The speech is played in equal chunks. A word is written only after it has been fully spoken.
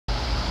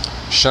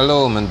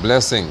Shalom and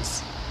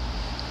blessings.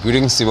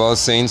 Greetings to all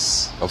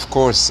saints. Of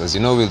course, as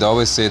you know, we'll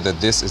always say that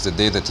this is the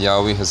day that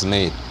Yahweh has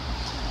made,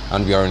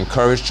 and we are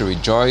encouraged to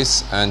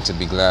rejoice and to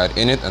be glad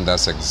in it, and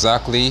that's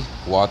exactly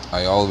what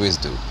I always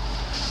do.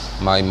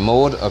 My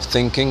mode of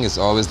thinking is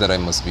always that I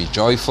must be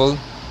joyful,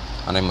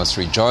 and I must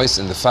rejoice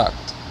in the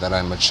fact that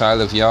I'm a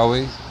child of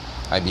Yahweh.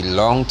 I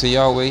belong to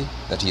Yahweh,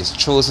 that He has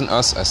chosen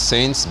us as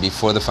saints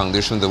before the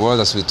foundation of the world,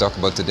 as we'll talk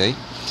about today.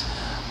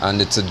 And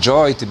it's a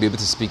joy to be able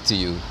to speak to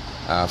you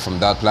from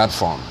that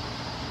platform.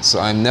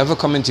 So I'm never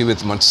coming to you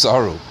with much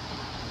sorrow,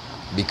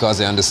 because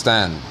I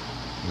understand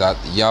that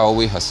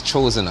Yahweh has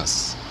chosen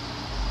us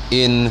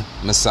in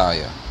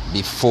Messiah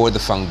before the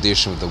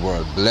foundation of the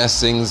world.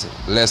 Blessings,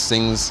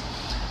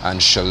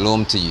 and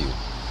shalom to you.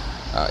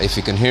 If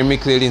you can hear me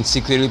clearly and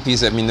see clearly,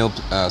 please let me know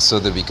so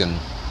that we can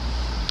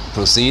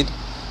proceed.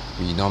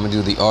 We normally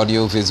do the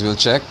audio visual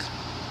check,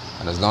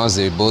 and as long as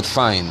they're both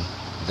fine,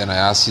 then I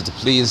ask you to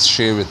please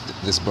share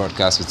this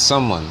broadcast with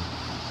someone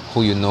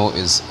who you know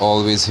is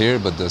always here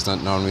but does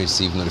not normally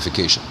receive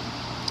notification.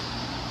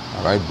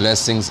 All right,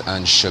 blessings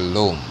and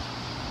shalom.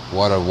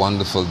 What a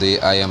wonderful day.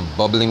 I am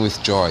bubbling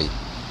with joy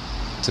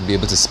to be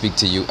able to speak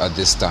to you at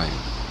this time.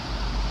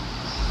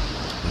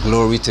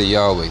 Glory to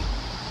Yahweh.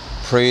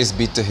 Praise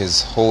be to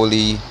His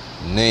holy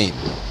name.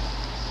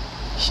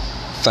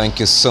 Thank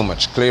you so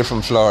much. Claire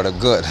from Florida,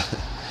 good.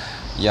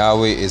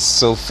 Yahweh is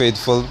so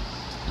faithful.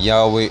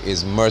 Yahweh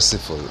is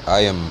merciful.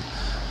 I am,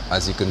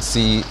 as you can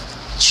see,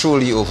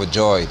 truly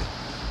overjoyed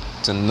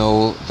to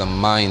know the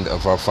mind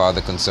of our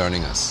Father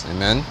concerning us.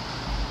 Amen.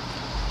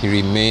 He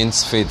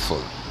remains faithful.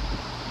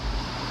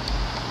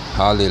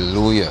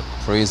 Hallelujah.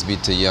 Praise be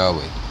to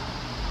Yahweh.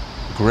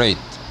 Great.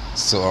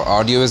 So our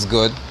audio is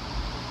good,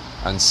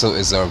 and so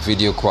is our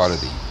video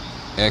quality.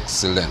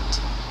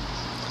 Excellent.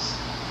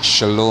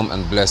 Shalom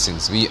and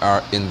blessings. We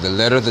are in the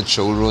letter that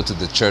Joel wrote to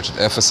the church at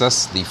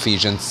Ephesus, the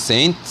Ephesians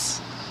saints.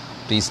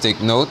 Please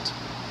take note.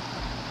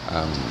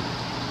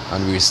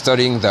 And we're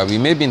studying that. We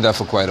may be in that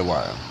for quite a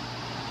while.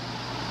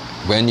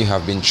 When you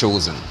have been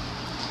chosen.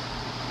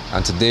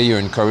 And today you're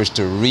encouraged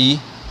to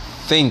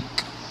rethink.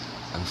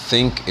 And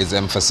think is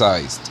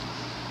emphasized.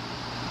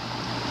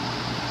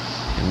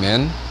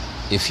 Amen.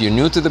 If you're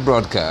new to the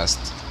broadcast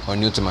or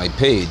new to my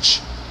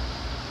page,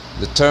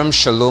 the term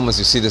shalom, as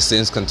you see the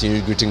saints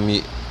continue greeting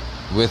me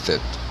with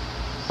it,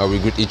 or we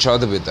greet each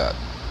other with that.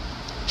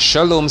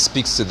 Shalom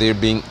speaks to there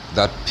being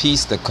that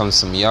peace that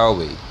comes from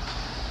Yahweh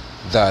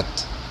that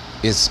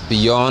is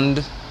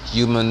beyond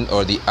human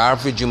or the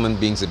average human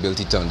being's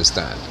ability to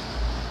understand.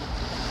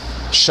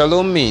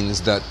 Shalom means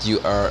that you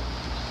are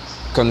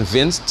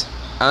convinced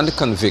and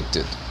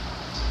convicted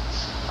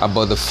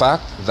about the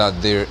fact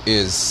that there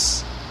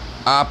is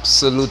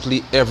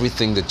absolutely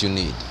everything that you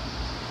need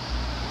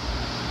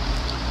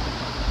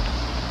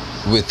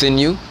within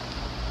you,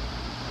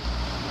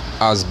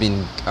 as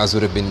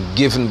would have been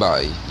given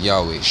by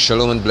Yahweh.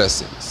 Shalom and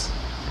blessings.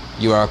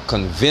 You are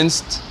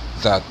convinced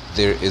that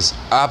there is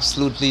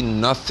absolutely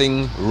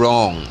nothing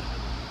wrong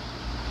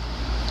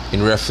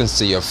in reference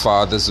to your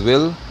Father's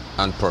will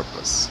and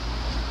purpose.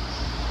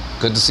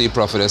 Good to see you,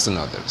 prophetess and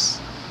others.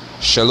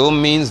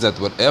 Shalom means that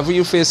whatever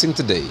you're facing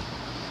today,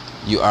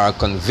 you are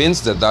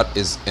convinced that that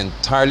is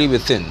entirely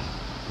within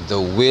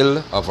the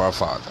will of our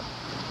Father.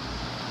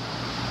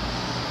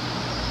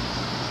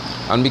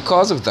 And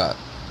because of that,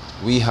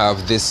 we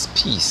have this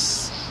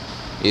peace.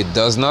 It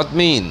does not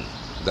mean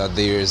that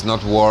there is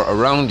not war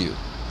around you.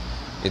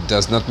 It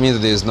does not mean that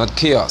there is not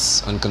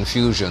chaos and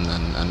confusion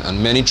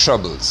and many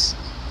troubles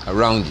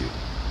around you.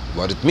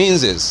 What it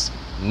means is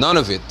none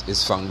of it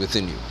is found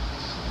within you.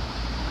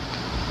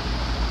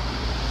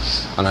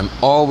 And I'm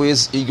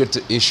always eager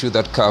to issue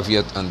that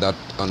caveat and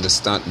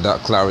that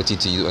clarity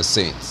to you as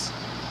saints.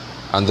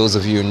 And those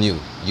of you who are new,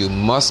 you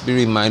must be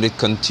reminded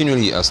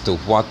continually as to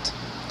what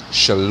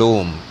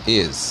shalom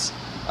is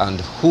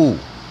and who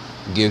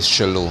gives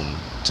shalom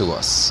to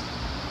us.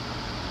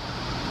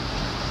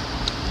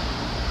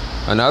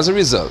 And as a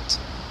result,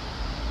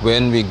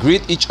 when we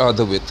greet each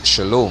other with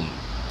shalom,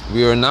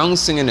 we are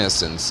announcing in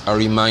essence a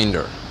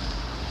reminder.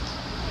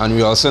 And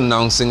we're also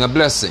announcing a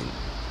blessing,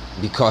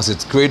 because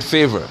it's great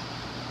favor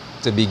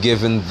to be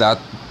given that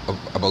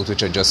about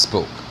which I just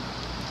spoke.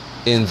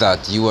 In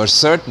that you are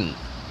certain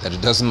that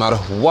it doesn't matter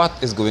what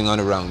is going on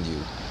around you,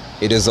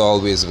 it is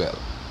always well.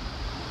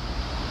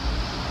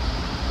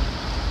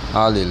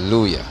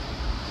 Hallelujah.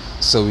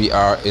 So we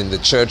are in the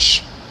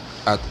church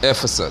at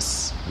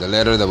Ephesus, the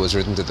letter that was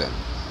written to them.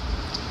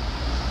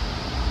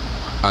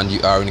 And you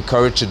are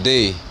encouraged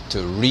today to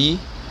rethink.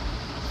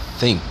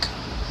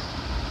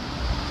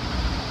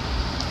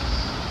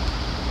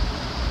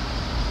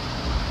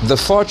 The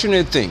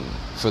fortunate thing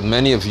for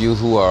many of you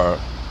who are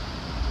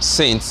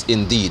saints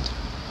indeed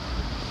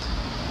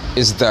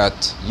is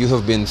that you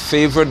have been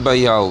favored by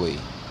Yahweh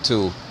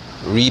to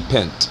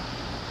repent,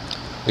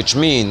 which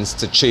means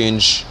to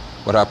change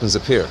what happens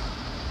up here.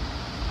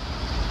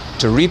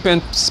 To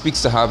repent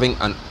speaks to having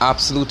an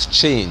absolute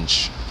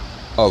change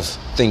of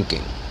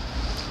thinking,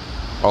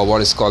 or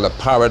what is called a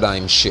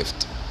paradigm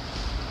shift.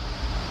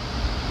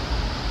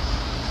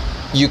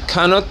 You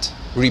cannot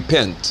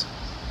repent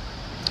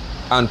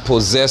and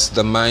possess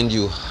the mind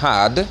you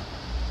had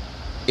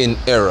in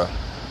error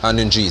and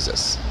in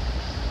Jesus.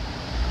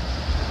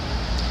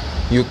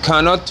 You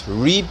cannot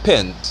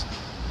repent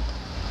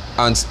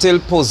and still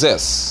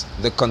possess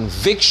the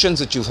convictions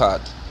that you've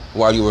had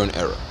while you were in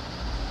error.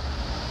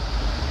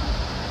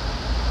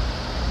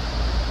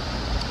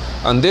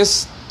 And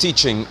this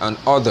teaching and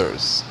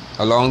others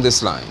along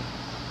this line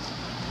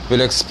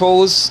will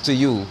expose to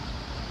you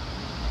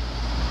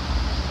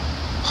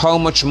how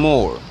much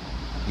more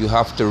you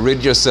have to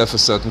rid yourself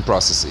of certain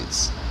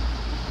processes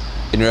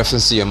in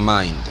reference to your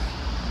mind.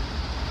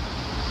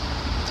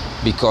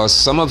 Because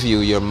some of you,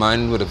 your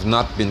mind would have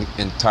not been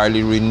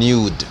entirely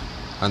renewed,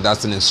 and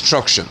that's an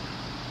instruction.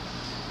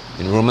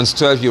 In Romans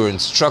 12, you are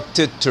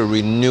instructed to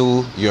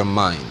renew your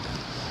mind.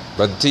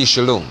 Brother T,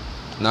 shalom.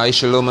 Now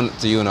shalom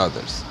to you and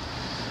others.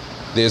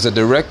 There's a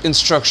direct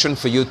instruction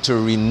for you to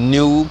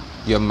renew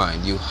your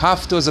mind. You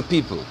have to, as a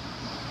people,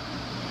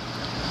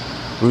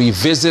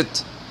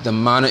 revisit the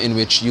manner in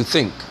which you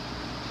think.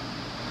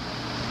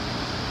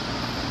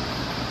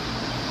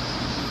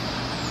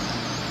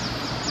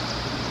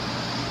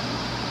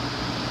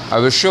 I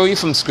will show you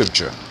from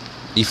Scripture,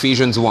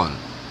 Ephesians 1.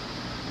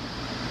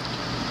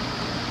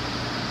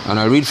 And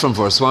I read from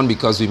verse 1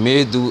 because we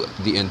may do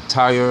the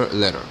entire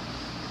letter.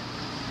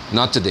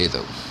 Not today,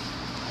 though.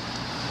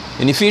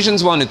 In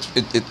Ephesians 1,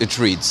 it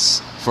reads,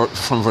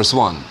 from verse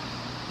 1,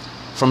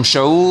 from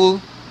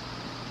Shaul,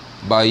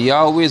 by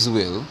Yahweh's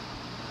will,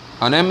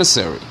 an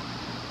emissary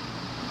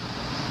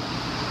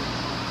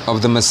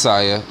of the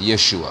Messiah,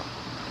 Yeshua.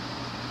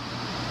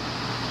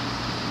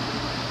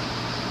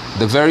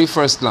 The very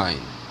first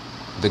line,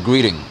 the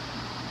greeting,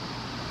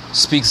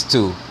 speaks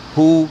to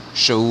who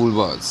Shaul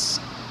was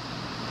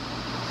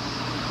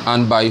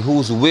and by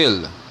whose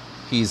will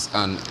he's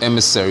an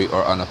emissary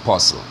or an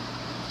apostle.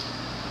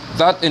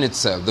 That in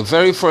itself, the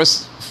very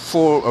first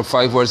 4 or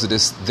 5 words of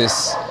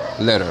this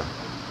letter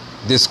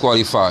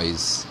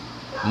disqualifies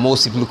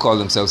most people who call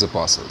themselves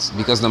apostles.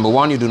 Because number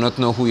one, you do not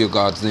know who your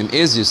God's name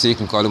is. You say you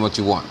can call him what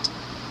you want.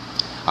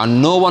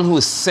 And no one who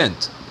is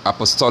sent,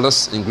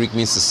 apostolos in Greek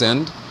means to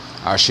send,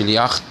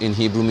 shiliach in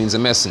Hebrew means a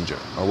messenger,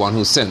 or one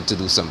who is sent to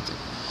do something.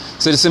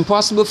 So it's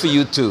impossible for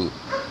you to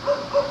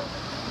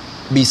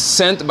be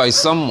sent by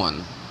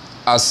someone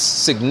as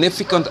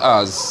significant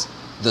as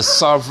the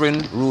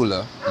sovereign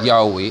ruler,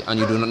 Yahweh, and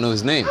you do not know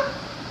his name.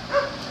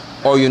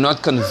 Or you're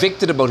not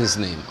convicted about his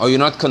name, or you're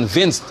not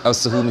convinced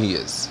as to whom he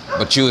is.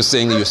 But you are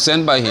saying that you're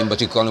sent by him,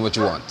 but you call him what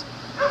you want.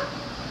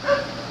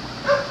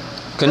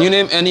 Can you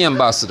name any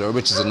ambassador,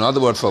 which is another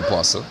word for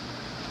apostle,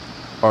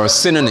 or a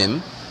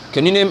synonym?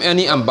 Can you name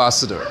any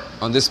ambassador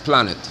on this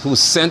planet who's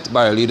sent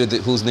by a leader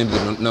whose name they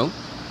don't know?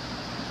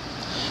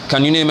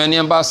 Can you name any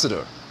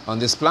ambassador on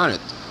this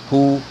planet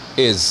who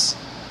is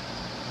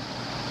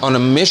on a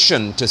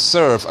mission to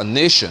serve a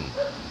nation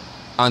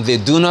and they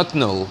do not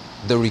know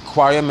the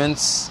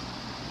requirements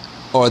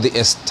or the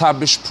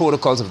established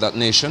protocols of that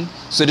nation?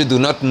 So they do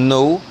not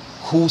know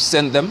who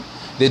sent them.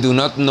 They do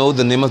not know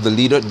the name of the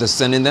leader that's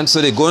sending them.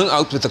 So they're going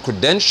out with a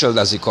credential,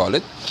 as you call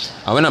it.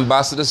 And when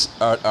ambassadors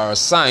are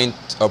assigned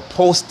or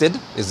posted,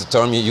 is the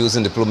term you use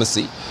in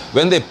diplomacy,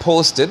 when they're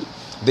posted,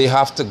 they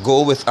have to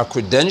go with a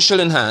credential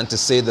in hand to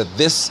say that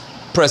this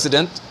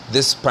president,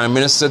 this prime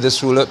minister,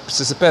 this ruler,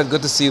 Sister Pet,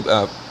 good to see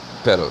you,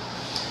 Pedal.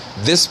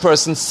 This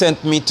person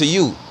sent me to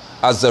you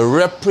as a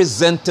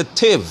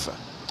representative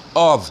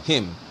of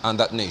him and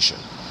that nation.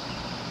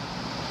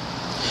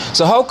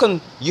 So how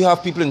can you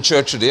have people in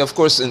church today, of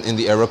course in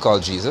the era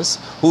called Jesus,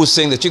 who is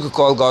saying that you could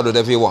call God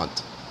whatever you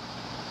want?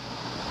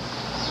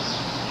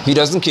 He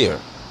doesn't care.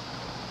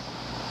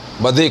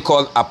 But they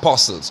call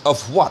apostles.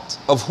 Of what?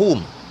 Of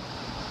whom?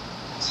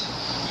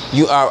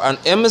 You are an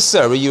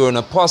emissary, you're an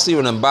apostle,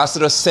 you're an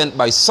ambassador sent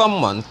by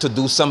someone to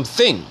do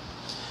something.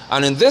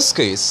 And in this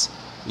case,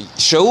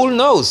 Shaul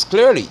knows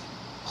clearly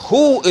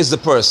who is the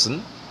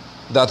person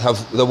that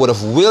would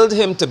have willed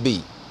him to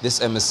be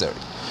this emissary.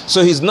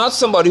 So he's not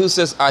somebody who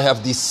says, I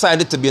have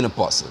decided to be an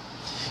apostle.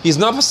 He's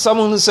not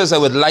someone who says, I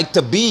would like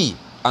to be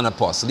an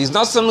apostle. He's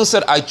not someone who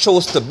said, I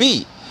chose to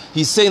be.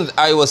 He's saying that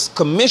I was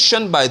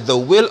commissioned by the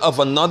will of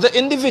another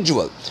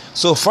individual.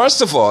 So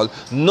first of all,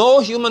 no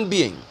human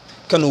being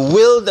can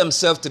will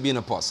themselves to be an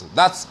apostle.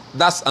 That's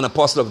an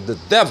apostle of the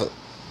devil,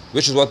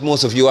 which is what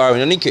most of you are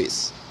in any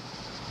case.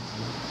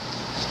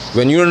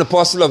 When you're an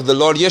apostle of the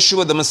Lord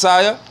Yeshua, the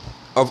Messiah,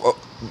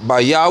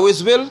 by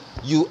Yahweh's will,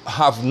 you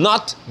have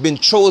not been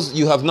chosen.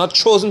 You have not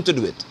chosen to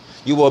do it.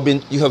 You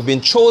have been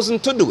chosen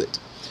to do it.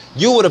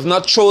 You would have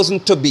not chosen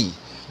to be.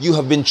 You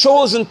have been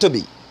chosen to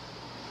be.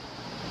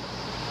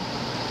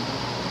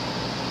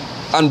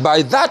 And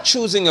by that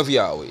choosing of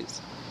Yahweh's,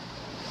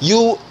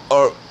 you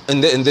are,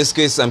 in this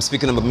case, I'm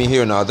speaking about me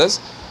here and others,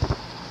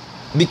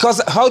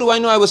 because how do I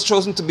know I was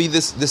chosen to be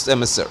this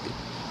emissary?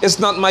 It's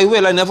not my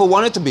will. I never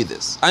wanted to be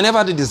this. I never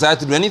had a desire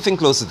to do anything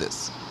close to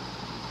this.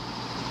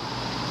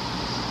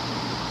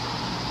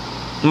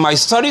 My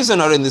studies are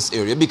not in this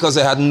area because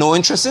I had no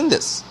interest in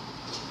this.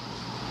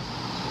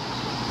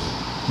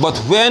 But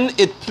when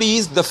it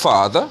pleased the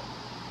Father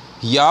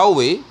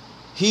Yahweh,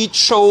 he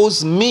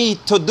chose me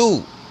to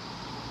do.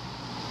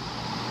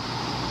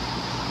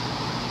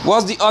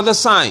 What's the other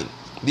sign?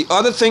 The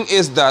other thing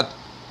is that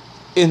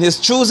in his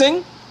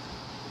choosing,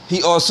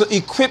 he also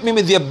equipped me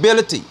with the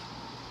ability,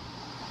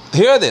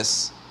 hear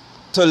this,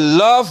 to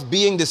love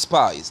being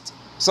despised.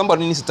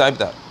 Somebody needs to type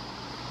that.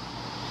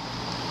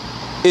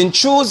 In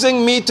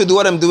choosing me to do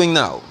what I'm doing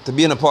now, to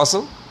be an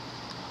apostle,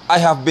 I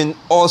have been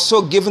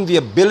also given the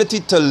ability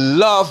to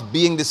love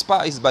being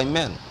despised by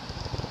men.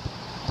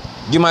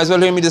 You might as well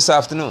hear me this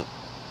afternoon.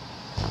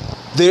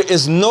 There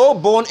is no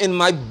bone in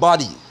my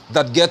body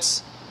that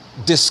gets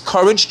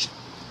discouraged,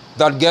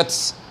 that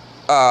gets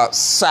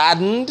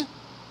saddened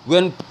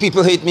when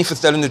people hate me for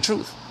telling the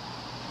truth.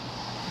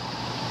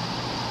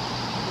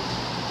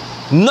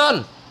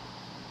 None.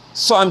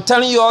 So I'm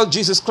telling you all,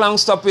 Jesus clown,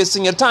 stop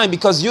wasting your time,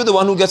 because you're the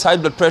one who gets high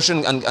blood pressure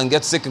and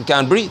gets sick and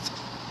can't breathe.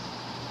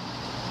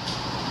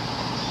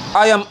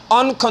 I am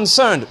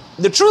unconcerned.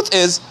 The truth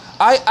is,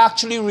 I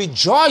actually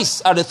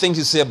rejoice at the things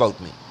you say about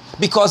me,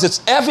 because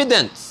it's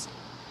evidence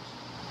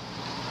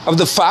of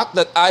the fact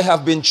that I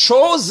have been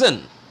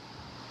chosen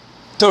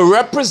to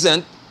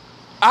represent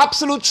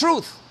absolute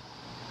truth.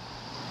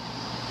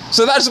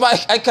 So that's why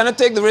I cannot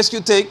take the risk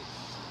you take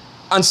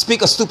and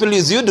speak as stupidly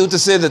as you do to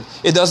say that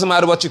it doesn't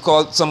matter what you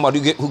call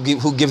somebody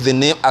who give the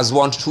name as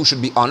one who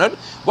should be honored.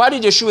 Why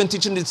did Yeshua in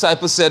teaching the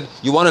disciples said,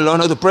 you want to learn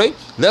how to pray?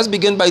 Let's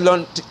begin by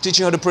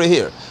teaching how to pray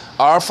here.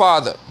 Our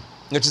Father,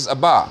 which is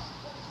Abba,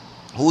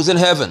 who's in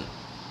heaven.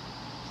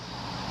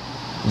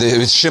 The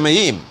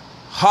Shemaim,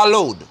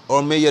 hallowed,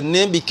 or may your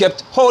name be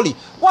kept holy.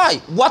 Why?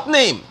 What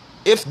name?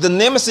 If the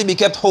name is to be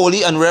kept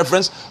holy and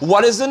reverenced,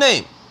 what is the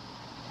name?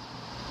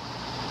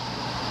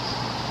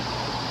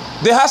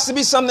 There has to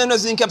be something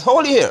that's being kept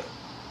holy here.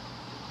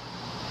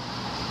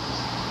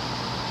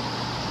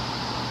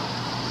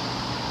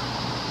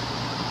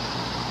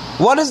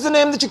 What is the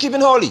name that you're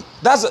keeping holy?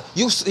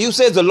 You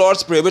say it's the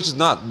Lord's Prayer, which is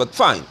not, but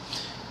fine.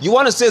 You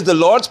want to say it's the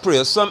Lord's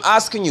Prayer, so I'm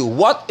asking you,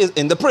 what is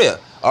in the prayer?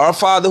 Our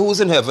Father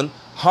who's in heaven,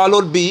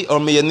 hallowed be, or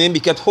may your name be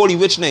kept holy.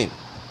 Which name?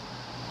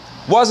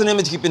 What's the name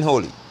that you're keeping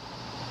holy?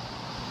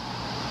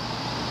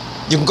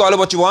 You can call it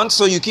what you want,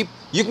 so you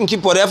can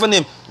keep whatever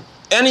name.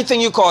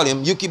 Anything you call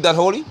him, you keep that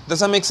holy?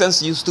 Does that make sense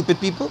to you stupid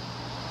people?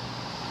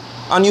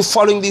 And you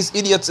following these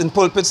idiots in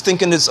pulpits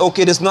thinking it's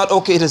okay, it's not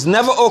okay. It is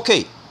never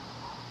okay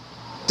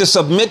to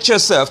submit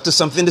yourself to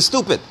something that's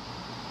stupid.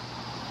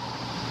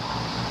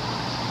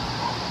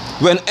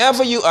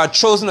 Whenever you are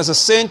chosen as a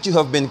saint, you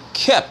have been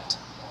kept.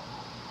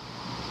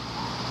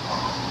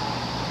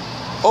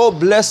 Oh,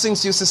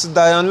 blessings you, Sister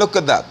Diane. Look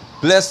at that.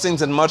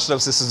 Blessings and much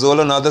love, Sister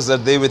Zola, and others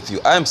that are there with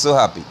you. I am so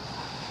happy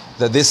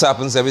that this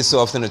happens every so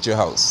often at your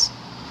house.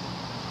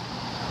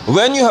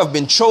 When you have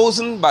been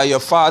chosen by your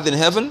Father in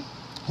heaven,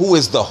 who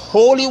is the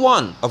Holy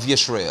One of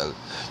Israel,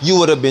 you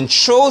would have been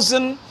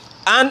chosen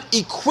and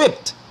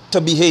equipped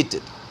to be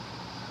hated.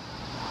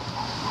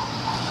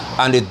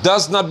 And it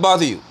does not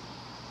bother you.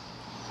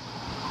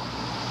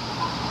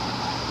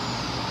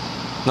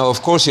 Now,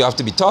 of course, you have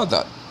to be taught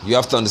that. You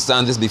have to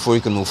understand this before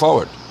you can move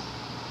forward.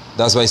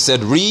 That's why I said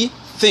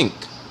rethink.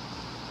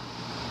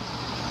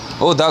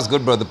 Oh, that's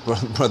good,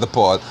 brother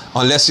Paul.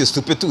 Unless you're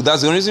stupid too.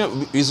 That's the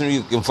only reason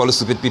you can follow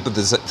stupid people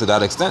to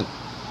that extent.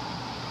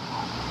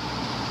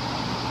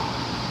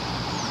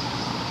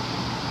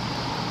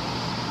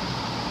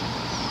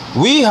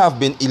 We have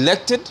been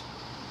elected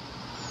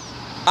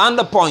and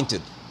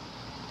appointed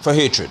for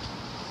hatred.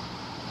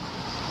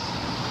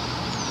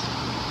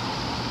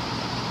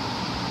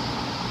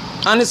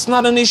 And it's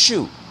not an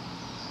issue.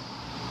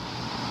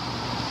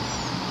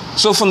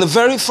 So from the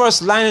very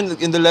first line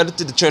in the letter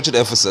to the church at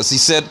Ephesus, he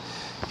said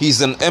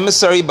he's an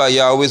emissary by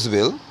Yahweh's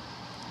will,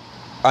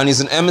 and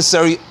he's an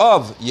emissary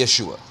of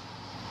Yeshua.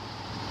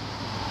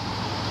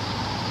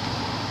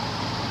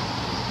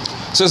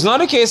 So it's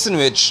not a case in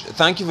which,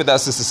 thank you for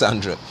that, Sister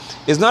Sandra,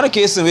 it's not a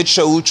case in which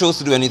Shaul chose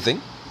to do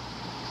anything.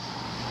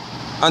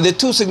 And there are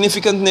two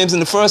significant names in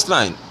the first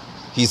line.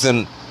 He's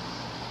an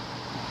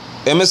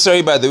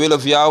emissary by the will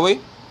of Yahweh,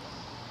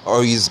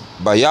 or he's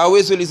by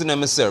Yahweh's will, he's an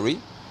emissary.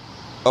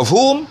 Of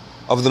whom?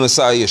 Of the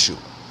Messiah Yeshua.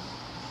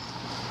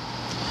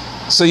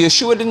 So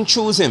Yeshua didn't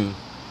choose him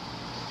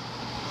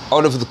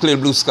out of the clear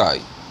blue sky.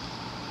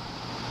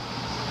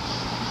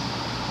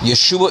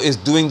 Yeshua is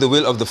doing the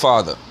will of the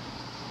Father.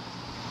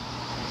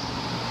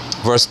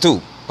 Verse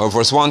 2, or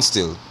verse 1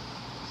 still.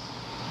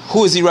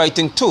 Who is he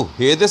writing to?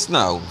 Hear this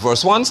now.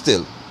 Verse 1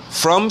 still.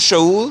 From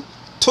Shaul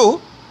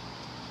to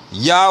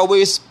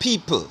Yahweh's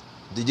people.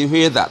 Did you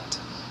hear that?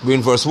 We're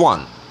in verse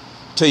 1.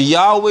 To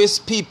Yahweh's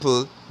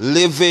people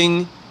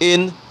living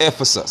in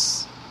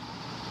Ephesus.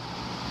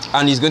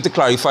 And he's going to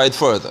clarify it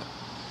further.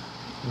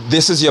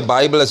 This is your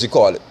Bible, as you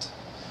call it.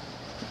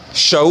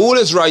 Shaul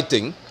is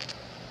writing,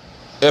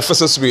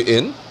 Ephesus we're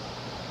in,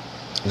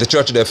 the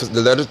church of Ephesus,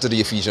 the letter to the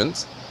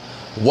Ephesians.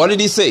 What did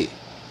he say?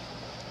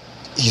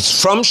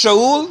 He's from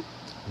Shaul,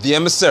 the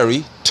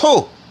emissary,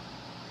 to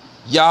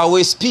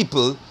Yahweh's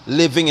people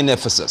living in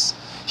Ephesus.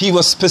 He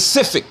was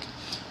specific.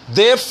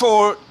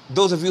 Therefore,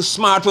 those of you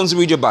smart ones,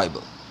 read your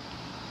Bible.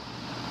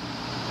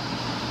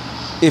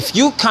 If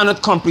you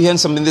cannot comprehend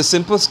something this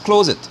simple,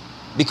 close it.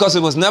 Because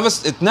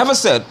it never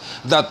said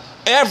that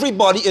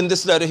everybody in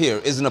this letter here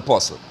is an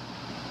apostle.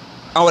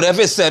 And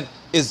whatever is said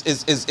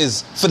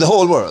is for the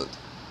whole world.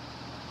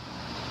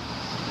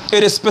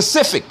 It is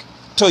specific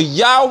to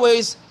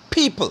Yahweh's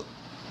people.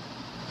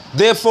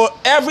 Therefore,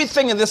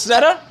 everything in this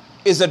letter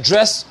is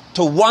addressed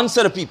to one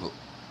set of people.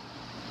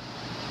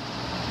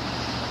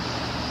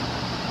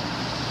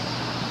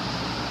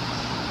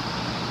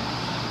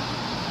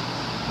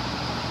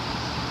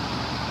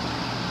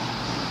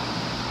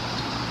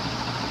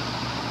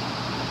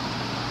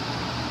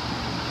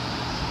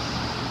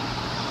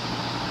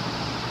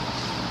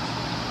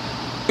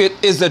 It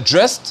is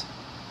addressed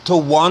to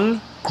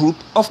one group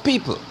of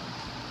people.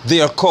 They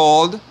are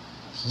called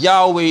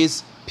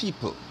Yahweh's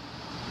people,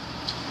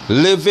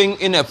 living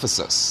in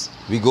Ephesus.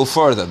 We go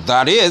further.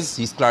 That is,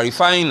 he's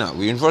clarifying now.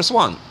 We're in verse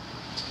 1.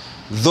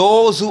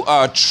 Those who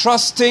are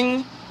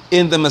trusting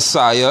in the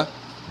Messiah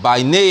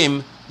by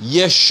name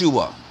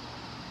Yeshua.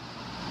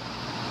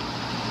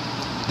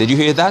 Did you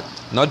hear that?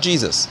 Not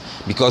Jesus.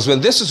 Because when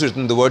this was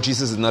written, the word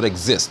Jesus did not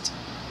exist.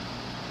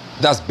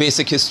 That's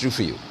basic history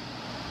for you.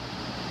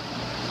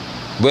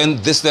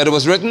 When this letter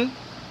was written,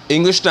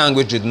 English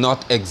language did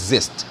not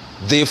exist.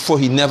 Therefore,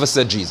 he never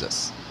said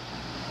Jesus.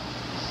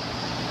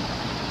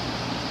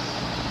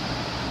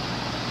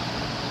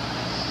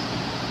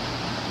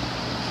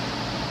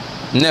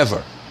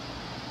 Never.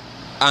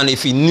 And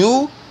if he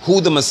knew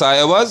who the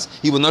Messiah was,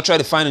 he would not try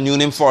to find a new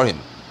name for him,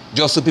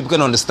 just so people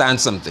can understand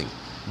something.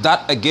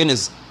 That, again,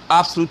 is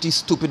absolutely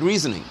stupid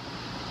reasoning.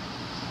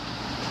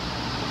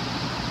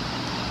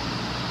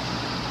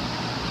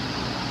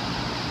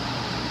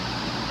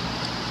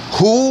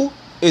 Who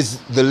is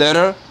the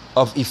letter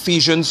of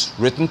Ephesians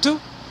written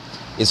to?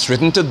 It's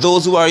written to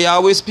those who are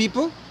Yahweh's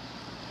people,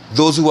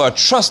 those who are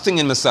trusting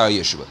in Messiah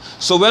Yeshua.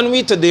 So when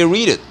we today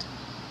read it,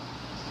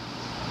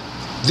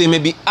 there may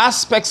be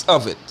aspects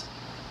of it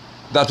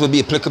that will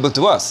be applicable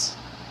to us,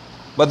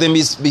 but there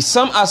may be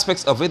some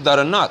aspects of it that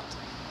are not.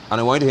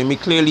 And I want you to hear me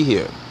clearly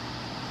here.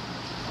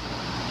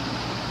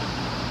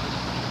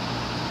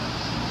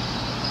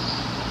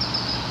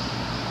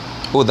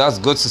 Oh, that's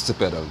good, Sister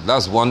Pedal.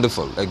 That's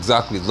wonderful.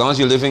 Exactly. As long as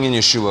you're living in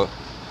Yeshua,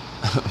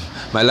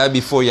 my life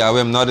before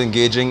Yahweh, I'm not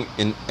engaging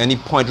in any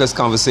pointless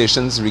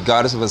conversations,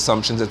 regardless of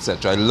assumptions,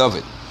 etc. I love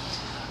it.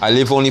 I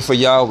live only for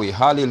Yahweh.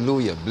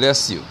 Hallelujah.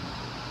 Bless you.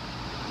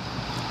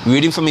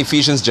 Reading from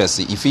Ephesians,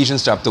 Jesse.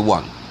 Ephesians chapter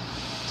 1.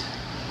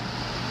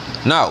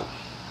 Now,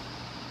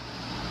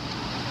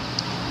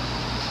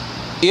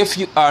 if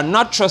you are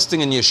not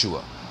trusting in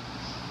Yeshua,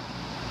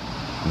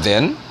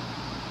 then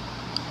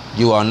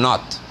you are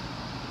not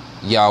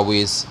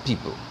Yahweh's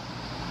people.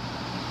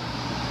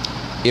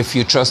 If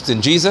you trust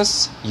in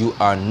Jesus, you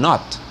are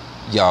not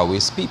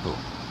Yahweh's people.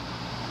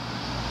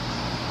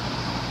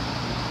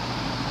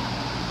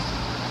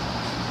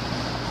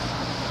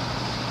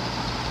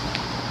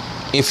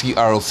 If you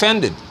are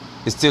offended,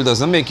 it still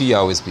doesn't make you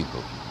Yahweh's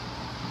people.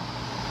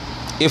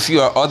 If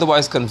you are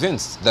otherwise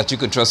convinced that you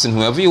could trust in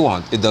whoever you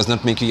want, it does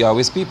not make you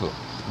Yahweh's people.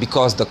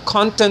 Because the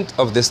content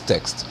of this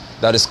text,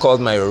 that is called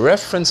my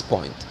reference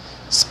point,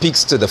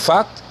 speaks to the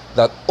fact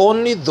that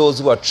only those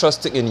who are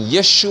trusting in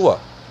Yeshua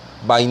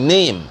by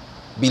name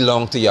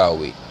belong to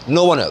Yahweh.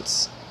 No one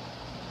else.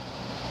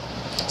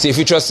 See, if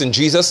you trust in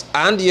Jesus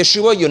and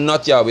Yeshua, you're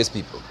not Yahweh's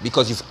people,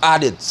 because you've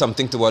added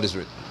something to what is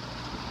written.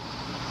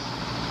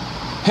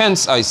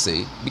 Hence, I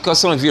say, because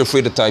some of you are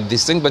afraid to type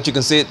this thing, but you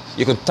can say it,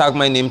 you can tag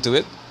my name to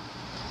it.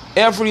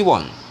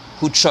 Everyone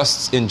who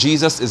trusts in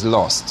Jesus is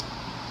lost.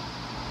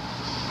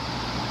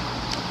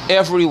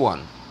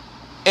 Everyone,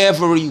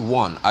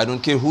 I don't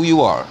care who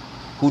you are,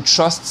 who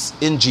trusts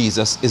in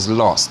Jesus is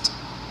lost.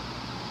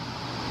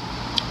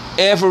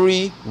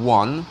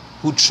 Everyone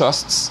who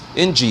trusts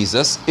in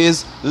Jesus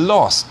is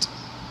lost.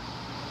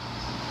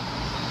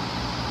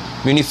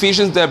 In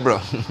Ephesians,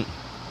 Deborah,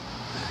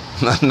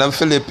 not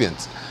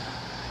Philippians.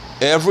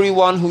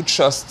 Everyone who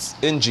trusts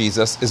in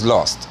Jesus is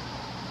lost.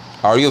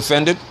 Are you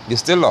offended? You're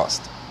still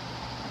lost.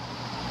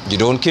 You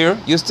don't care?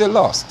 You're still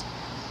lost.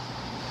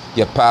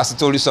 Your pastor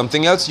told you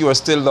something else? You are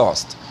still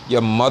lost.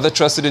 Your mother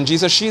trusted in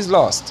Jesus? She's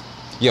lost.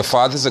 Your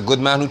father's a good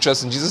man who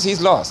trusts in Jesus?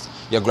 He's lost.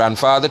 Your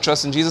grandfather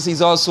trusts in Jesus?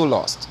 He's also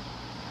lost.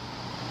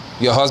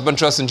 Your husband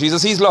trusts in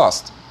Jesus? He's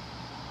lost.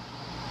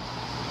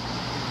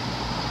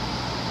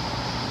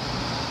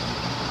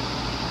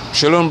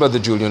 Shalom, Brother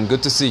Julian.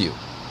 Good to see you.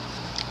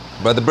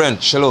 Brother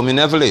Brent, shalom. You're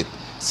never late.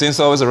 Saints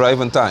always arrive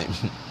on time.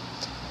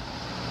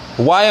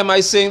 Why am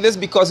I saying this?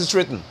 Because it's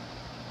written.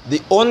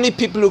 The only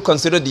people who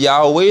consider the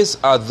Yahwehs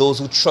are those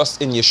who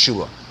trust in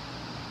Yeshua.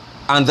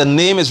 And the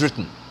name is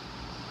written.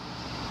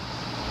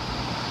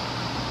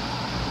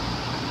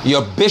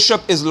 Your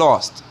bishop is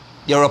lost.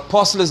 Your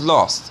apostle is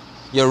lost.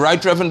 Your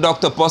right reverend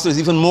Dr. Apostle is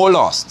even more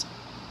lost.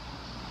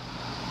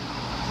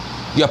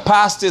 Your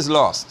pastor is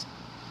lost.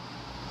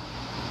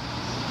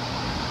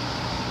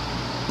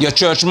 Your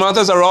church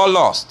mothers are all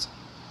lost.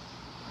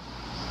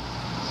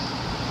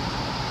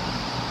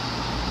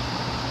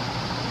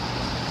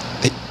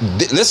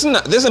 Listen,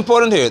 this is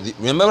important here.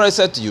 Remember what I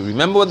said to you.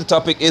 Remember what the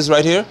topic is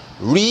right here.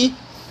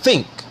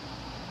 Rethink.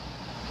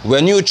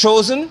 When you're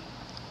chosen,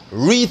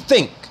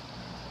 rethink.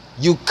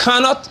 You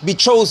cannot be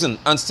chosen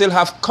and still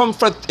have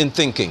comfort in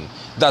thinking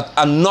that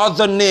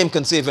another name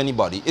can save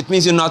anybody. It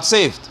means you're not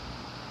saved.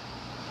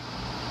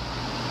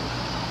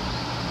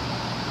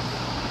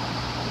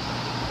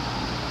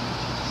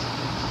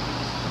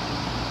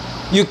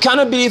 You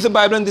cannot believe the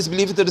Bible and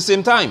disbelieve it at the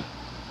same time.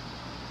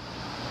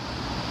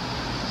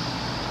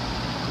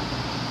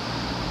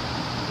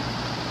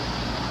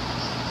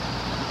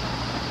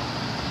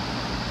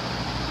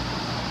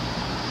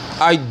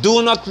 I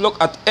do not look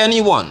at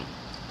anyone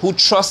who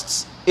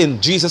trusts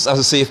in Jesus as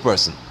a safe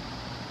person.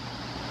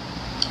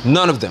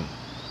 None of them.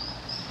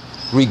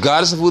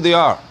 Regardless of who they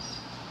are,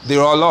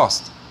 they're all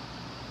lost.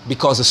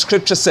 Because the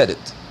scripture said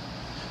it.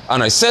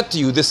 And I said to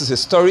you, this is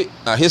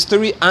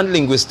history and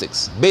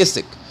linguistics.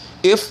 Basic.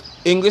 If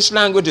English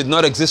language did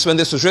not exist when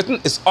this was written,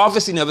 it's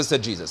obviously never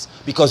said Jesus.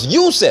 Because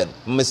you said,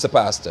 Mr.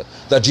 Pastor,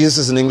 that Jesus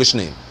is an English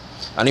name.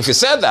 And if you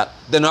said that,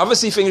 then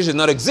obviously if English did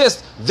not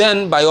exist,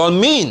 then by all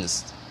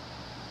means,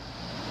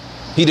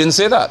 he didn't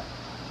say that.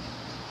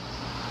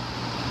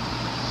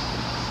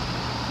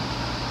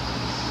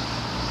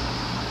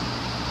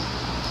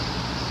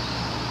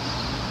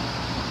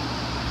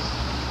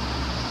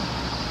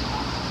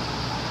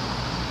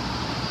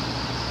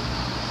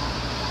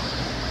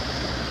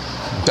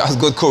 That's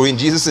good, Corinne.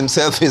 Jesus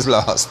himself is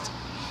lost.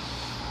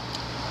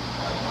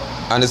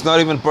 And it's not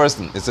even a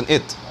person. It's an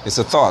it. It's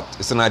a thought.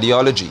 It's an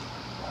ideology.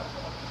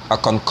 A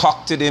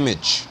concocted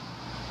image.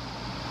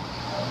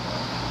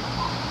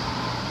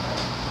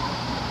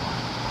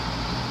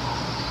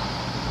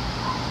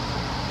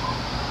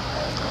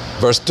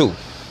 Verse 2.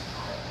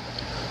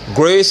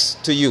 Grace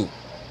to you.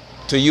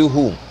 To you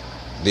whom?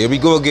 There we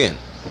go again.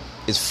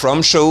 It's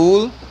from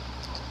Shaul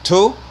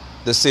to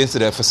the saints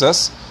at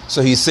Ephesus.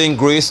 So he's saying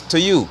grace to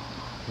you.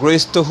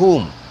 Grace to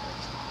whom?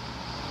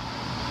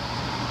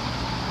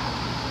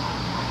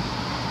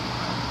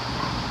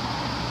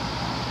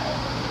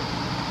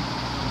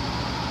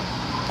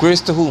 Grace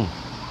to whom?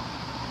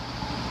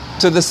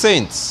 To the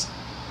saints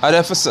at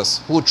Ephesus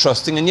who are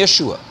trusting in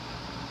Yeshua.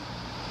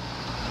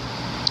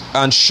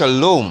 And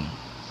shalom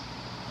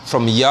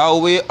from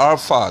Yahweh our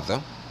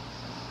Father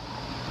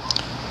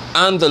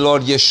and the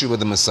Lord Yeshua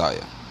the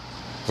Messiah.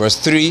 Verse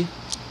 3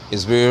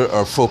 is where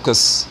our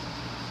focus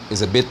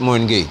is a bit more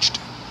engaged.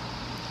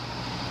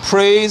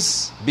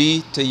 Praise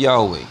be to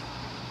Yahweh.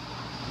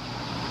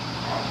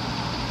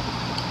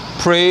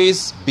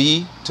 Praise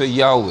be to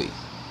Yahweh,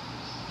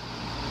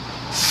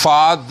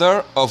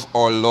 Father of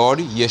our Lord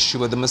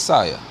Yeshua the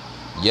Messiah.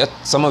 Yet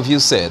some of you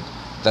said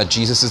that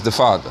Jesus is the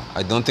Father.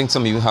 I don't think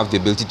some of you have the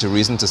ability to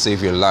reason to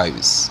save your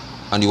lives,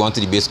 and you want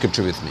to debate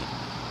scripture with me.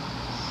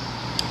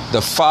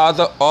 The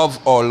Father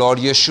of our Lord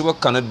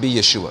Yeshua cannot be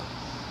Yeshua.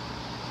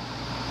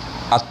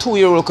 A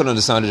 2-year-old can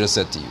understand what I just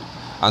said to you.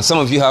 And some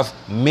of you have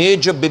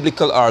major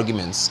biblical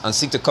arguments and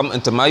seek to come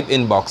into my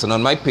inbox and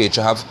on my page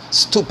to have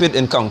stupid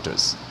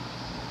encounters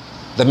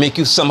that make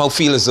you somehow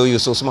feel as though you're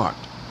so smart.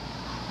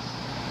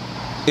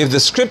 If the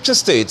scripture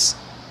states,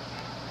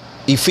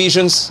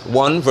 Ephesians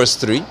 1 verse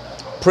 3,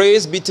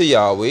 praise be to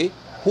Yahweh.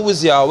 Who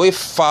is Yahweh?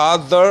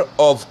 Father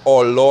of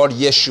our Lord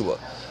Yeshua.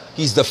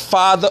 He's the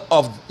Father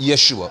of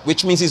Yeshua,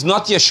 which means he's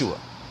not Yeshua.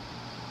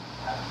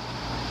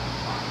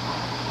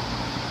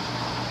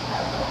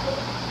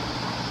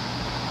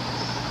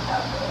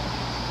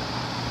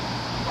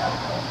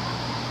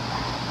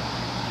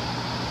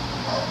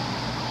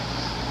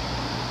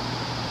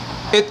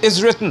 It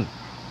is written.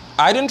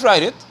 I didn't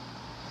write it.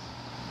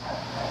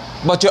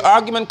 But your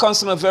argument comes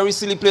from a very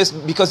silly place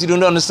because you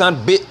don't understand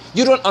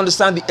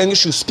the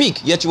English you speak,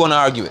 yet you want to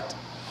argue it.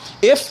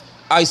 If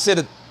I said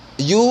that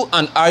you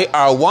and I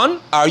are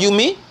one, are you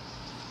me?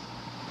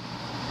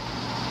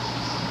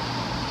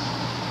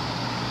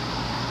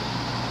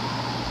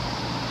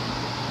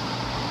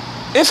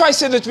 If I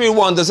say that we're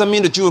one, does that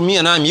mean that you're me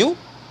and I'm you?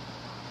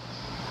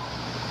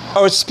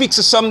 Or it speaks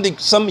of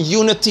some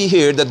unity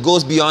here that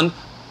goes beyond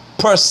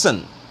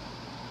person.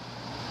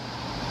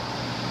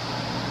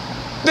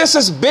 This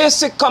is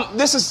basic,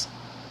 this is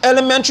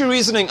elementary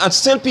reasoning, and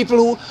still people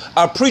who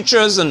are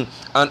preachers and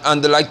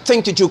the like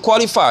think that you're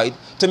qualified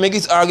to make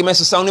these arguments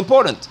to sound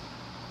important.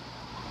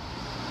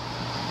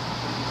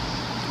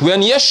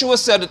 When Yeshua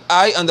said that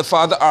I and the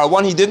Father are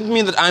one, he didn't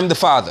mean that I'm the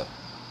Father.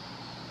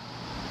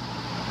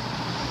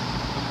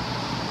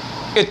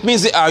 It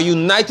means they are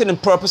united in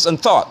purpose and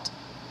thought.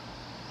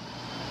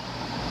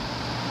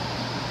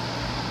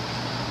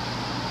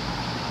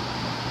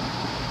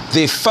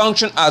 They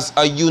function as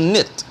a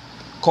unit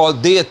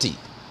called deity.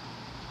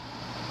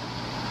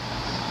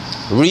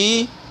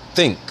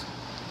 Rethink.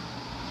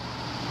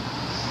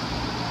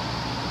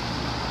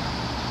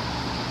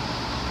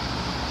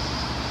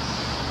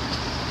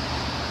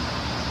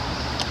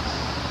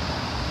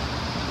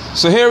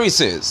 So here he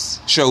says,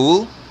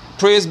 Shaul,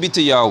 praise be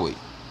to Yahweh,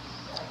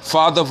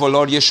 Father of our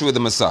Lord Yeshua the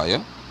Messiah,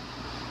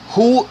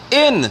 who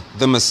in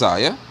the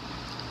Messiah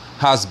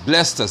has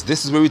blessed us.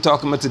 This is where we're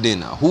talking about today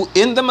now. Who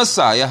in the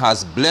Messiah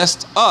has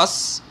blessed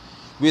us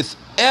with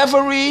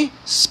every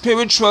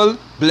spiritual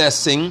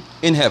blessing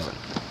in heaven.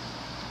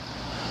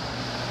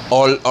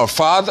 Our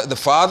Father, the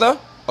Father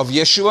of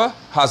Yeshua,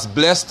 has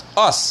blessed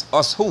us.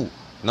 Us who?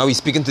 Now he's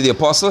speaking to the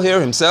apostle here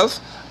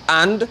himself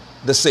and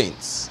the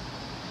saints.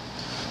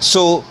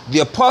 So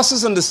the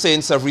apostles and the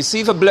saints have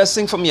received a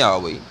blessing from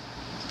Yahweh.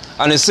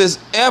 And it says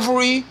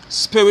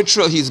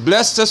he's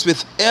blessed us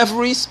with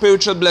every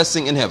spiritual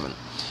blessing in heaven.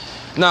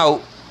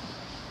 Now,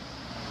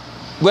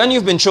 when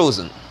you've been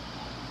chosen,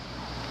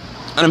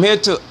 and I'm here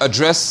to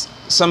address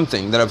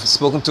something that I've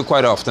spoken to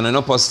quite often, I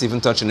know Pastor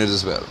Stephen touched on it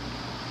as well.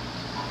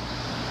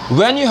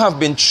 When you have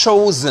been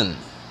chosen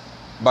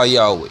by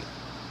Yahweh,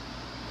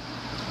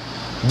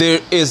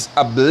 there is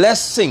a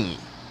blessing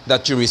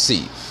that you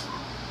receive.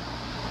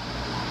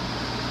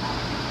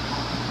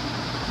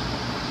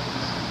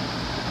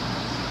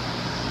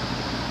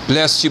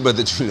 Bless you,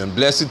 Brother Julian.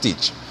 Bless you,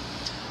 teach.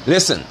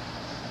 Listen,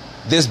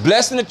 this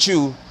blessing that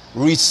you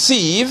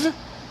receive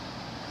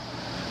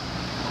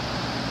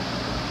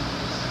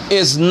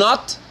is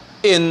not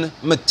in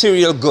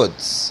material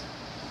goods.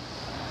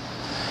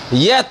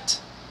 Yet,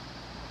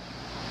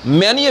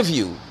 many of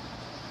you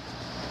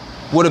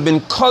would have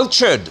been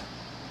cultured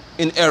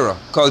in error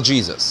called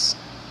Jesus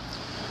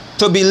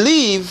to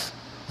believe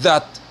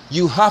that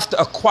you have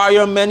to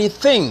acquire many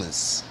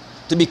things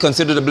to be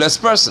considered a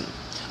blessed person.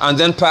 And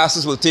then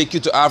pastors will take you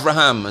to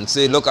Abraham and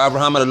say, look,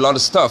 Abraham had a lot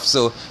of stuff,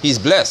 so he's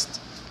blessed.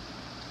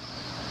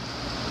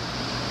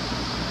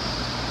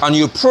 And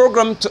you're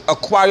programmed to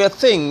acquire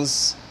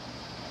things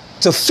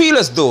to feel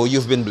as though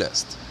you've been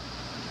blessed.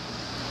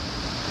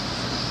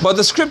 But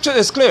the scripture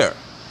is clear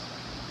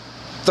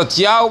that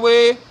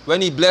Yahweh,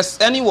 when he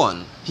blessed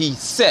anyone, he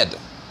said,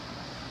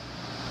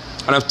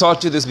 and I've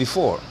taught you this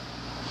before,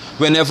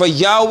 whenever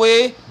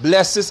Yahweh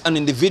blesses an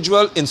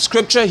individual in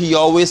scripture, he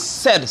always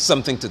said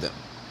something to them.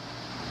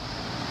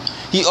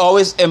 He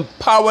always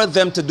empowered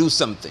them to do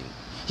something.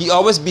 He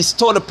always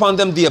bestowed upon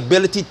them the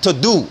ability to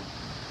do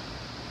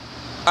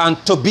and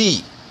to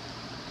be.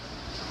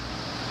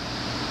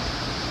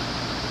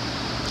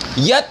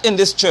 Yet in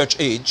this church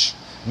age,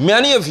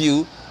 many of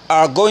you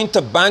are going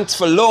to banks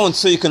for loans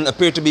so you can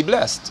appear to be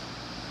blessed.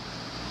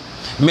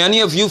 Many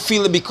of you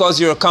feel that because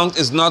your account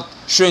is not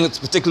showing a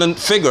particular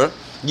figure,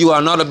 you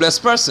are not a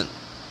blessed person.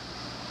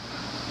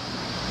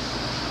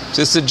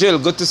 Sister Jill,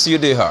 good to see you,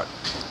 dear heart.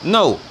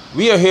 No,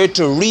 we are here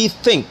to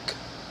rethink.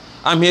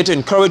 I'm here to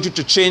encourage you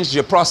to change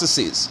your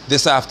processes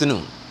this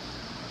afternoon.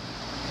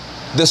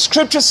 The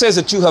scripture says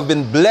that you have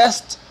been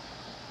blessed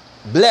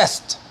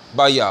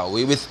by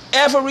Yahweh with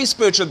every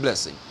spiritual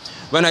blessing.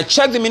 When I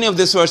checked the meaning of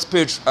this word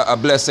spiritual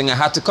blessing, I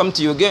had to come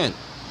to you again.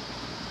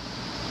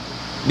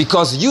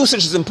 Because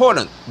usage is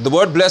important. The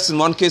word blessed in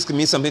one case can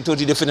mean something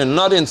totally different in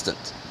another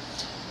instant.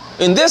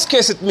 In this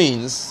case, it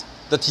means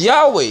that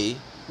Yahweh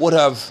would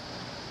have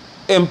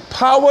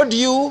empowered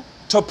you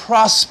to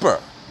prosper.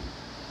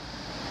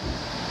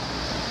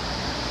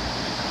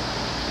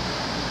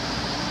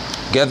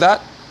 Get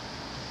that?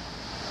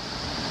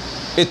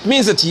 It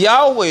means that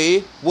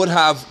Yahweh would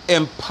have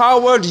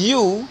empowered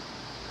you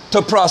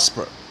to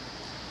prosper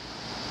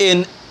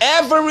in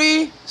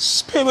every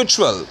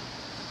spiritual,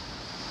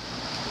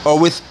 or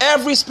with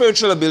every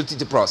spiritual ability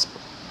to prosper.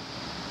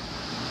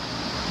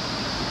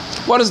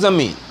 What does that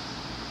mean?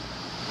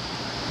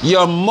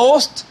 Your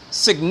most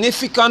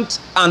significant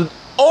and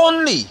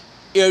only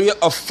area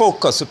of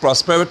focus for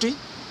prosperity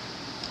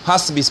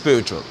has to be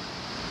spiritual.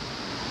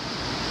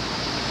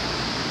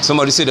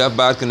 Somebody said they have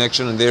bad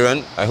connection on their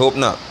end. I hope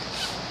not.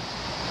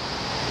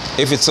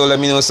 If it's so, let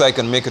me know so I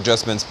can make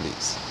adjustments,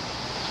 please.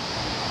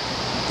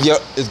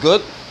 It's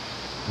good?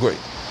 Great.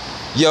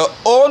 Your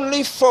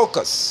only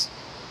focus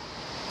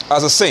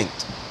as a saint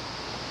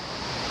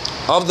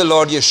of the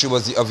Lord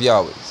Yeshua of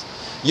Yahweh,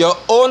 your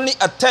only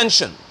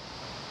attention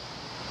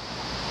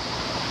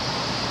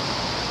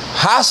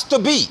has to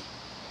be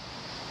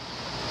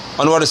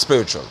on what is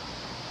spiritual.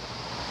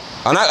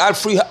 And I'll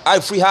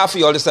free half of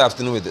you all this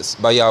afternoon with this,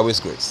 by Yahweh's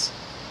grace.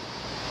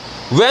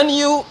 When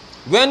you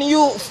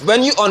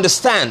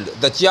understand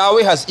that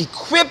Yahweh has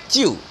equipped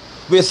you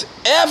with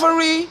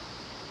every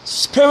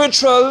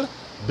spiritual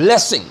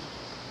blessing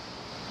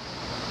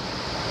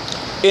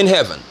in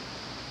heaven,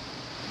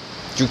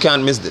 you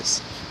can't miss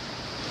this.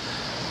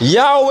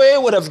 Yahweh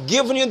would have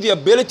given you the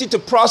ability to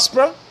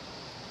prosper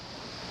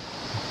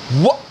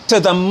to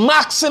the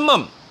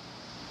maximum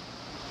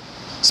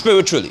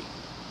spiritually.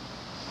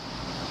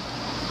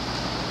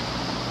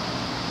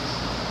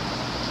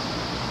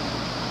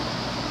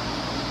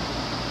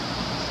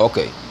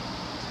 Okay.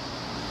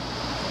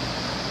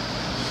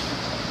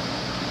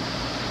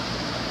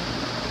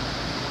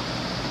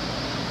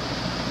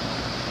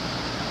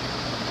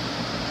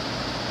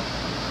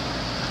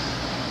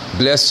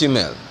 Bless you,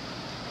 Mel.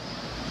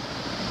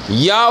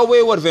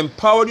 Yahweh would have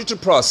empowered you to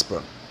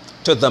prosper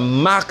to the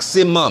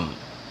maximum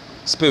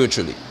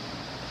spiritually.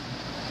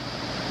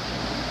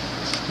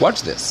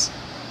 Watch this.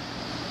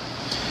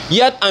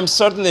 Yet I'm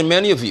certain that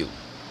many of you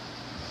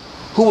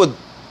who would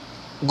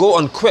go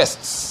on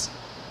quests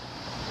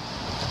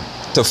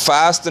to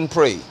fast and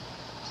pray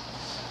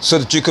so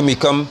that you can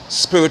become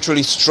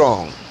spiritually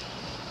strong.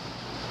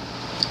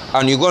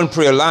 And you go on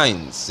prayer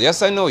lines.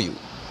 Yes, I know you.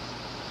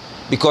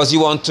 Because you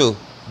want to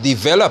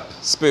develop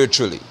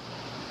spiritually.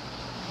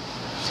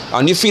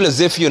 And you feel as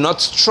if you're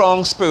not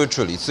strong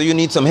spiritually, so you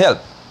need some help.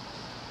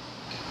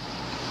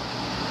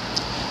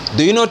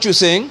 Do you know what you're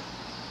saying?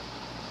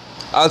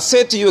 I'll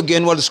say to you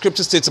again what the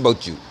scripture states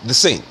about you, the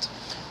saint.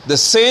 The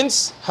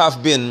saints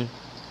have been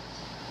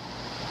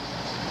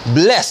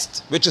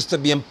blessed, which is to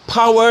be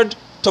empowered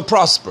to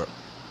prosper.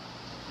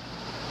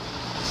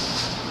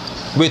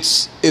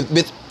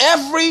 With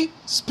every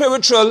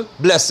spiritual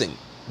blessing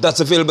that's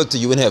available to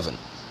you in heaven.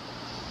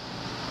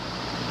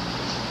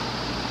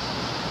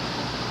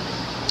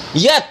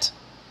 Yet,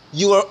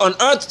 you are on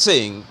earth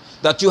saying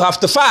that you have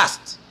to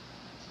fast.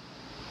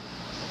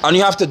 And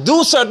you have to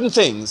do certain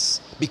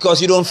things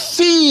because you don't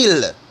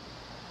feel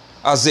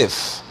as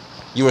if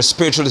you are as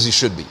spiritual as you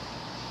should be.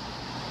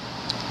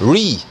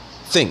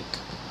 Rethink.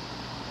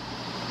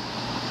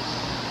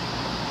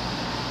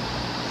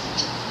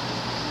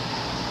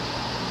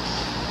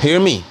 Hear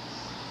me.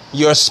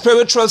 Your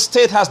spiritual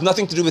state has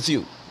nothing to do with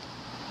you.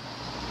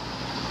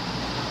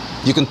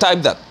 You can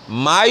type that.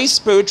 My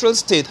spiritual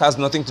state has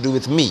nothing to do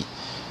with me.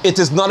 It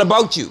is not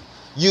about you.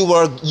 You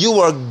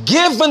were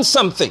given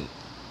something.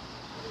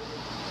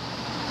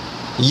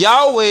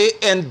 Yahweh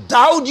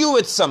endowed you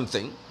with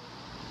something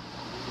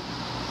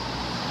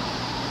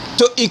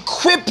to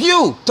equip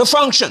you to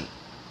function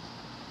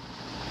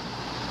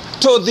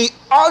to the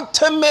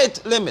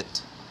ultimate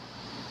limit.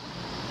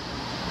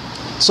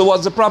 So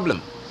what's the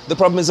problem? The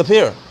problem is up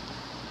here.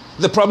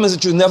 The problem is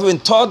that you've never been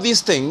taught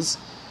these things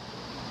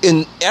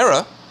in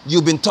error.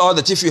 You've been taught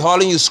that if you're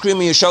hollering, you scream,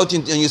 and you shout,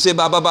 and you say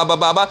ba ba ba ba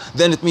ba ba,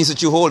 then it means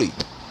that you're holy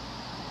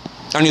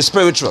and you're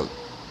spiritual.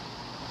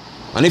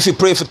 And if you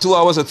pray for 2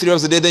 hours or 3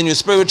 hours a day, then you're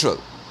spiritual.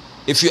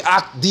 If you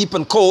act deep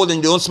and cold and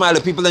you don't smile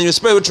at people, then you're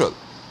spiritual.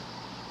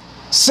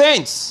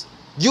 Saints,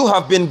 you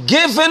have been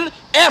given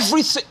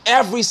every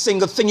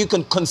single thing you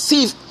can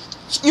conceive.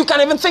 You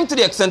can't even think to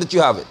the extent that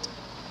you have it.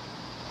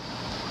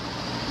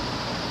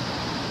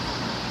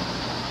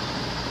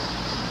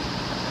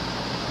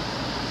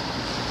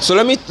 So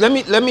let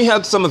me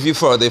help some of you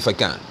further if I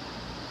can.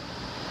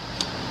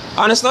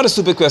 And it's not a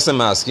stupid question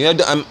I'm asking,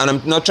 and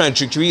I'm not trying to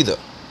trick you either.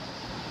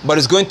 But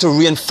it's going to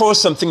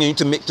reinforce something you need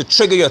to make to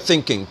trigger your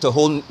thinking to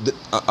hold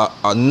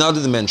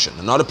another dimension,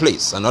 another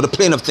place, another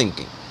plane of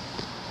thinking.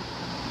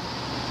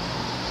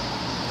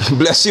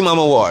 Bless you,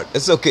 Mama Ward.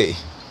 It's okay.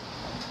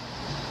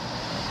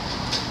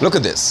 Look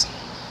at this.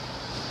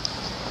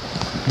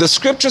 The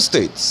scripture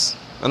states,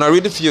 and I'll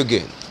read it for you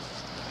again.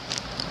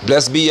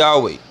 Blessed be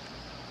Yahweh.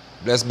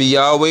 Blessed be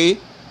Yahweh,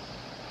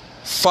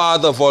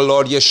 Father of our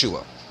Lord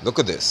Yeshua. Look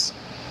at this.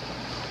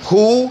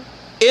 Who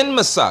in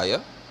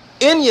Messiah,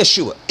 in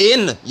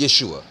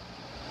Yeshua,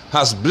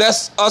 has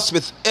blessed us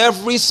with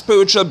every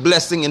spiritual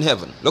blessing in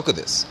heaven. Look at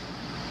this.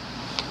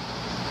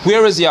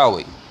 Where is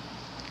Yahweh?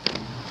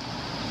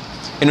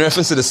 In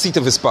reference to the seat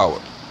of his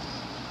power.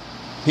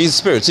 He's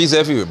spirit, so he's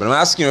everywhere. But I'm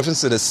asking in reference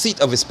to the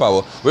seat of his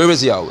power. Where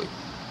is Yahweh?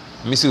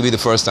 Let me see will be the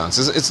first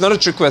answer. It's not a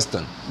trick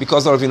question,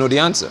 because all of you know the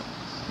answer.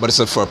 But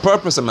it's for a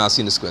purpose I'm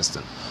asking this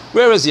question.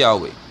 Where is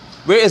Yahweh?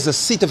 Where is the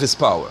seat of his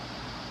power?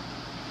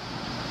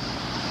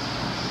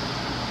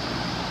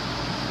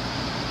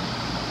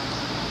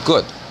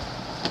 Good.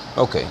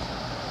 Okay.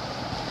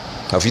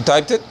 Have you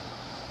typed it?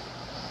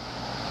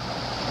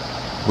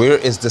 Where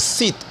is the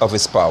seat of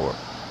his power?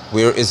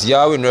 Where is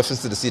Yahweh in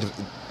reference to the seat of...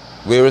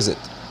 Where is it?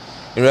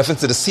 In reference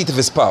to the seat of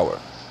his power.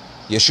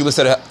 Yeshua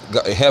said,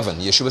 heaven.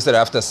 Yeshua said,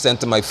 after I sent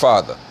to my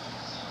Father.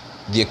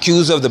 The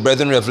accuser of the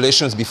brethren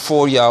revelations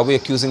before Yahweh,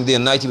 accusing day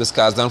and night, he was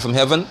cast down from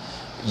heaven.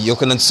 You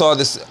can saw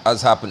this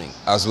as happening,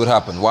 as would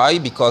happen. Why?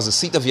 Because the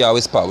seat of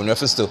Yahweh's power in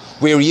reference to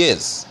where he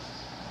is.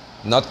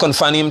 Not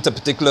confining him to a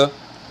particular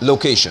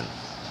location.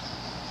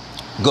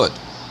 Good.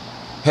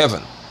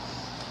 Heaven.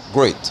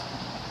 Great.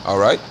 All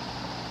right.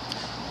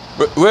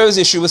 Where is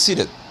Yeshua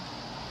seated?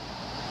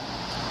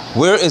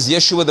 Where is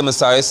Yeshua the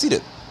Messiah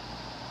seated?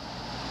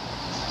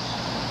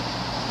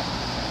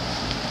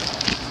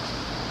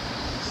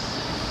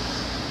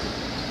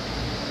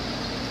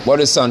 What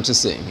is Sanchez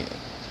saying here?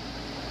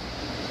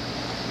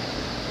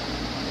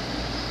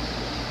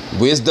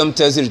 Wisdom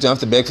tells you that you have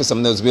to beg for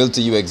something that's willed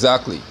to you.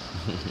 Exactly.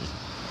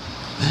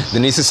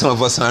 Denise, some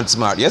of us aren't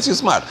smart. Yes, you're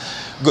smart.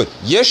 Good.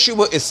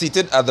 Yeshua is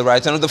seated at the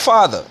right hand of the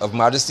Father, of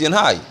majesty and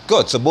high.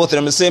 Good. So both of them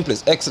in the same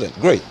place. Excellent.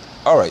 Great.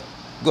 All right.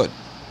 Good.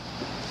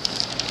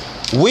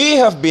 We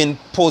have been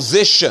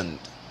positioned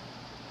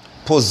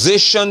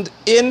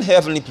in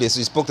heavenly places.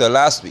 We spoke there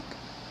last week.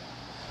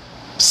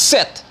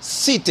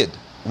 Seated.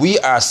 We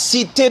are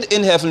seated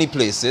in heavenly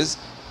places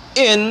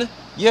in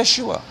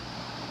Yeshua.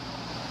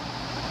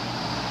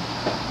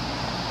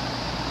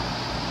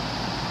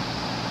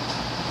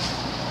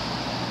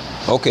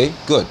 Okay,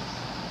 good.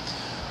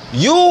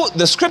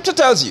 The scripture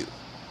tells you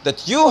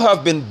that you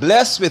have been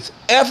blessed with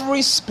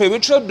every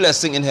spiritual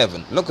blessing in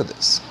heaven. Look at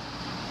this.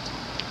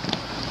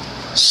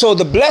 So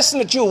the blessing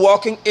that you're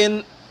walking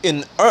in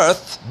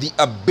earth, the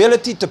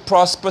ability to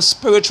prosper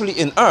spiritually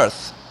in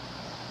earth,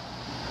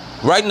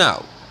 right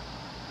now,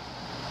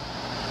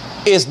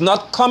 is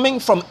not coming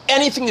from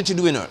anything that you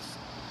do in earth.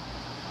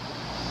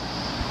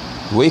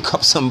 Wake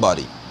up,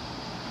 somebody.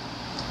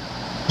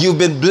 You've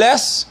been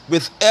blessed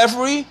with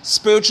every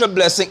spiritual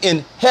blessing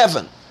in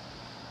heaven.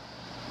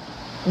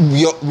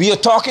 We are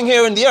talking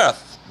here in the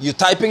earth. You're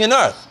typing in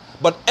earth.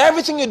 But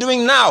everything you're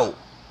doing now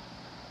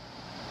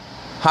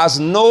has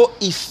no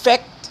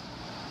effect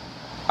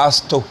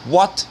as to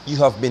what you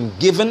have been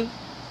given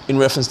in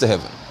reference to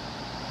heaven.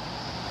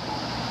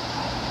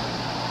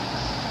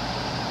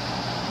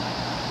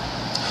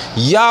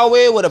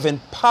 Yahweh would have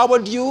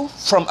empowered you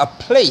from a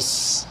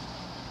place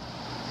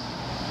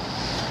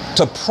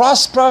to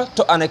prosper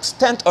to an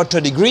extent or to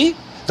a degree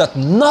that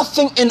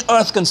nothing in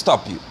earth can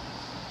stop you.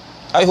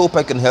 I hope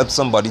I can help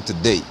somebody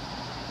today.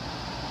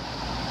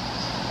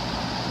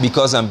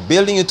 Because I'm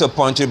building you to a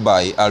point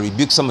whereby I'll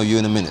rebuke some of you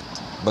in a minute.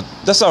 But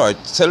that's all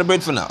right.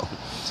 Celebrate for now.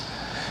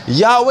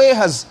 Yahweh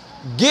has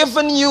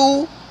given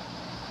you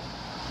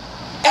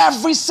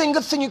every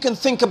single thing you can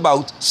think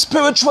about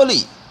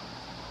spiritually,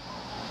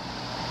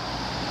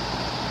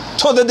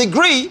 to the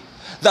degree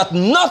that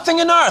nothing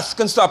in earth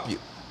can stop you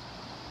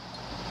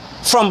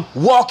from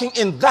walking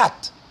in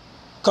that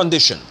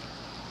condition.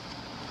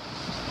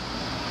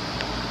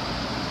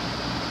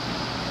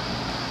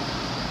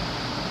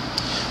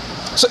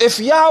 So if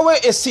Yahweh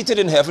is seated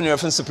in heaven in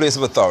reference to place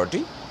of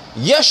authority,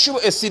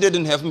 Yeshua is seated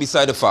in heaven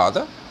beside the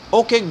Father,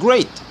 okay,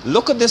 great.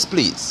 Look at this,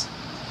 please.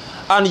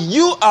 And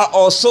you are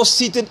also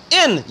seated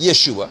in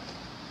Yeshua.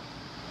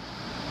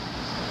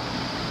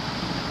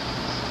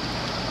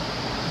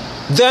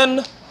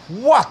 Then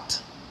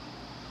what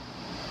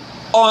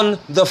on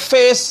the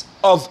face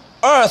of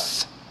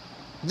earth,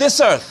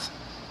 this earth,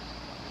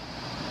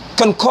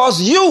 can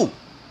cause you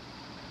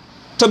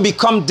to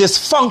become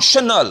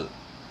dysfunctional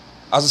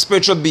as a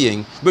spiritual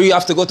being, where you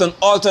have to go to an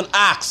altar and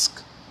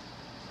ask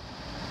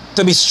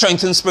to be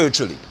strengthened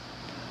spiritually?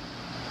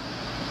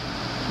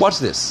 Watch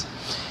this.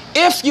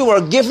 If you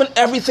are given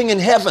everything in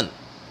heaven,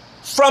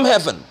 from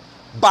heaven,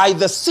 by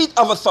the seat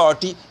of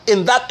authority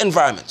in that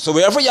environment. So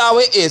wherever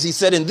Yahweh is, he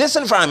said, in this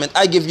environment,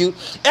 I give you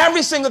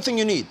every single thing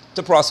you need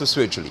to prosper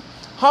spiritually.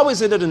 How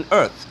is it that on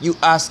earth you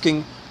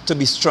asking to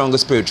be stronger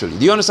spiritually?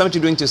 Do you understand what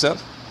you're doing to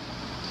yourself?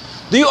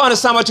 Do you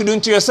understand what you're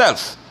doing to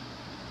yourself?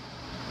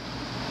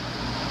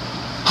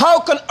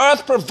 How can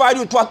earth provide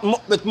you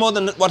with more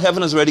than what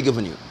heaven has already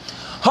given you?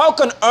 How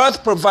can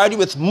earth provide you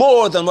with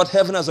more than what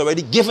heaven has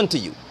already given to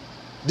you?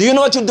 Do you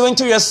know what you're doing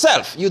to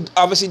yourself? You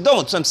obviously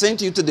don't. So I'm saying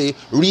to you today,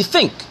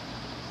 rethink.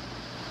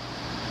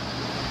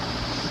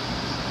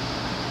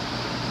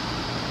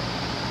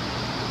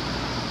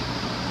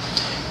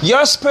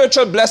 Your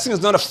spiritual blessing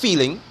is not a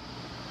feeling.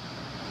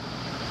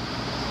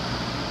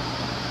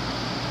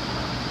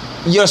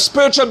 Your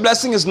spiritual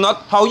blessing is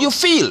not how you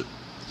feel.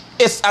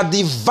 It's a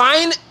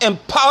divine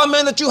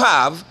empowerment that you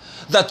have,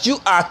 that you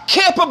are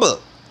capable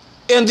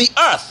in the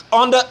earth,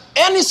 under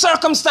any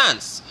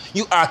circumstance.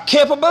 You are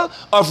capable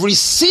of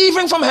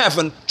receiving from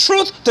heaven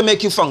truth to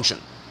make you function.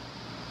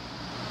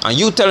 And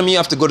you tell me you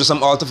have to go to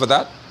some altar for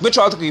that? Which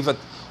altar can give it?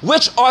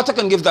 Which altar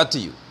can give that to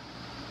you?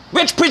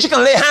 Which preacher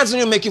can lay hands on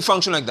you and make you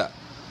function like that?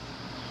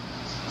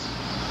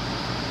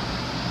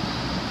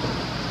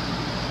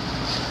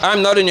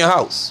 I'm not in your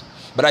house,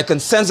 but I can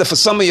sense that for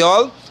some of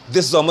y'all,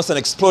 this is almost an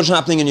explosion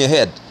happening in your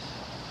head.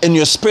 In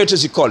your spirit,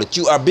 as you call it.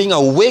 You are being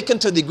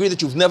awakened to a degree that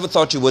you've never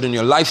thought you would in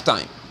your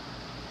lifetime.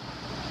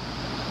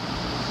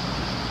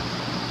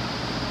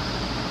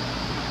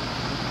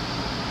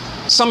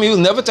 Some of you will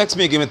never text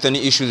me again with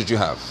any issue that you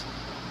have,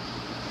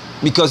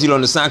 because you'll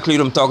understand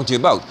clearly what I'm talking to you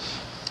about.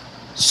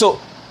 So,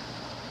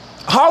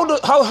 how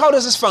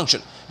does this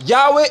function?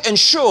 Yahweh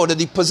ensured that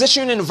the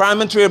position and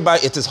environment whereby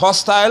it is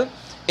hostile,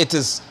 it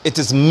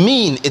is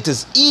mean, it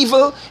is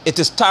evil, it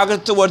is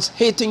targeted towards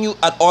hating you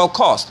at all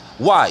costs.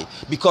 Why?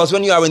 Because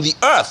when you are in the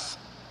earth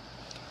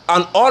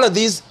and all of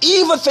these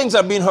evil things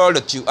are being hurled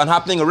at you and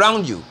happening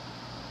around you,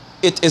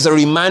 it is a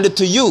reminder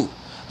to you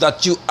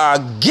that you are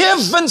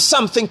given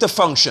something to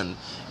function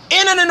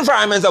in an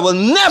environment that will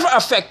never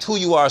affect who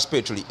you are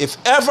spiritually. If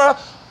ever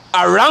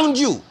around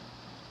you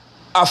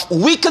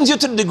weakens you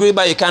to the degree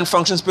by you can't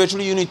function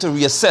spiritually, you need to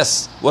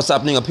reassess what's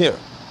happening up here.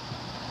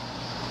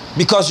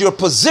 Because you're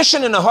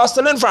positioned in a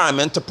hostile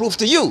environment to prove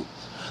to you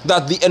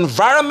that the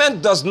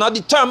environment does not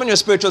determine your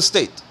spiritual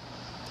state.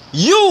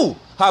 You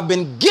have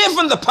been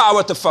given the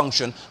power to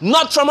function,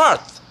 not from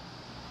earth,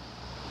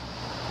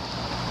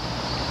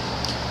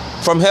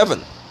 from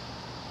heaven.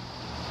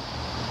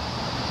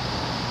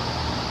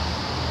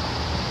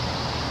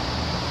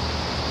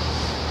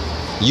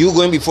 You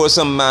going before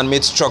some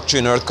man-made structure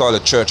in earth called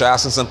a church,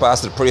 asking some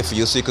pastor to pray for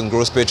you so you can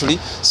grow spiritually.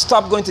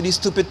 Stop going to these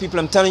stupid people.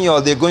 I'm telling you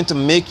all, they're going to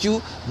make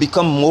you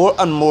become more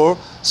and more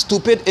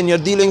stupid in your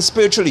dealing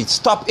spiritually.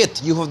 Stop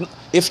it.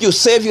 If you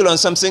save, you learn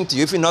something to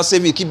you. If you're not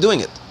saved, you keep doing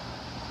it.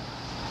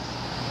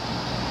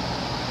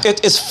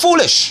 It is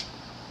foolish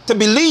to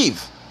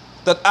believe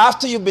that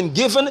after you've been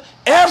given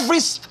every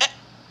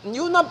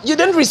You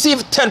didn't receive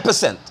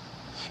 10%.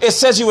 It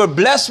says you were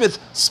blessed with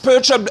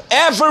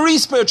every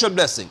spiritual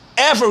blessing.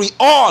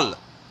 All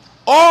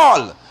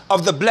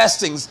of the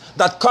blessings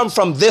that come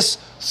from this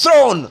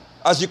throne,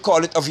 as you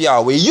call it, of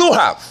Yahweh, you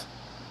have.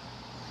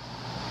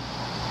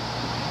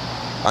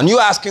 And you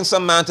asking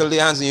some man to lay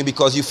hands on you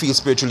because you feel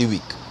spiritually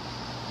weak.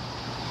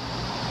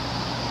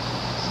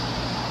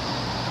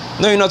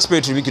 No, you're not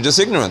spiritually weak, you're just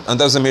ignorant. And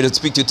that's what I'm here to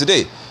speak to you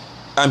today.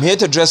 I'm here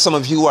to address some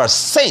of you who are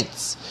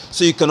saints,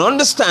 so you can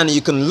understand and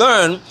you can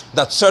learn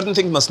that certain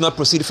things must not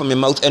proceed from your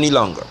mouth any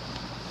longer.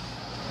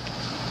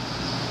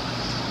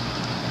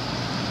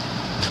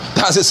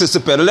 That's it, Sister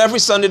Pedal. Every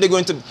Sunday they're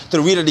going to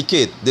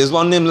rededicate. There's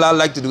one named Lal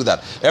like to do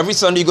that. Every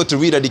Sunday you go to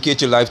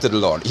rededicate your life to the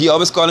Lord. He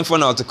always calling for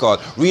an altar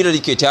call.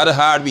 Rededicate. You had a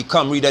hard week.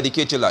 Come,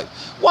 rededicate your life.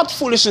 What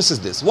foolishness is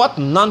this? What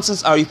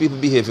nonsense are you people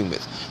behaving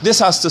with? This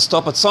has to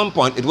stop at some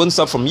point. It wouldn't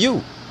stop from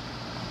you.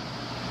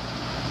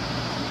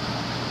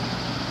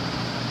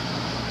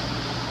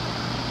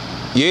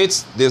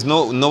 Yates, there's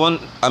no one.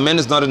 Amen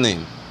is not a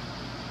name.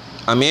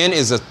 Amen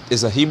is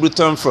a Hebrew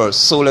term for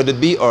so let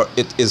it be, or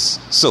it is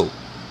so.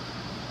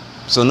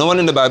 So no one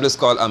in the Bible is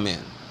called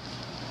Amen.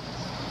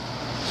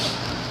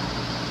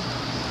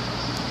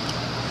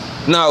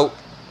 Now,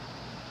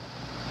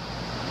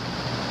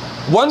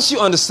 once you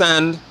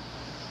understand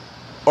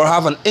or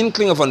have an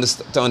inkling of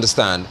to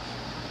understand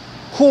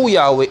who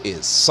Yahweh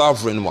is,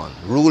 sovereign one,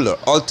 ruler,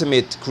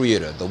 ultimate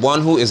creator, the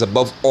one who is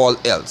above all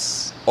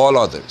else, all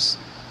others.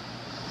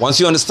 Once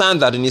you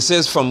understand that, and he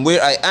says, from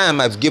where I am,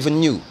 I've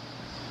given you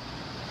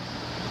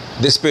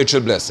this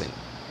spiritual blessing.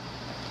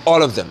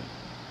 All of them.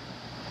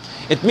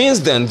 It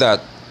means then that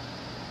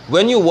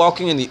when you're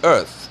walking in the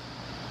earth,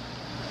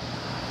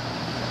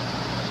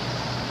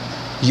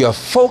 your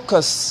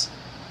focus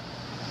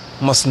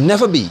must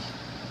never be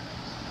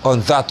on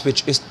that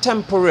which is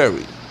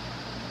temporary.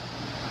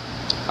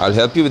 I'll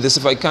help you with this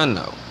if I can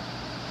now.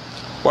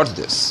 What's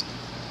this?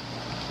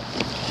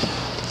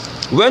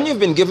 When you've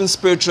been given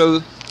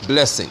spiritual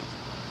blessing,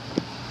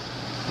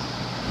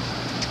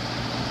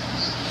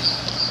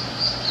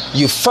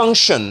 you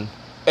function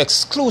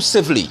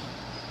exclusively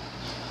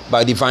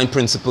by divine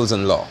principles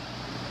and law.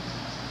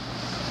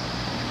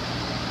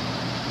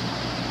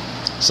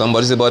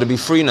 Somebody's about to be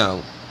free now.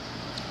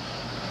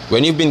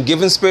 When you've been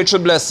given spiritual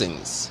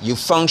blessings, you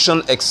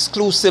function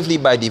exclusively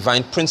by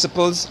divine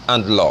principles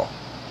and law.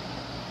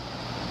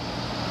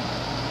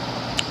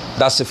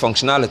 That's the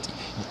functionality.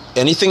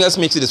 Anything else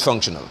makes you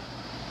dysfunctional.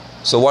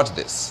 So what's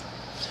this?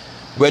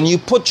 When you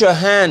put your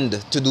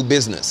hand to do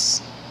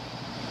business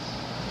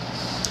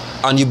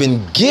and you've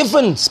been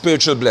given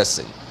spiritual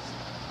blessing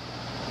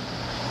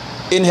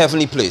in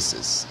heavenly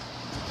places,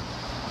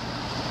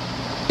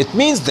 it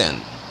means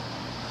then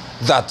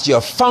that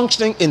your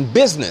functioning in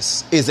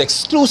business is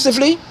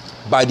exclusively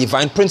by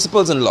divine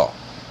principles and law.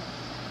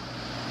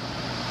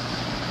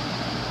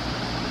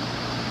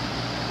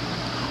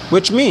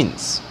 Which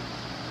means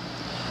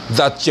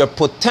that your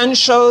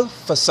potential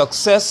for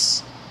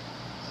success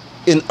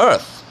in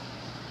earth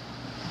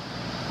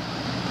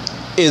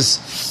is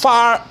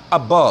far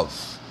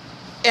above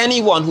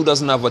anyone who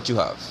doesn't have what you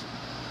have.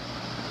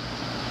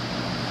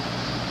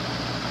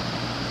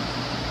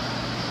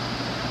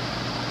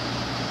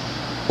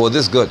 Oh,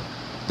 this is good.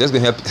 This is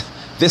going to help.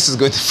 This is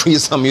going to free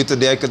some of you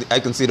today. I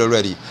can see it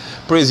already.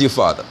 Praise you,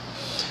 Father.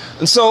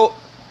 And so,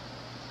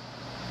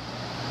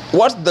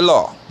 what's the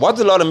law? What's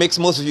the law that makes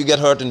most of you get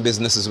hurt in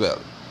business as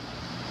well?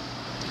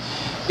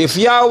 If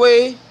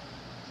Yahweh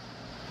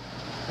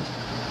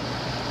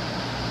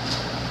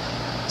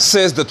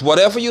says that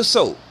whatever you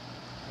sow,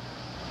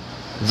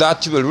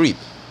 that you will reap.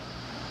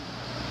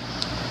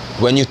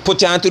 When you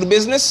put your hand to the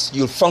business,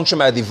 you'll function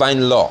by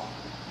divine law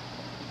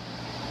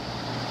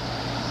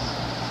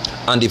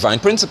and divine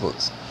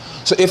principles.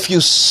 So if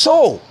you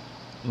sow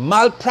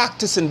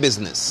malpractice in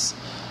business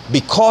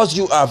because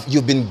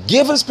you've been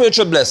given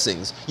spiritual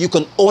blessings, you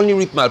can only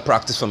reap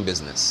malpractice from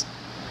business.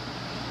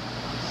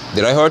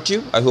 Did I hurt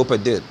you? I hope I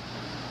did.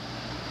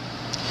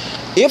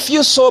 If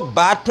you sow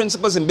bad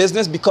principles in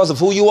business because of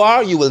who you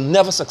are, you will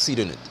never succeed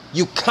in it.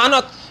 You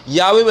cannot.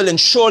 Yahweh will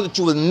ensure that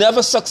you will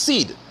never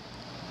succeed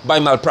by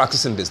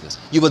malpractice in business.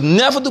 You will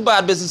never do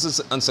bad business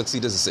and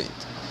succeed as a saint.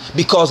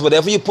 Because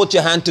whatever you put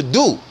your hand to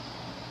do,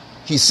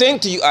 he's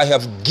saying to you, I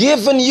have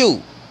given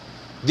you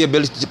the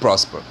ability to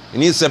prosper. You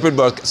need a separate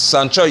broadcast.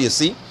 Sancha, you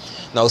see?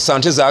 Now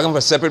Sancha's asking for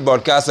a separate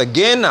broadcast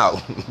again now.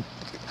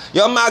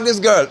 You're mad, this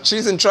girl.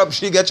 She's in trouble.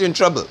 She'll get you in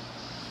trouble.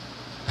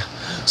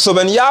 So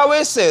when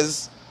Yahweh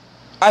says,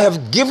 I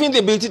have given you the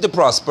ability to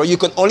prosper, you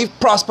can only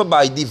prosper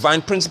by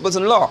divine principles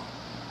and law.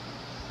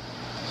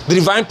 The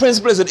divine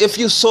principle is that if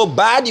you sow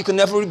bad, you can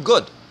never reap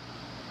good.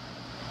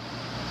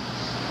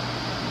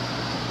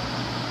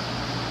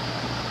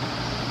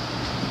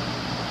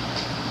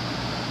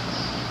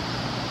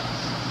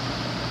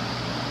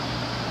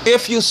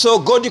 If you sow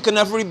good, you can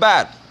never reap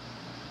bad.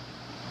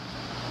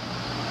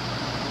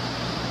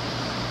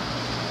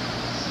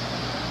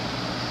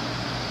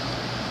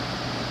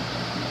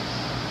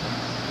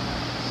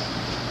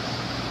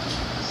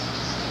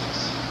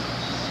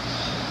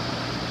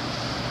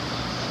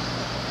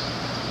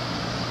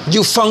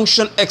 You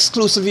function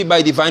exclusively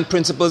by divine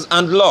principles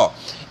and law.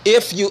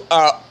 If you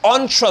are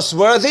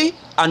untrustworthy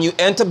and you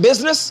enter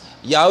business,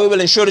 Yahweh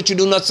will ensure that you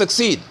do not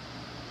succeed.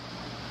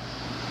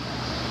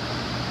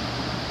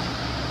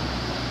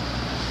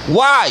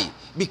 Why?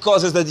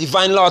 Because there's the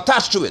divine law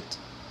attached to it.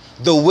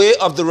 The way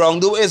of the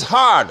wrongdoer is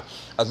hard.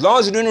 As long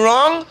as you're doing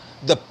wrong,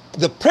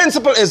 the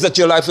principle is that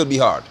your life will be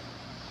hard.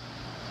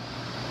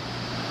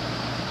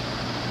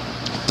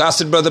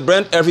 That's it, Brother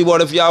Brent. Every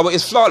word of Yahweh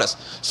is flawless.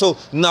 So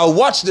now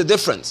watch the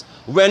difference.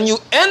 When you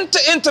enter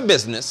into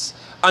business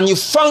and you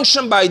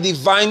function by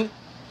divine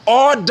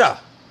order,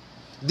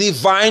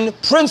 divine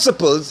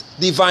principles,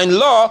 divine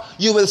law,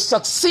 you will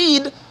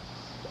succeed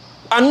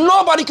and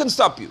nobody can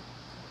stop you.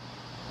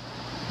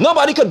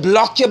 Nobody could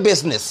block your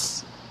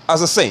business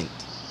as a saint.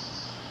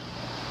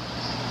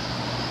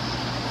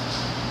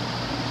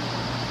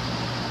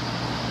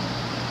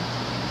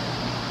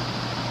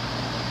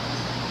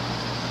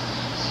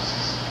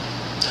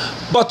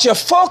 But your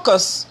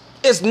focus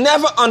is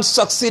never on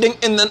succeeding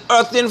in an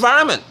earthly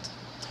environment.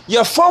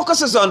 Your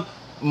focus is on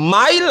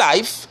my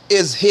life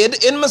is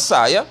hid in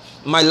Messiah.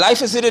 My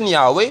life is hid in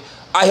Yahweh.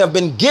 I have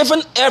been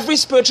given every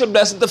spiritual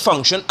blessing to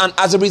function. And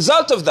as a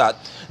result of that,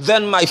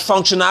 then my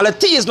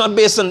functionality is not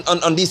based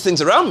on these things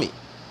around me.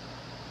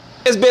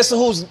 It's based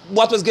on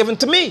what was given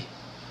to me.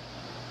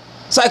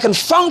 So I can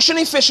function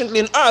efficiently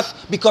in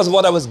earth because of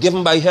what I was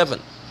given by heaven.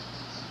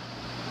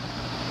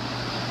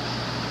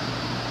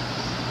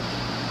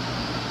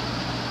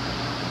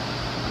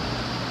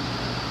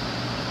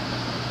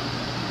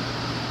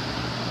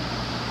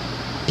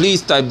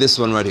 Please type this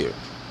one right here,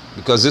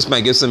 because this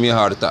might give some of you a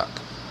heart attack.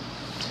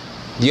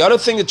 The other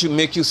thing that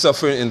make you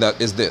suffer in that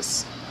is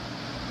this.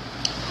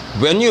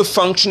 When you're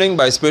functioning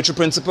by spiritual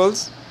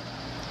principles,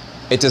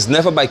 it is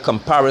never by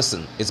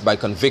comparison, it's by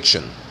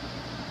conviction.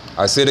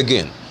 I say it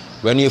again.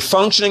 When you're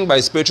functioning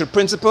by spiritual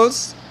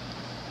principles,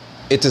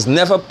 it is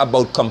never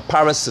about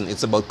comparison,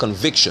 it's about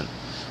conviction.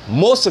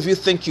 Most of you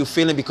think you're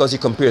failing because you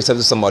compare yourself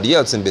to somebody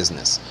else in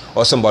business,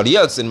 or somebody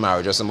else in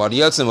marriage, or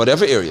somebody else in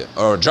whatever area,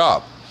 or a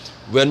job.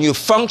 When you're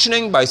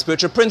functioning by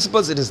spiritual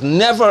principles, it is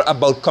never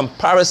about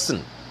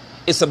comparison.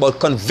 It's about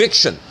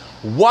conviction.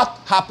 What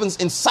happens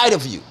inside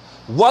of you?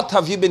 What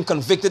have you been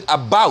convicted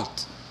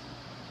about?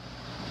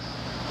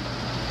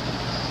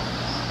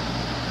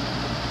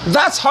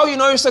 That's how you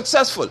know you're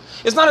successful.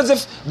 It's not as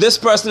if this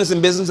person is in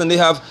business and they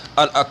have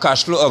a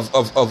cash flow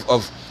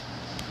of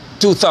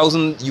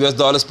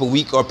 $2,000 per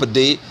week or per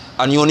day,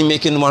 and you're only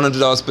making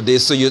 $100 per day,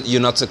 so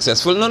you're not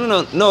successful.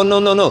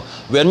 No.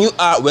 When you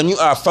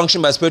are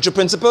functioning by spiritual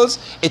principles,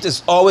 it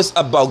is always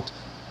about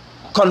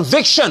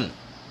conviction.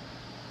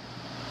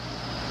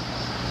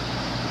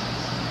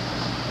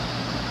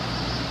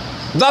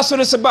 That's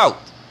what it's about.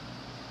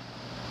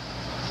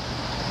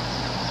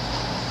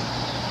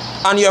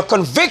 And your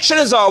conviction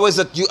is always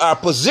that you are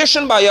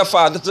positioned by your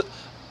Father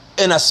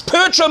in a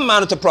spiritual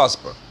manner to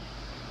prosper.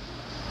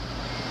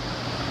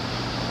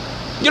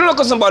 You don't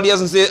look at somebody else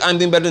and say, I'm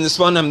doing better than this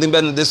one, I'm doing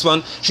better than this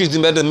one, she's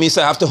doing better than me,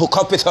 so I have to hook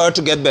up with her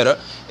to get better.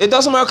 It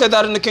doesn't work like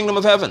that in the kingdom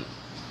of heaven.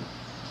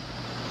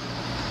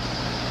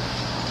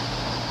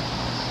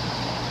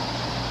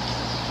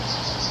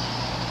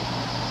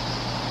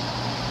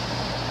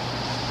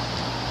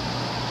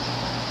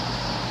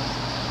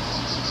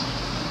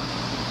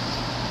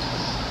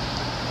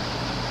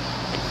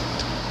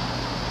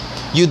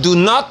 You do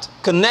not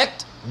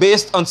connect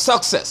based on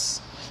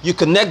success. You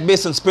connect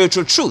based on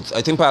spiritual truth.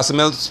 I think Pastor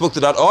Mel spoke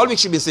to that all week.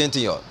 Should be saying to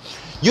you all.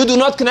 You do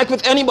not connect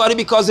with anybody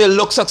because they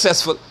look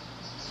successful.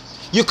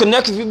 You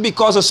connect with people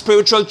because of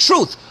spiritual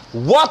truth.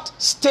 What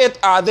state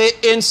are they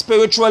in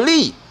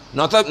spiritually?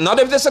 Not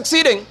if they're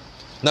succeeding,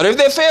 not if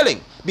they're failing.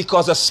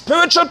 Because a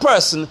spiritual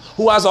person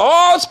who has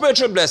all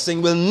spiritual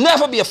blessing will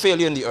never be a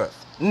failure in the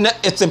earth.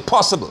 It's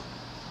impossible.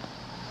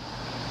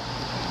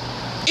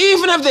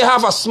 Even if they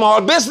have a small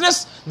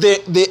business,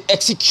 the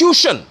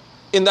execution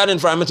in that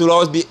environment will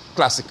always be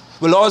classic,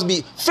 will always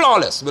be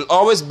flawless, will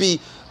always be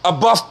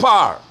above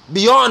par,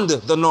 beyond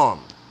the norm.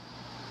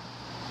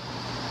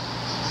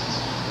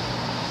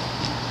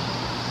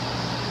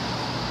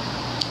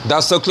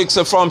 That's how clicks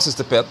are formed,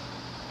 Sister Pet.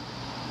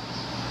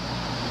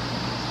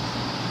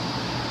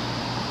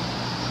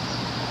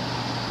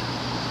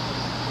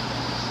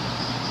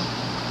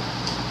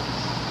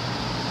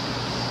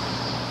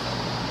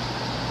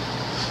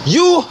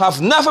 You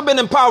have never been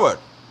empowered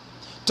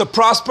to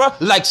prosper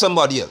like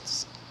somebody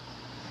else.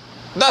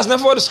 That's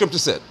never what the scripture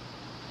said.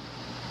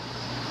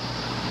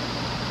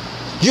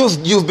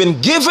 You've been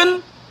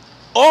given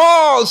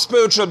all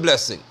spiritual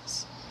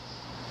blessings.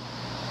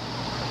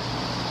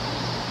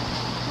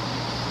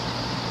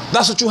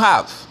 That's what you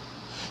have.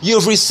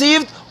 You've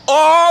received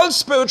all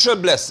spiritual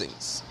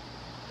blessings.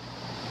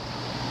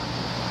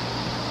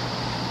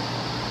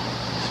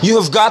 You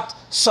have got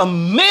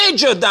some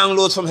major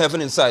downloads from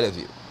heaven inside of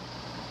you.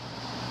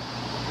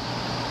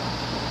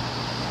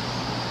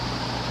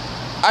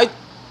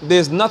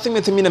 There's nothing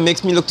within me that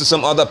makes me look to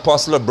some other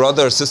apostle or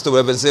brother or sister,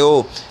 whoever, and say,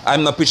 oh,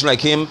 I'm not preaching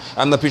like him,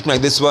 I'm not preaching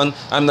like this one,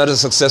 I'm not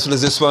as successful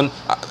as this one.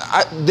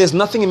 there's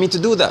nothing in me to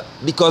do that,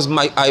 because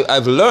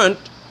I've learned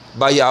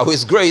by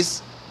Yahweh's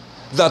grace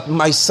that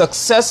my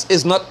success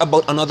is not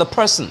about another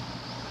person.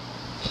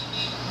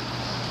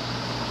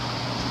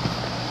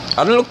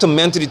 I don't look to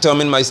men to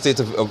determine my state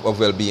of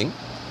well-being.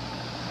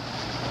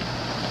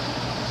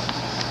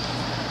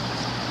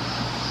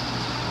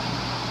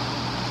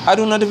 I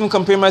do not even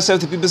compare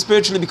myself to people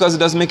spiritually, because it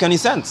doesn't make any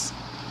sense.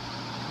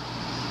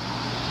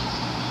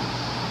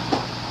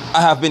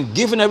 I have been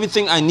given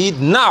everything I need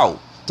now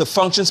to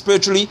function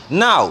spiritually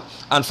now.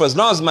 And for as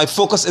long as my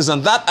focus is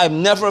on that,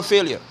 I'm never a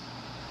failure.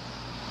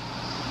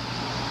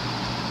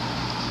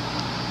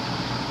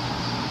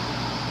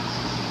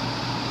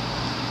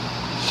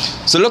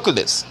 So look at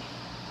this.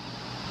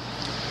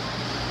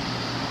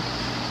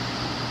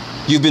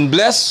 You've been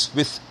blessed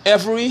with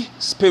every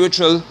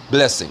spiritual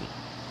blessing.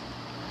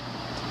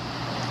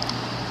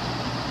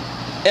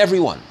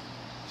 Everyone.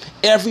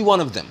 Every one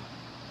of them.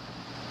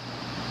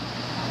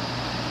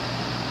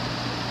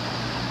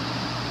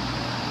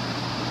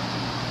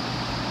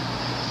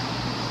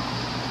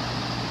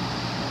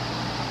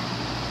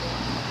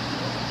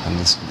 And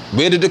this,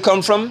 where did it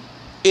come from?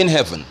 In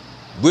heaven.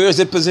 Where is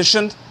it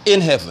positioned? In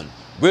heaven.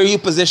 Where are you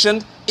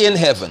positioned? In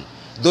heaven.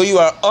 Though you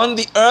are on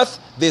the earth,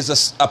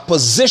 there's a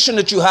position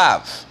that you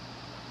have.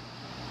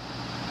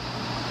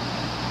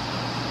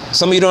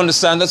 Some of you don't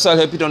understand that, so I'll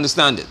help you to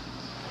understand it.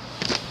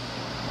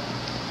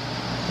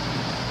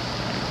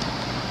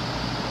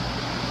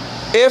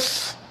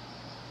 If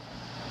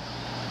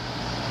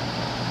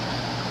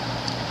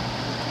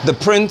the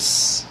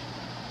Prince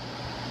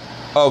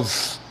of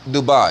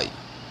Dubai,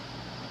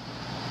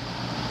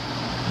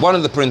 one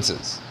of the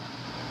princes,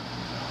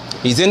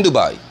 he's in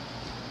Dubai,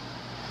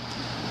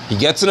 he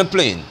gets in a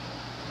plane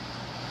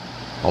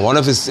on one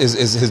of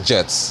his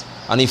jets,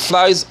 and he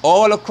flies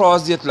all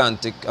across the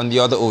Atlantic and the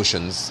other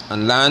oceans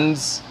and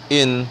lands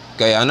in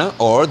Guyana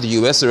or the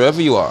US,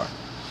 wherever you are.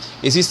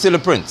 Is he still a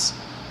prince?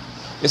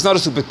 It's not a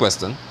stupid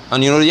question.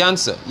 And you know the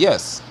answer.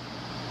 Yes.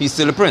 He's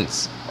still a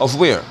prince. Of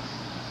where?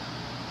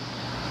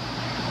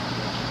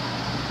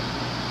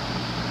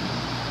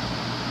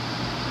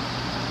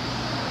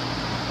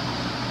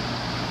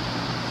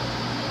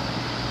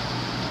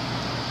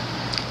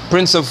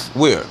 Prince of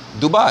where?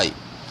 Dubai.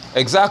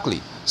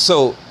 Exactly.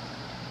 So,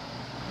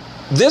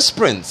 this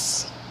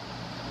prince,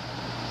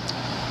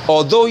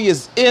 although he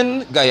is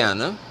in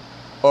Guyana,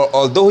 or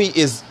although he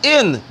is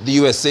in the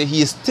USA,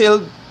 he is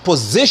still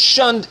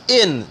positioned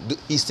in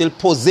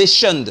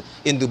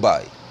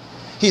Dubai.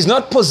 He's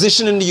not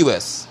positioned in the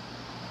US.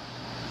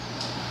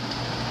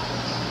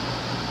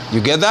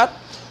 You get that?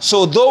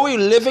 So though we're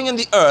living in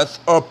the earth,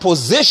 our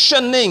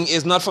positioning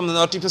is not from the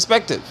naughty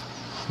perspective.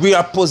 We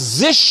are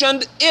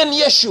positioned in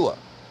Yeshua.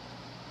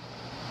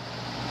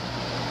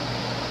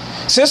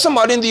 Say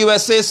somebody in the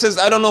USA says,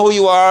 I don't know who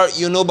you are,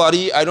 you're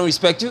nobody, I don't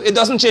respect you. It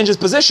doesn't change his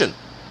position.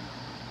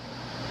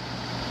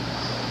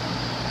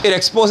 It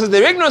exposes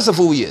their ignorance of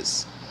who he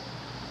is.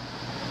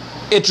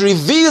 It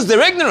reveals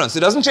their ignorance.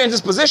 It doesn't change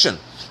his position.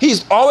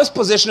 He's always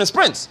positioned as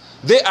prince.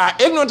 They are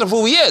ignorant of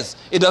who he is.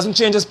 It doesn't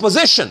change his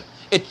position.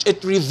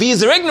 It reveals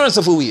their ignorance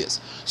of who he is.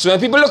 So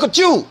when people look at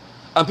you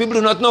and people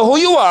do not know who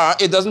you are,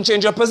 it doesn't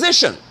change your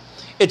position.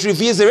 It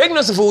reveals their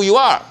ignorance of who you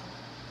are.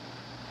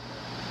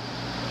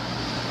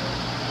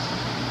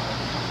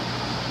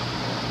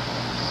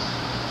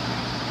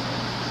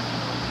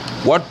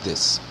 What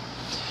this?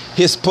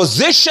 His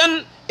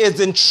position is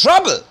in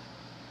trouble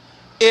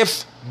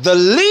if the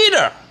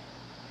leader,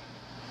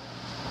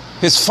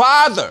 his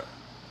father,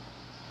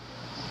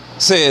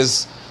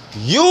 says,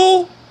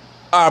 you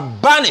are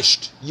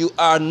banished. You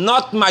are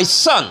not my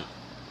son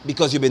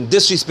because you've been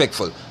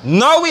disrespectful.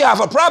 Now we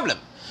have a problem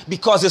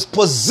because his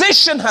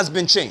position has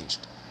been changed.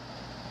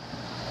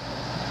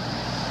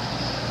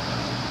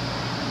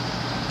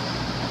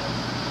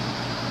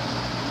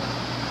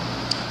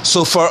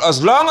 So for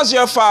as long as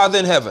your Father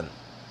in heaven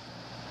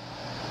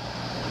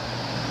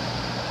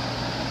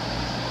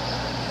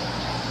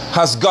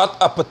has got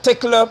a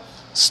particular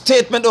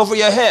statement over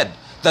your head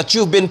that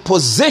you've been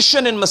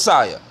positioned in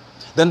Messiah,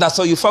 then that's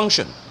how you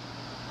function.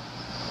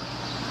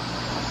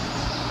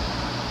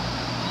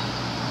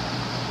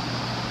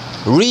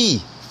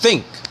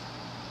 Rethink.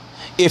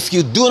 If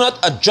you do not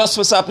adjust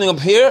what's happening up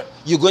here,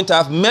 you're going to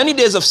have many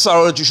days of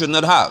sorrow that you should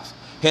not have.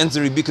 Hence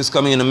the rebuke is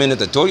coming in a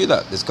minute. I told you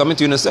that. It's coming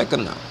to you in a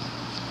second now.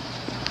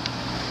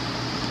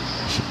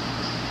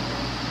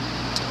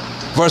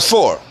 Verse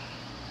 4.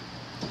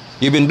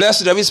 You've been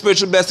blessed with every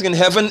spiritual blessing in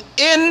heaven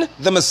in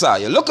the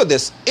Messiah. Look at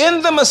this.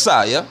 In the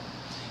Messiah,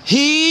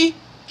 he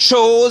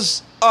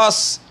chose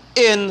us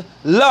in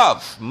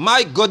love.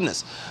 My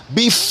goodness.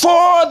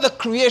 Before the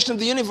creation of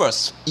the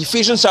universe.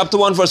 Ephesians chapter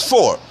 1 verse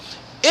 4.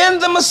 In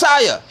the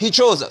Messiah, he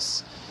chose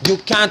us. You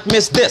can't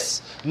miss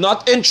this.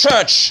 Not in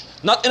church.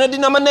 Not in a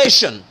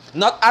denomination.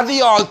 Not at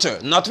the altar.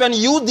 Not when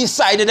you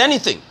decided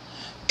anything.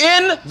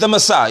 In the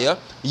Messiah,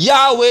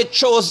 Yahweh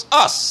chose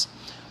us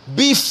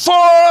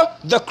before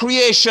the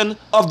creation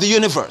of the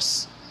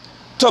universe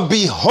to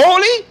be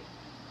holy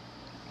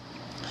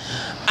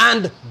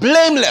and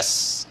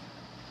blameless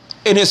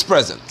in his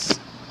presence.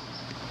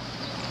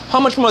 How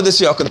much more of this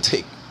y'all can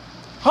take?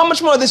 How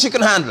much more of this you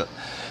can handle?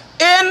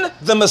 In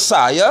the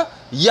Messiah,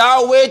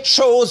 Yahweh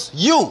chose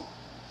you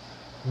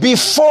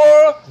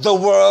before the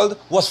world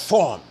was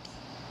formed.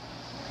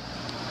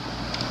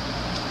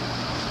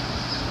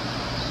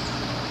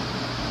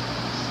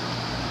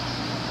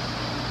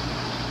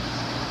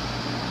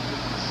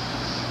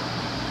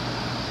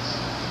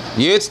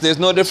 Yates, there's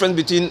no difference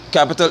between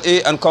capital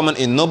A and common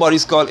A.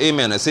 Nobody's called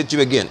Amen. I say to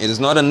you again, it is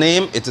not a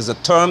name, it is a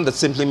term that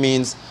simply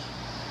means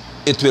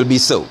it will be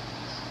so.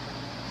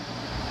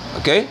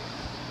 Okay?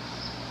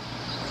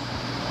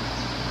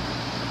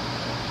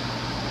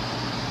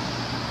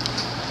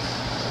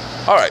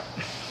 All right.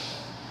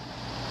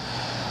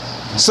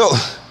 So,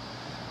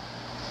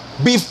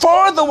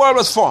 before the world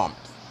was formed,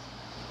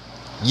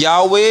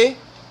 Yahweh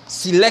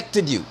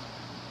selected you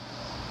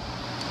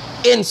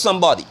in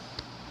somebody.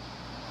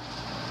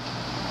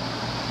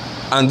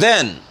 And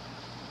then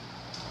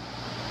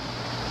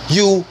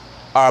you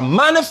are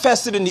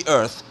manifested in the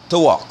earth to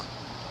walk.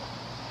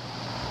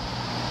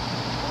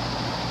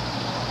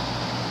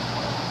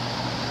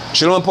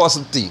 Shalom,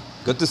 Apostle T.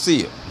 Good to see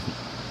you.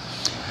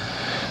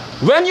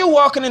 When you're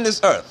walking in this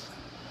earth,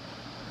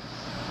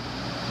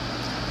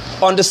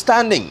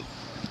 understanding,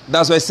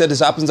 that's why I said this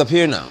happens up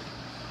here now.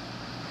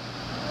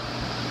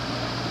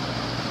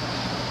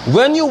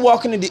 When you're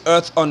walking in the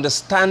earth,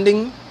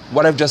 understanding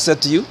what I've just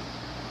said to you,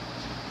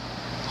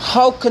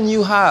 how can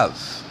you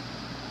have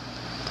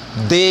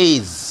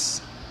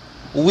days,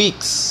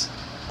 weeks,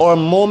 or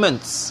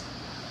moments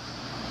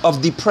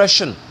of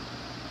depression?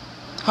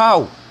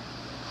 How?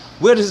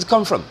 Where does it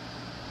come from?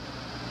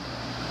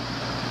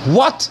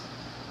 What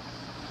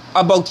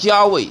about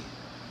Yahweh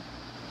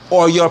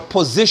or your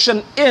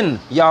position in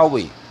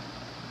Yahweh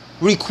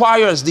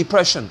requires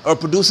depression or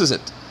produces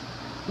it?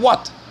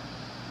 What?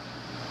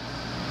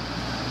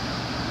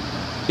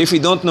 If you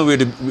don't know,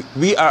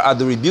 we are at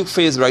the rebuke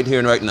phase right here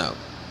and right now.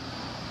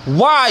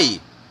 Why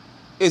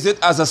is it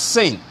as a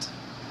saint?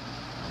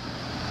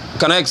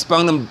 Can I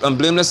expound on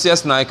blameless?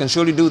 Yes, now I can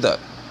surely do that.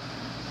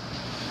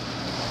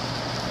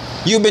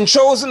 You've been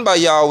chosen by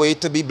Yahweh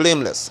to be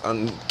blameless.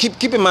 And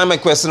keep in mind my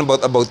question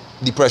about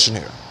depression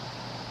here.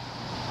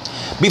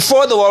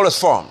 Before the world was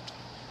formed,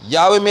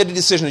 Yahweh made the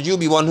decision that you'll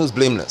be one who's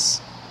blameless.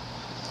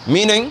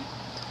 Meaning,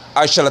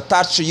 I shall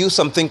attach to you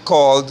something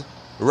called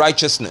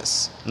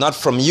righteousness. Not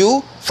from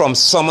you, from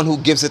someone who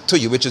gives it to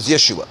you, which is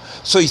Yeshua.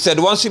 So he said,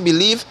 once you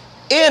believe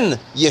in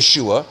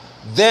Yeshua,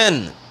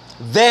 then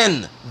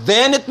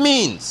it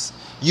means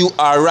you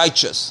are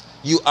righteous.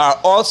 You are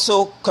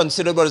also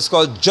considered what is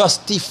called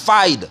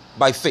justified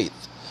by faith.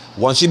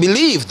 Once you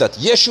believe that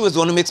Yeshua is the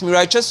one who makes me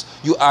righteous,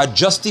 you are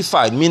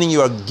justified, meaning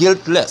you are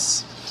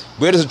guiltless.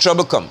 Where does the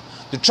trouble come?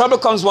 The trouble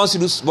comes once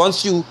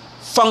you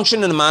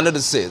function in a manner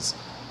that says,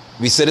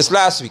 we said this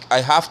last week,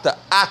 I have to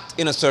act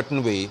in a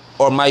certain way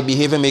or my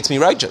behavior makes me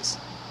righteous.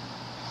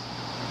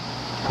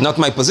 Not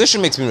my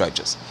position makes me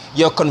righteous.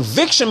 Your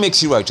conviction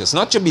makes you righteous,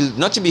 not your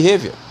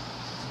behavior.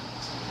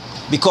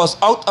 Because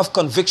out of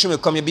conviction will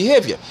come your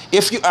behavior.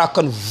 If you are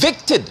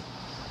convicted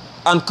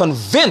and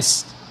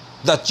convinced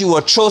that you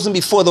were chosen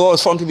before the world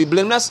was formed to be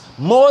blameless,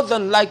 more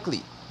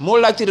likely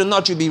than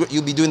not,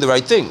 you'll be doing the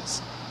right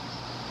things.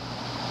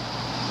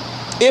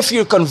 If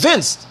you're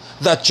convinced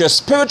that your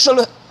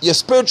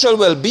spiritual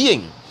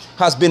well-being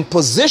has been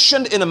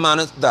positioned in a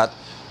manner that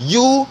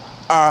you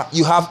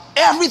have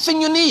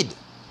everything you need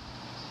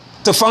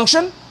to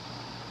function,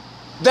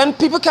 then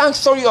people can't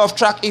throw you off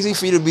track easy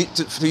for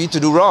you to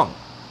do wrong.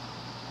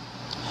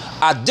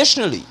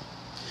 Additionally,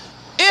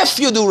 if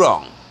you do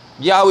wrong,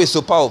 Yahweh is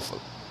so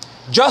powerful.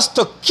 Just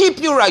to keep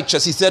you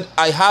righteous, he said,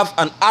 I have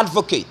an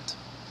advocate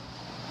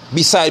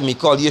beside me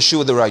called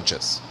Yeshua the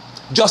righteous.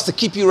 Just to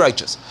keep you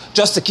righteous.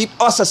 Just to keep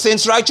us as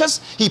saints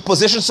righteous, he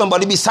positioned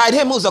somebody beside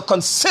him who's a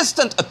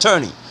consistent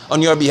attorney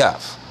on your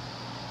behalf.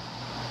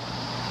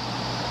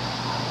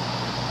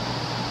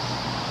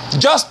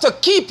 Just to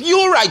keep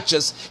you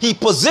righteous, he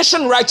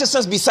positioned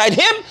righteousness beside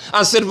him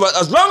and said, well,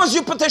 as long as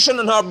you petition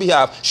on her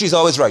behalf, she's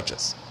always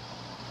righteous.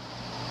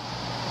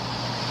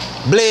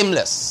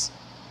 Blameless.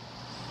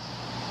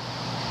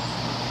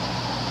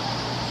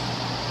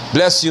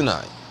 Bless you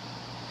now.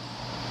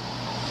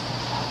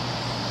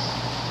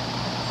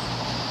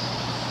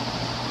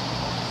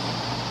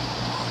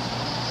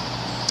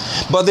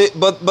 But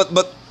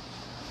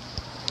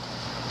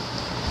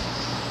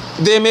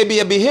there may be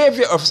a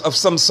behavior of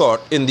some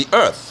sort in the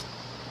earth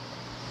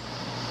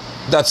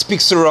that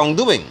speaks to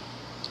wrongdoing.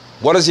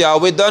 What has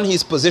Yahweh done?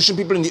 He's positioned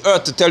people in the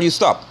earth to tell you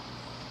stop.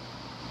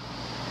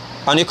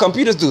 And your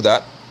computers do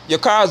that. Your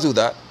cars do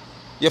that.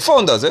 Your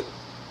phone does it.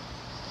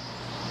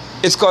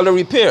 It's called a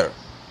repair.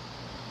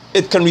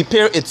 It can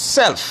repair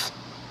itself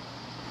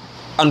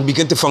and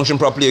begin to function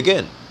properly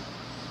again.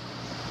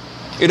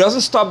 It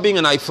doesn't stop being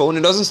an iPhone.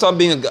 It doesn't stop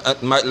being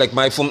like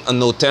my phone, a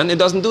Note 10. It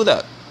doesn't do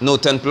that.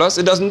 Note 10 Plus,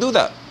 it doesn't do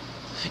that.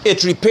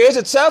 It repairs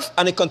itself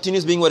and it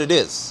continues being what it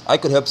is. I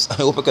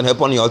hope I can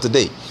help on you all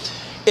today.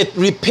 It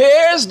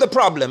repairs the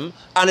problem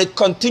and it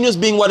continues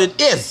being what it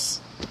is.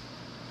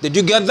 Did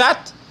you get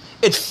that?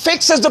 It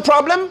fixes the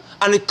problem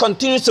and it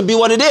continues to be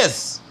what it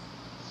is.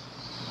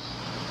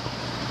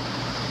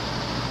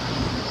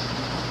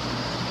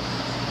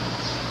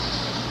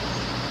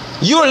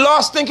 You're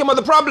lost thinking about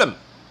the problem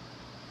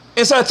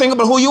instead of thinking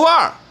about who you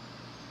are.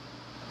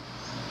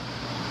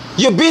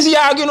 You're busy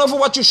arguing over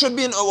what you should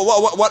be and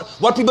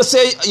what people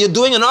say you're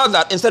doing and all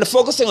that instead of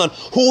focusing on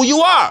who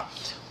you are.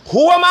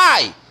 Who am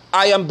I?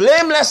 I am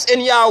blameless in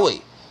Yahweh.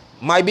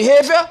 My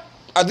behavior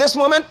at this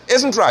moment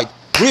isn't right.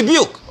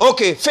 Rebuke.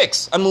 Okay,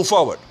 fix and move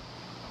forward.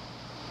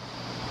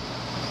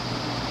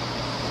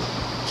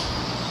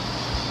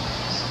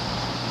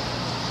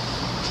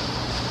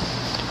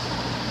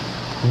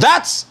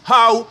 That's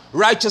how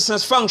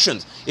righteousness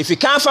functions. If you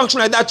can't function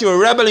like that, you're a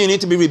rebel and you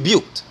need to be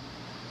rebuked.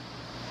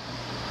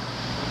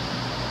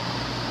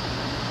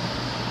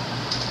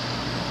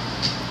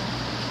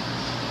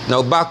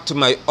 Now back to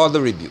my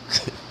other rebuke.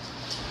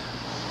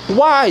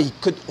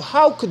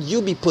 How could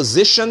you be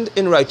positioned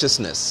in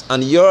righteousness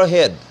and your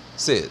head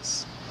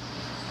says,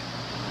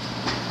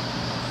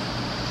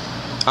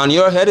 and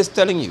your head is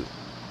telling you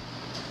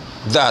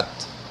that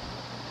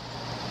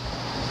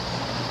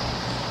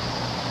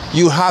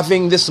you're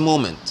having this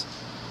moment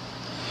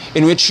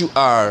in which you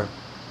are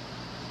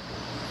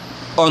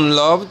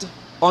unloved,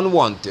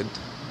 unwanted,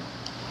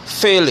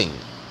 failing,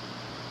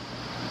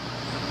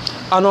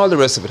 and all the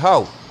rest of it?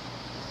 How?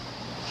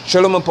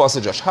 Shalom,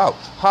 Apostle Josh. How?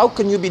 How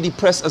can you be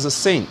depressed as a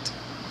saint?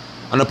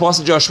 And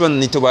Apostle Joshua and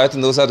Nita Wyatt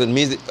and those that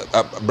me,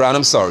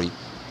 Branham, sorry.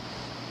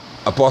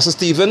 Apostle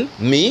Stephen,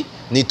 me,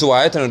 Nita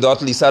Wyatt, and her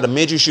daughter Lisa had a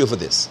major issue for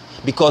this.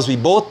 Because we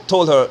both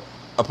told her,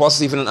 Apostle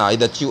Stephen and I,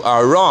 that you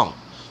are wrong.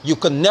 You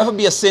can never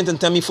be a saint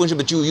and tell me, Funja,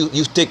 but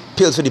you take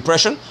pills for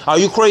depression. Are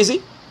you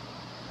crazy?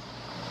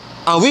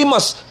 And we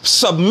must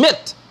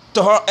submit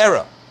to her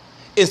error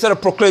instead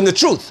of proclaim the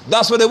truth.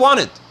 That's what they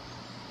wanted.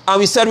 And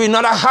we said we're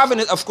not having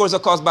it, of course,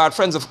 caused bad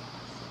friends,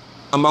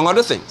 among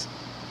other things.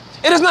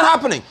 It is not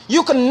happening.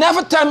 You can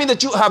never tell me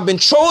that you have been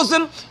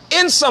chosen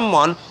in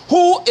someone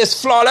who is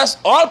flawless,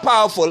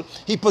 all-powerful.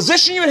 He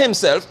positioned you in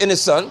himself, in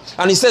his son,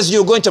 and he says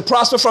you're going to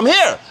prosper from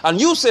here.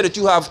 And you say that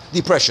you have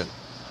depression.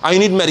 And you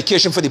need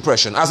medication for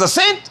depression. As a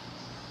saint?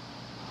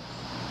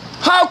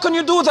 How can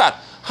you do that?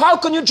 How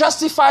can you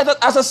justify that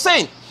as a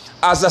saint?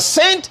 As a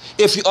saint,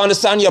 if you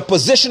understand your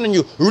position and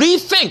you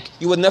rethink,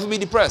 you would never be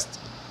depressed.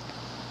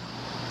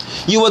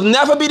 You would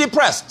never be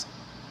depressed.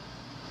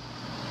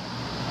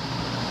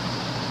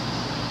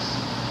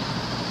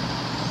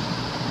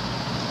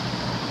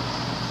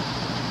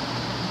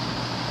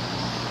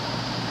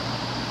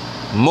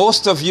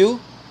 Most of you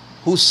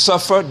who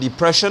suffer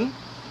depression,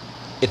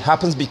 it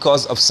happens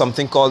because of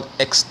something called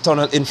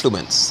external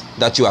influence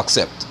that you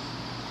accept.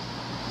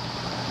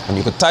 And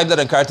you could type that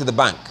and carry it to the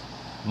bank.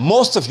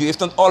 Most of you, if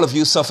not all of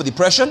you, suffer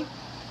depression.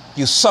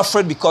 You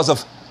suffered because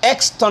of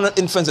external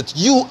influence that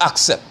you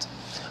accept.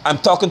 I'm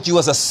talking to you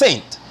as a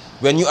saint.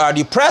 When you are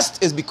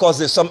depressed, it's because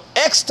there's some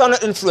external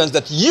influence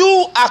that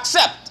you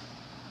accept.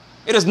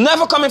 It is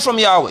never coming from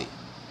Yahweh.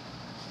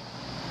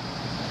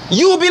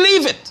 You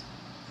believe it.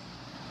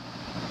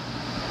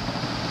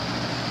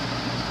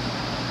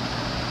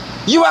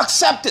 You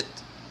accept it.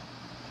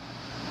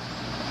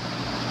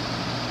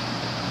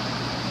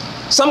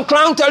 Some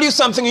clown tell you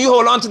something and you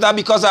hold on to that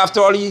because after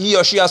all he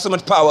or she has so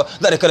much power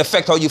that it can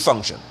affect how you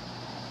function.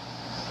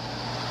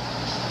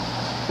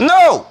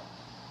 No!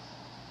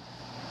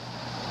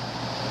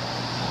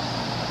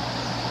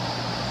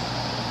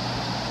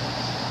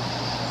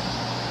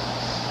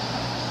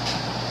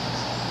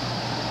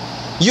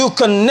 You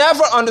can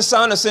never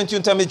understand a saint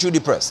and tell me that you're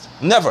depressed.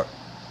 Never.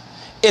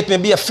 It may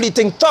be a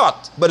fleeting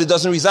thought, but it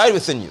doesn't reside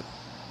within you.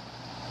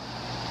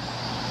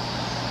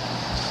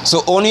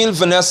 So O'Neill,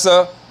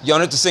 Vanessa, you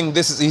wanted to sing,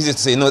 this is easy to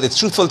say. No, it's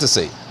truthful to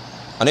say.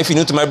 And if you're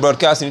new to my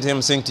broadcast, you need to hear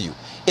me sing to you.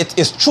 It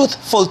is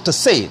truthful to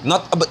say,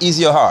 not about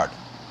easy or hard.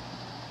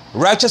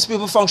 Righteous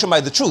people function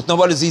by the truth, not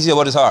what is easy or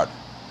what is hard.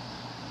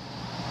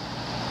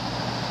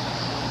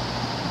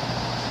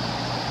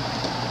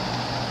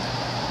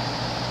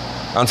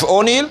 And for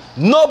O'Neill,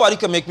 nobody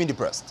can make me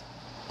depressed.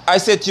 I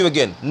say to you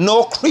again,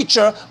 no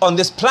creature on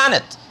this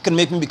planet can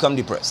make me become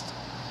depressed.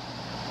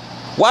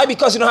 Why?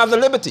 Because you don't have the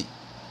liberty.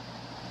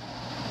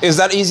 Is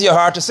that easy or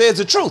hard to say? It's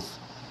the truth.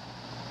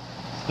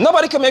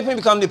 Nobody can make me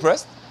become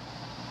depressed.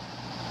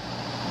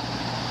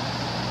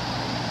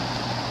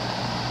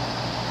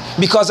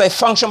 Because I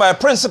function by a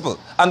principle.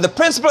 And the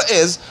principle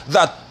is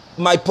that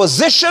my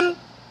position,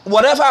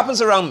 whatever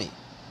happens around me,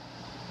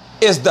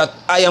 is that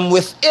I am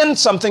within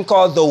something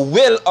called the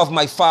will of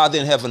my Father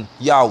in heaven,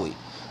 Yahweh.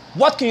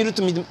 What can you do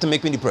to me to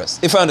make me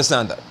depressed, if I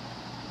understand that?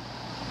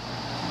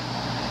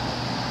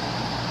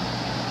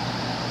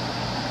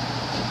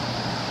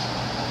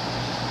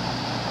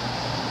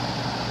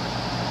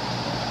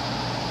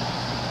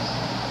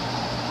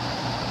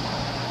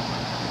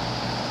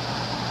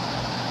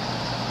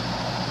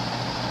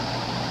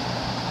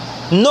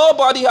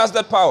 Nobody has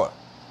that power.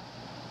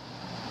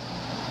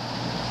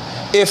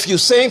 If you're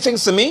saying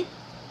things to me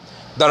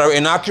that are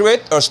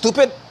inaccurate or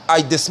stupid,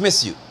 I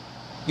dismiss you.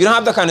 You don't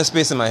have that kind of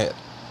space in my head.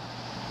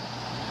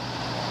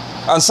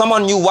 And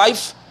someone, your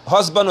wife,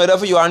 husband,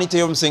 whatever you are, need to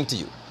hear him saying to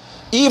you.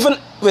 Even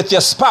with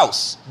your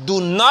spouse,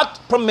 do not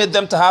permit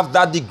them to have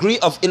that degree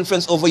of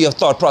influence over your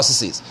thought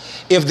processes.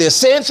 If they're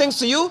saying things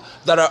to you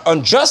that are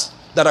unjust,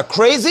 that are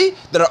crazy,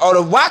 that are out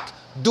of whack,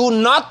 do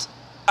not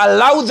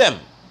allow them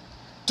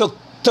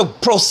to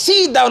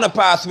proceed down a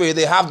path where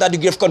they have that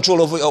degree of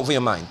control over your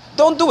mind.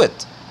 Don't do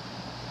it.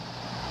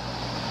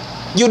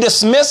 You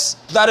dismiss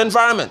that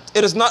environment.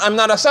 It is not, I'm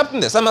not accepting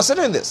this. I'm not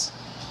sitting in this.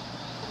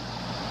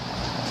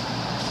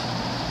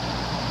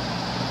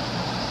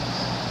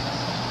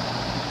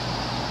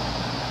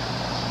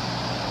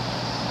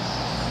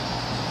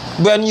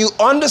 When you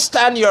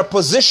understand your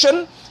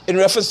position in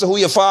reference to who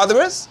your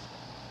father is,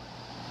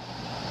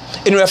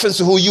 in reference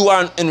to who you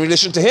are in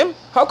relation to him,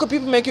 how could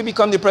people make you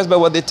become depressed by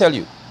what they tell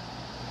you?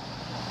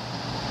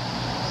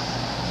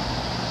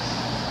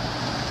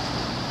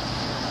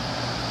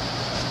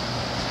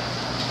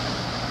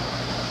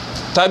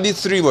 Type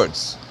these 3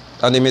 words,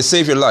 and they may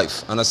save your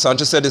life. And as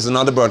Sancho said, there's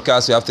another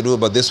broadcast you have to do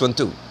about this one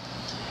too.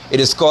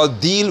 It is called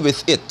deal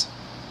with it.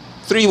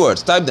 3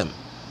 words, type them.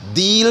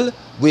 Deal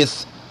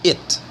with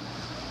it.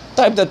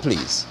 Type that,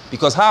 please,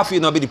 because half of you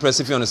will not be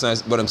depressed if you understand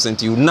what I'm saying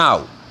to you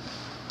now.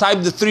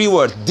 Type the 3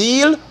 words,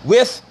 deal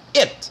with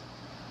it.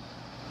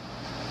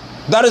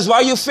 That is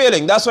why you're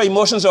failing. That's why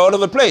emotions are all over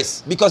the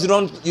place, because you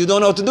don't know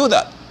how to do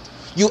that.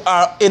 You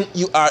are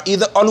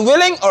either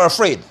unwilling or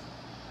afraid.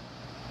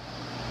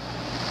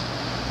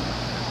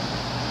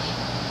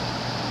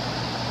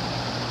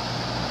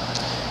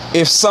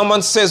 If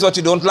someone says what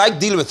you don't like,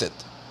 deal with it.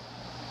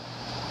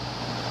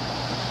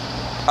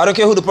 I don't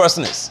care who the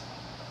person is.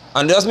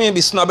 And it doesn't mean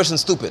be snobbish and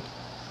stupid.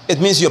 It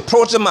means you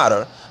approach the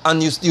matter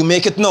and you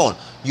make it known.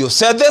 You've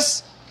said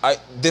this,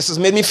 this has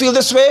made me feel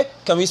this way,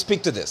 can we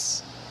speak to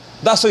this?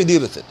 That's how you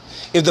deal with it.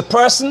 If the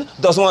person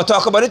doesn't want to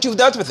talk about it, you've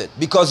dealt with it.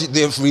 Because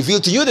they've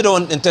revealed to you they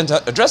don't intend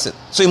to address it.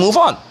 So you move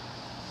on.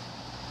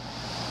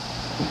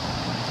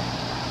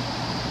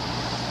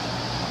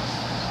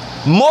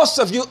 Most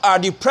of you are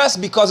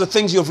depressed because of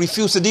things you've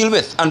refused to deal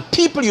with and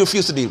people you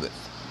refuse to deal with.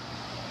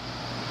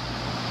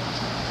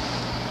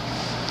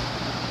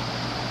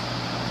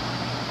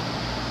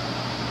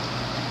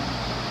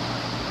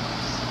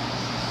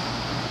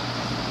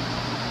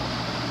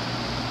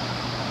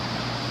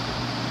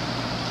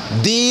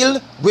 Deal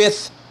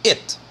with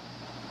it.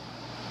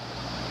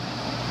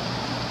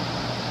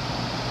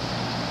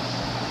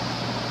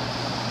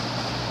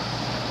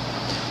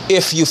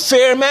 If you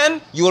fear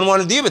men, you won't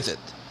want to deal with it.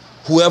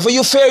 Whoever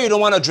you fear, you don't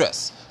want to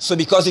address. So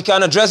because you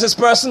can't address this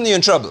person, you're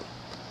in trouble.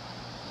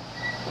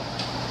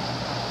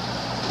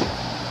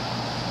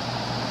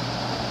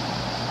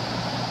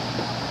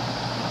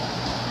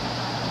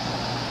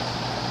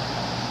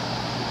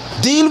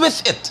 Deal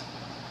with it.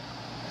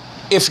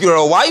 If you're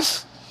a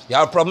wife, you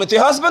have a problem with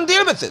your husband,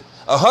 deal with it.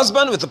 A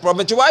husband with a problem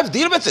with your wife,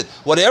 deal with it.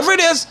 Whatever it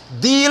is,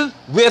 deal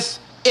with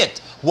it.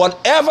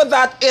 Whatever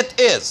that it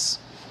is,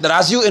 that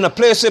has you in a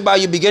place whereby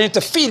you're beginning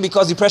to feel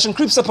because depression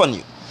creeps upon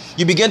you.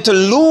 You begin to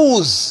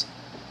lose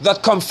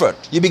that comfort.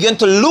 You begin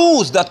to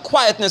lose that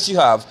quietness you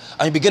have,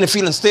 and you begin to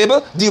feel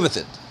unstable, deal with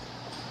it.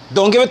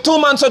 Don't give it 2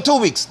 months or 2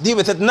 weeks. Deal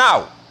with it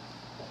now.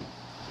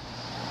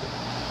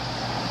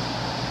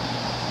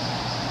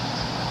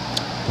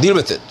 Deal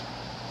with it.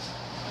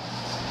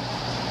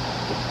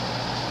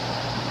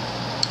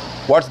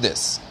 What's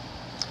this?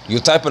 You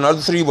type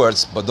another 3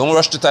 words, but don't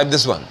rush to type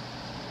this one.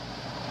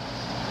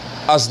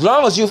 As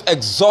long as you've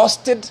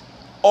exhausted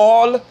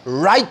all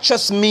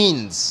righteous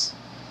means,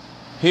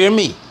 hear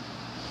me,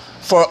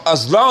 for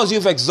as long as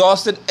you've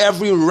exhausted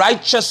every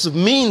righteous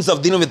means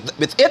of dealing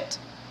with it,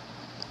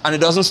 and it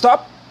doesn't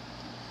stop,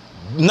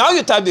 now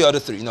you type the other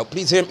 3. Now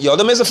please hear me. You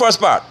don't miss the first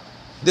part.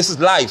 This is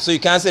live, so you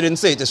can't say I didn't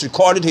say it. It's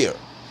recorded here.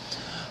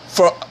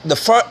 For the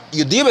first,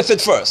 you deal with it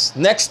first.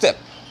 Next step.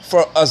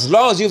 For as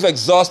long as you've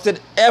exhausted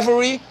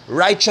every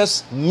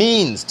righteous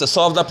means to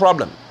solve that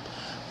problem,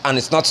 and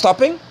it's not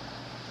stopping,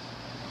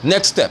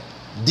 next step,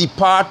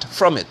 depart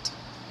from it.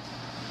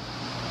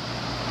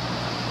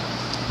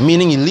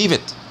 Meaning you leave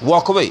it,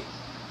 walk away.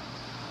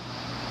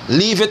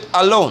 Leave it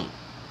alone.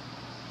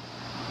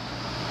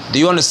 Do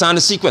you understand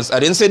the sequence? I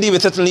didn't say deal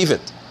with it and leave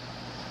it.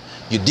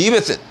 You deal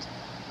with it,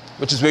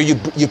 which is where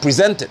you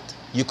present it,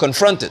 you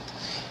confront it.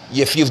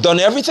 If you've done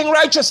everything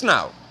righteous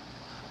now,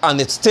 and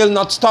it's still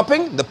not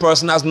stopping, the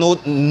person has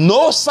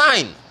no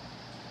sign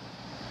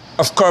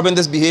of curbing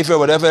this behavior,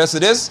 whatever else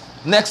it is,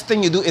 next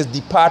thing you do is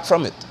depart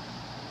from it.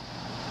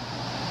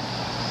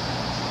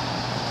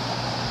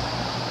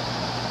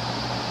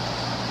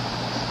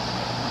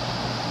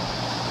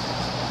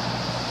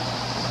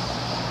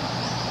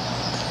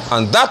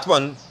 And that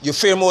one, you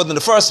fear more than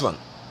the first one.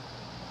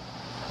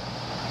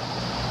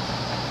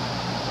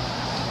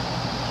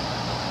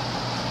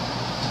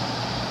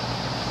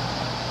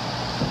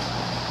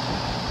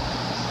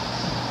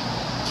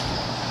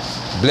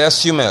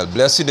 Bless you, Mel.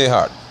 Bless you, dear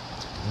heart.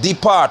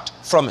 Depart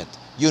from it.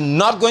 You're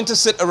not going to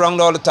sit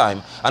around all the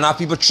time and have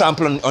people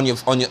trample on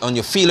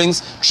your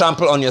feelings,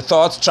 trample on your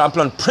thoughts,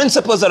 trample on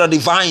principles that are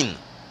divine.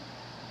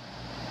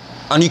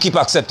 And you keep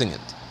accepting it.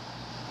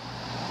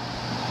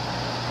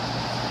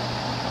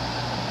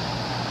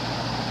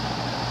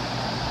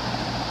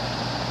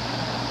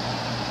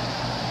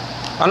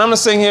 And I'm not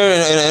saying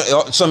here,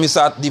 some you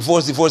start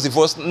divorce.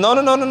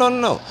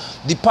 No.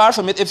 Depart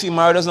from it. If you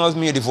marry doesn't always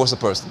mean you divorce a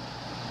person.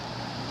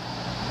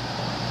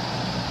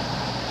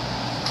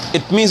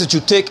 It means that you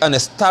take an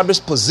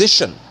established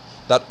position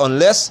that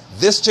unless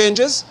this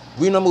changes,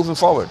 we're not moving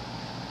forward.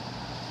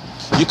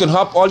 You can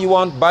hop all you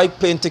want, buy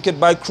plane ticket,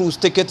 buy cruise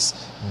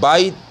tickets,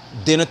 buy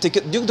dinner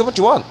ticket, you can do what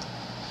you want.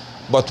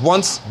 But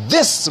once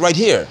this right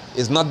here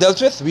is not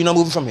dealt with, we're not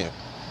moving from here.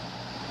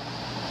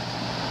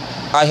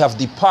 I have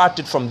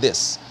departed from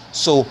this.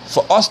 So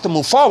for us to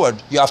move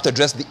forward, you have to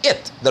address the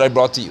it that I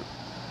brought to you.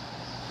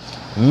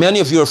 Many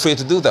of you are afraid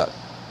to do that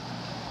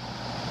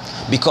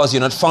because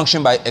you're not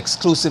functioning by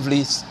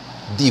exclusively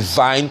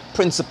divine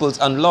principles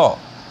and law.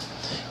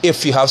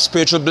 If you have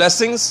spiritual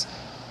blessings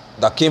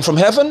that came from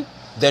heaven,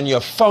 then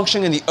your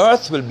functioning in the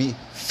earth will be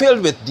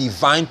filled with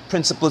divine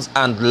principles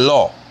and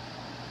law.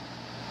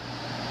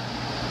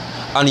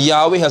 And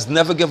Yahweh has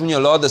never given you a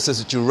law that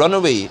says that you run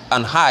away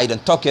and hide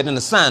and tuck your head in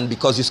the sand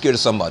because you're scared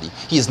of somebody.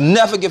 He has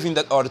never given you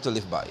that order to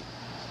live by.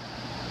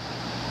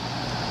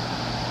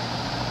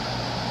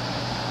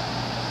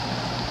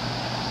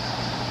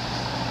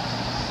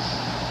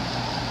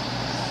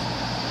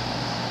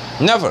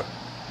 Never.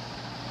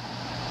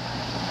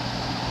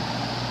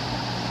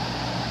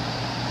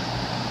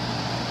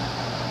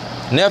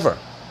 Never.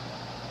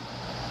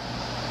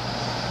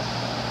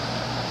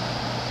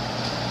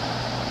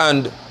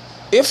 And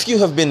if you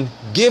have been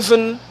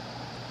given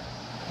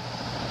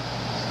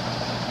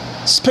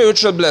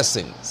spiritual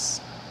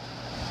blessings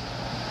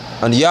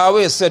and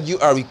Yahweh has said you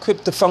are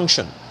equipped to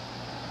function,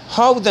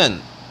 how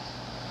then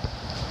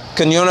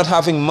can you not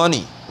having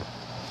money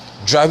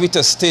drive you to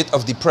a state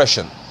of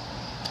depression?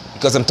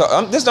 Because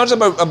this is not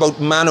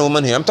about man or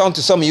woman here. I'm talking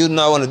to some of you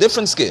now on a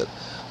different scale.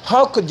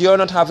 How could your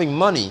not having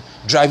money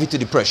drive you to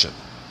depression?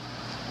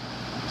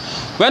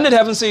 When did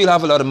heaven say you'll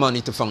have a lot of money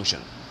to function?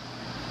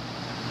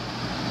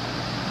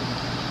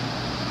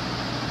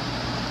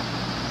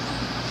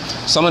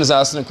 Someone is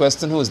asking a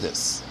question, who is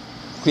this?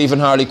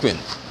 Cleveland Harley Quinn.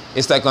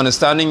 It's like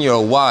understanding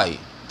your why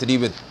to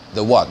deal with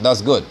the what.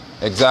 That's good.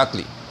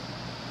 Exactly.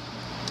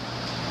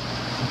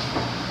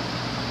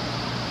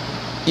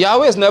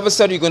 Yahweh has never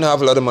said you're going to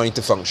have a lot of money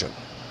to function.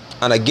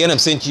 And again, I'm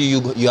saying to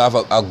you, you have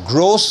a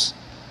gross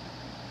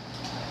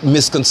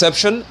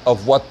misconception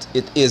of what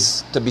it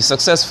is to be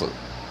successful.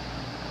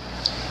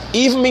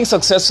 Even being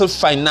successful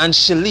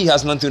financially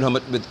has nothing to do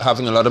with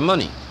having a lot of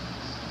money.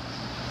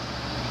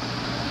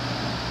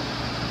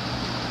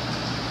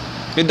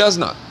 It does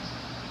not.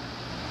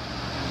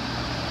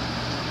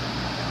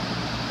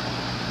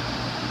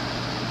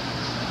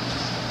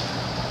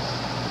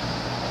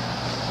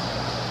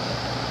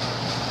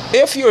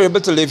 If you're able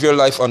to live your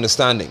life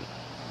understanding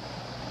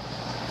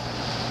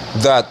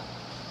that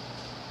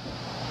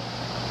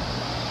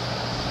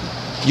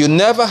you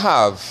never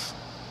have,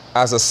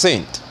 as a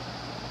saint,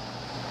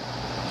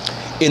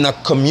 in a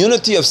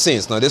community of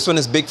saints, now this one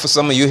is big for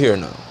some of you here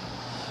now,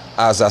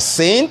 as a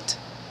saint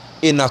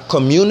in a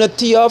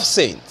community of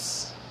saints.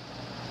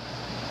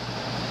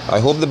 I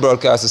hope the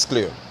broadcast is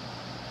clear.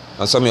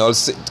 And some of you all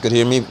could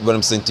hear me when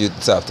I'm saying to you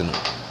this afternoon.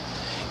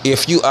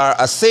 If you are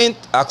a saint,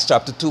 Acts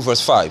chapter 2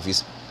 verse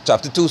 5.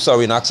 Chapter 2,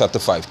 sorry, in Acts chapter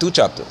 5. 2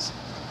 chapters.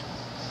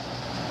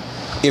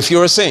 If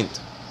you're a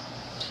saint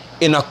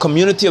in a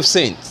community of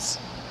saints,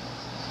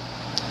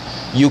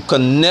 you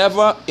can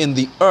never in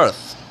the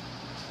earth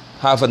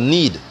have a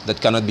need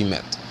that cannot be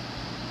met.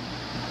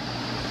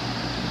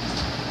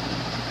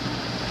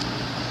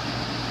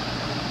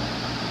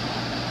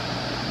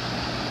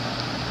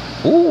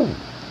 Ooh.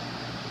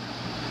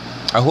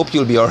 I hope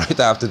you'll be all right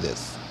after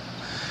this.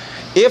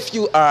 If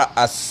you are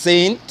a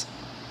saint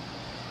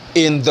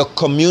in the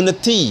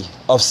community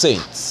of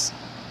saints,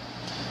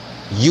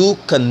 you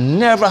can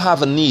never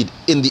have a need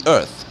in the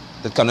earth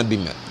that cannot be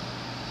met.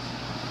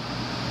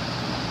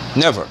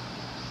 Never.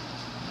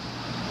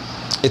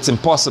 It's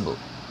impossible.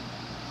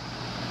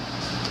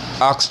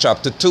 Acts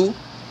chapter 2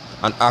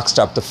 and Acts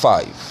chapter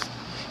 5.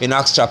 In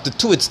Acts chapter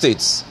 2 it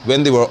states,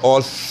 when they were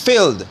all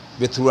filled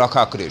with Ruach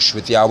HaKodesh,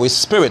 with Yahweh's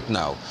Spirit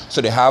now. So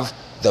they have,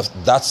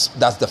 that's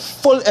the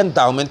full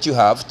endowment you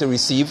have to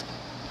receive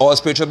all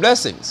spiritual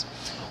blessings.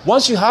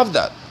 Once you have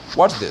that,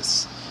 watch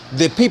this.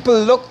 The people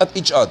looked at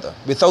each other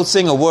without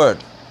saying a word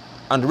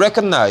and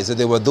recognized that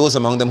there were those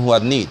among them who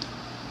had need.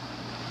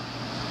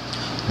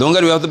 Don't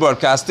get away off the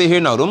broadcast. Stay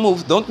here now. Don't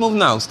move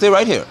now. Stay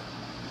right here.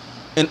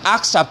 In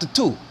Acts chapter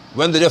 2,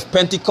 when the day of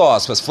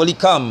Pentecost was fully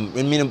come,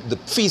 meaning the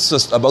feast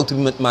was about to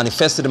be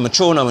manifested and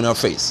mature now in our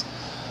face,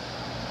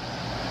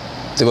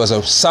 there was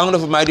a sound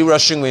of a mighty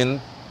rushing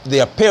wind, the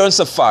appearance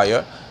of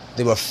fire.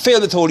 They were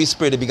filled with the Holy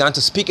Spirit. They began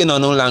to speak in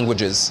unknown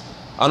languages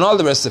and all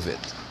the rest of it.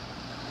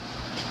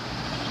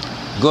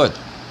 Good.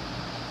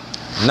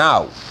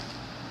 Now,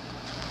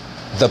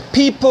 the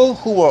people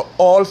who were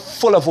all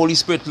full of Holy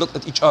Spirit looked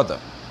at each other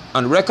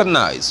and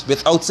recognized,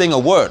 without saying a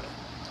word,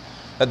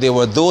 that there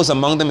were those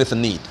among them with a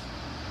need.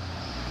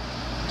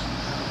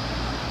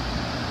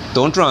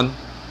 Don't run.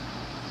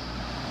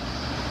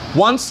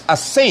 Once a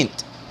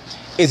saint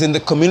is in the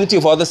community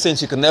of other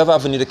saints, you can never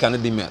have a need that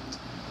cannot be met.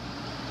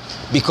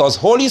 Because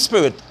Holy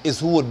Spirit is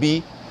who would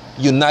be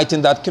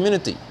uniting that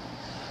community.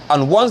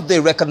 And once they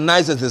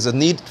recognize that there's a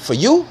need for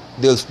you,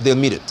 they'll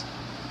meet it.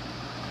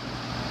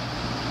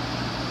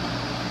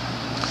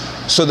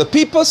 So the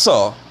people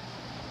saw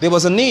there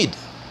was a need.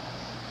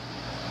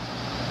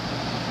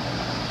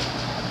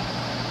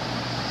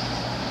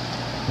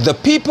 The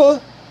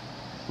people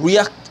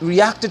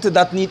reacted to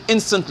that need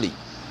instantly.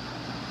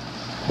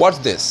 What's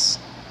this?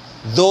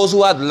 Those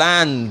who had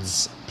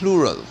lands,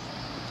 plural,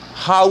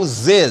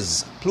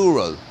 houses,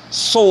 plural,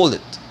 sold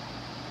it,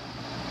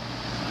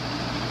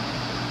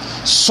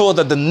 so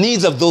that the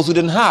needs of those who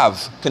didn't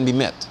have can be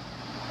met.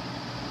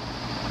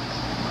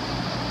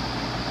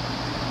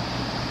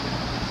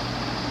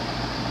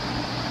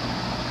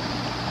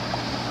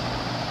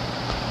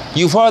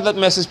 You've heard that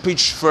message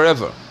preached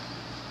forever.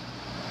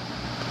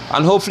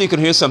 And hopefully you can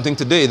hear something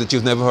today that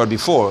you've never heard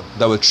before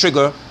that will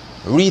trigger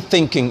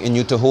rethinking in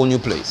you to a whole new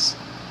place.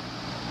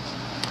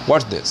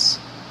 What's this?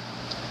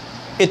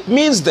 It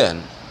means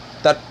then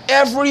that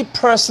every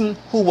person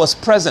who was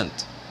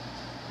present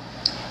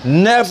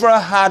never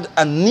had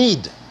a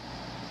need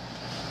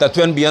that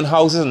went beyond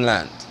houses and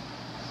land.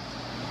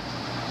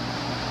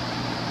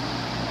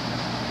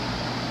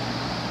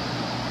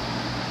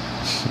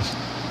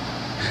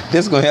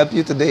 This is going to help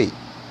you today.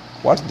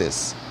 Watch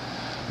this.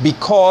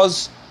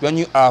 Because when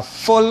you are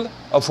full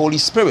of Holy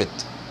Spirit,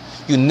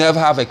 you never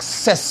have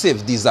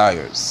excessive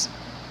desires.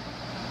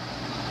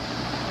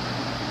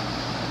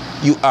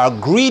 You are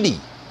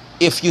greedy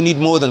if you need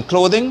more than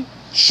clothing,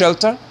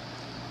 shelter,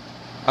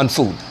 and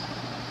food.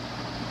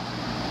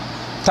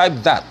 Type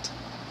that.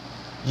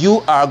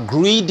 You are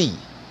greedy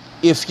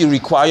if you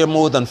require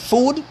more than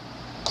food,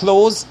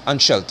 clothes,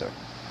 and shelter.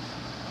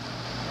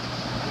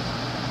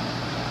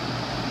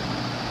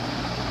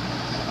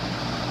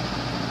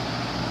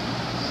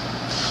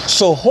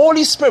 So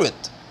Holy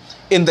Spirit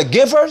in the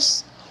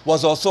givers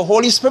was also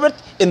Holy Spirit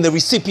in the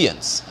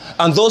recipients.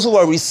 And those who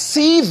are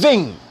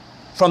receiving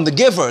from the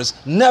givers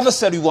never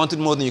said we wanted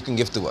more than you can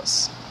give to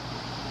us.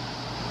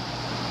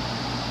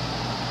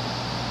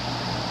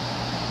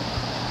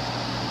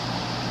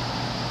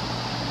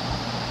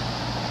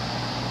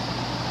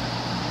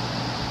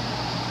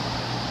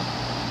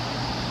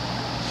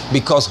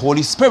 Because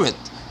Holy Spirit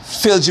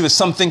fills you with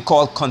something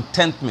called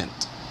contentment.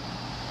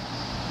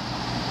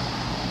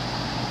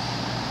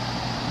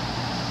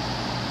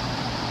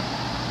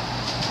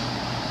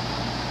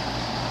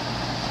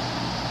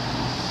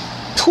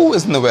 Who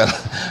is Noel?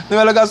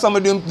 Noel, I got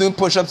somebody doing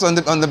push-ups on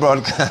the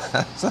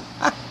broadcast.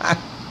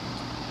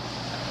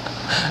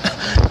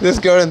 This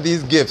girl and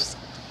these gifts.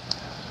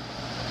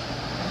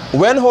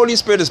 When Holy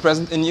Spirit is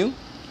present in you,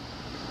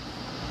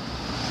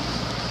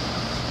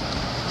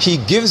 He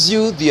gives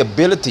you the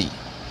ability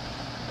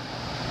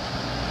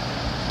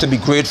to be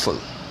grateful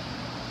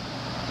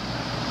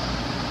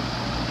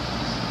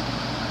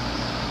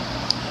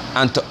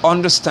and to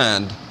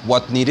understand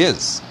what need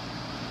is.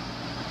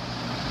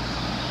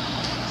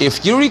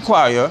 If you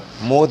require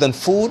more than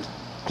food,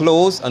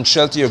 clothes, and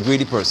shelter, you're a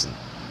greedy person.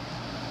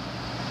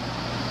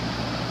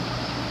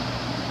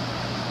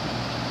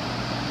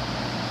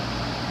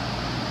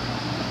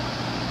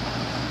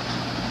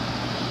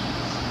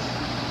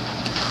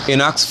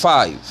 In Acts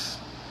 5,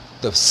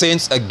 the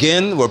saints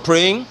again were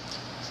praying.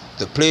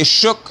 The place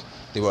shook.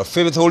 They were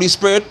filled with the Holy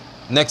Spirit.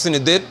 Next thing they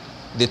did,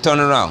 they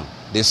turned around.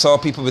 They saw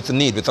people with a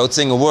need without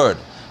saying a word,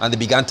 and they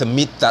began to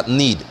meet that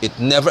need. It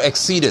never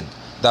exceeded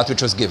that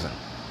which was given.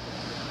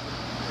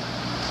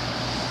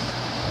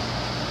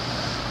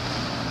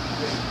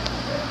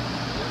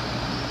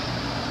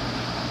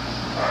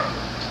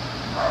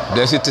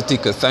 Bless you,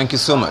 Tatika. Thank you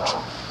so much.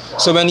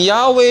 So when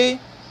Yahweh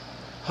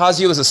has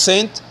you as a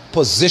saint,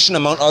 positioned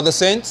among other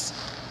saints,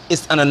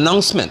 it's an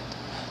announcement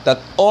that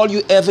all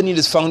you ever need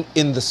is found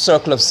in the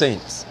circle of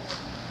saints.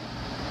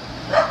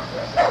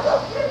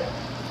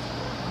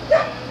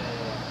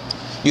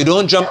 You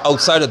don't jump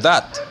outside of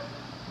that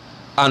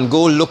and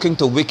go looking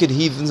to wicked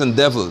heathens and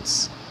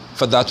devils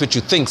for that which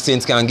you think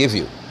saints can give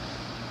you.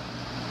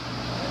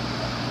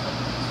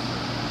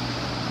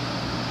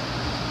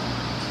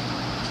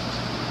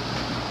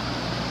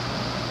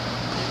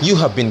 You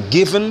have been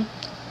given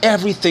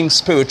everything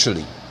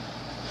spiritually.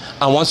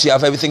 And once you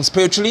have everything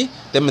spiritually,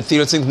 then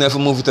material things never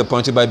move you to a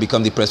point where you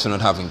become depressed for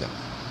not having them.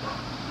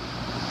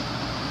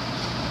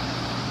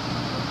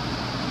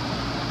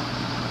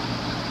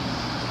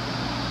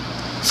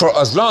 For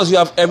as long as you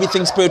have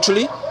everything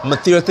spiritually,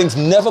 material things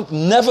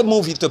never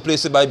move you to a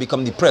place where you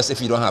become depressed if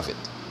you don't have it.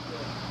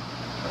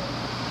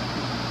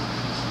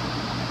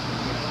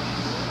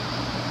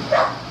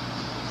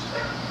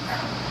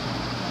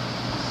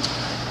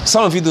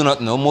 Some of you do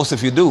not know, most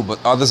of you do, but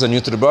others are new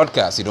to the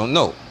broadcast. You don't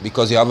know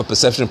because you have a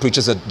perception of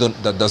preachers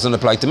that doesn't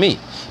apply to me.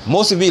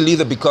 Most of you believe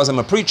that because I'm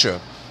a preacher,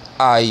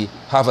 I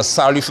have a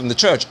salary from the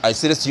church. I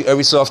say this to you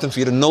every so often for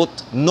you to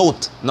note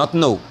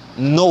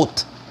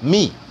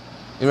me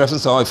in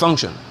reference to how I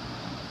function.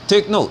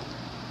 Take note.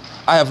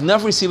 I have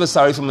never received a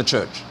salary from a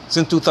church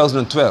since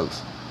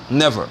 2012.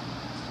 Never.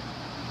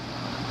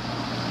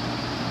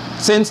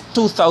 Since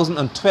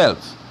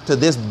 2012 to to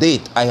this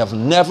date, I have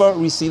never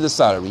received a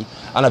salary,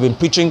 and I've been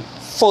preaching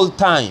full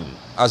time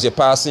as your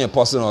pastor and your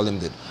apostle and all them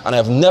did. And I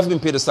have never been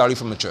paid a salary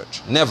from a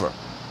church. Never.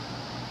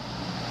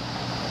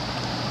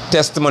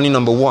 Testimony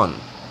number 1.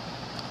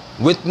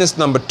 Witness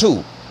number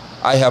 2.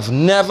 I have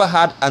never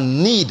had a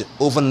need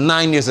over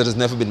 9 years that has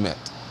never been met.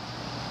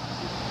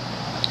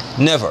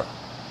 Never.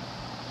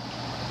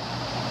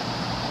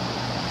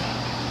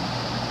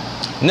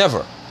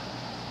 Never.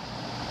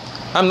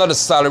 I'm not a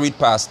salaried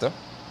pastor.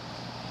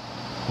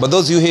 But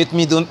those who hate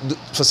me,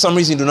 for some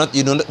reason,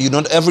 you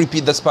don't ever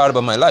repeat that part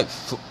about my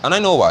life. And I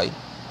know why.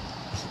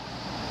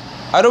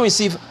 I don't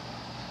receive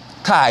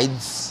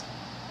tithes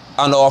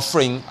and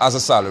offering as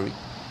a salary.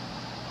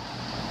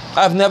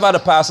 I've never had a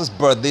pastor's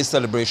birthday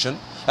celebration.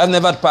 I've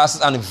never had a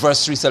pastor's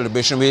anniversary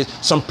celebration where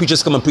some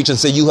preachers come and preach and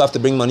say, you have to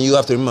bring money, you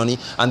have to bring money,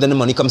 and then the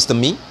money comes to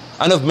me.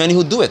 I know of many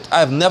who do it. I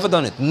have never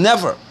done it.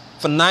 Never.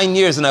 For 9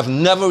 years, and I've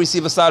never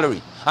received a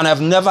salary. And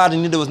I've never had a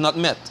need that was not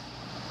met.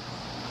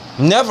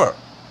 Never.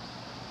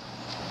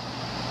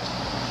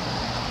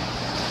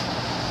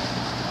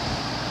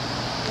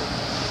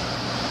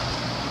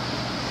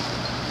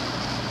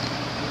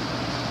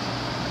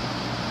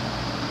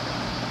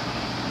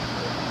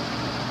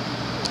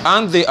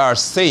 And they are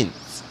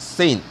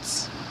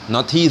saints,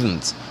 not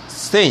heathens,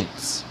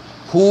 saints,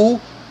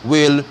 who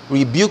will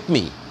rebuke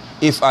me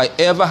if I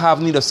ever have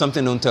need of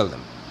something. Don't tell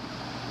them.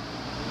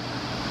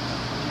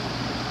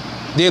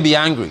 They'll be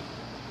angry.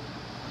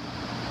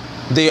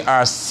 They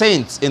are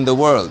saints in the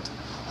world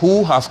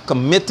who have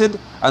committed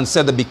and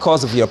said that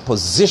because of your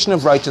position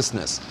of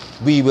righteousness,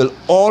 we will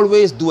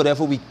always do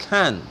whatever we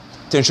can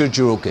to ensure that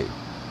you're okay.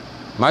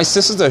 My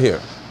sisters are here.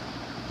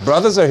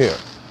 Brothers are here.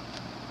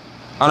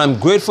 And I'm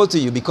grateful to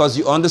you because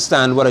you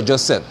understand what I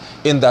just said,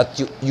 in that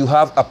you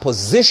have a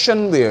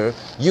position where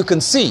you can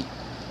see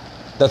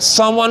that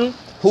someone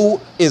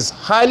who is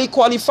highly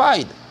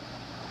qualified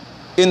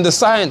in the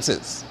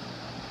sciences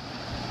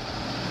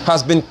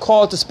has been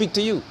called to speak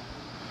to you.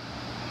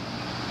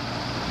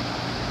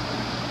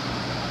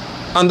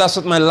 And that's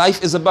what my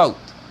life is about.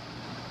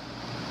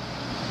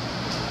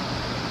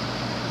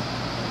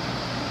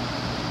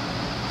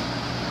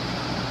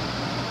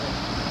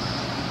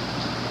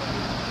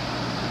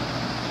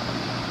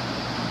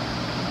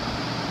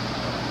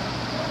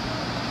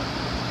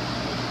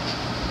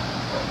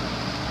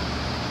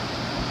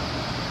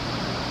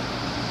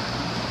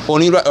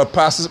 Only a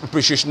pastor's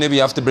appreciation, maybe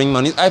you have to bring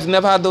money. I've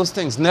never had those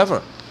things,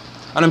 never.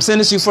 And I'm saying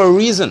this to you for a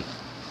reason.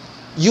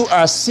 You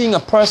are seeing a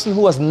person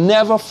who has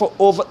never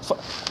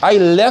I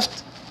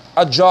left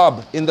a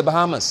job in the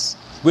Bahamas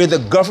where the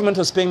government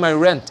was paying my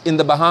rent in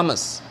the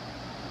Bahamas.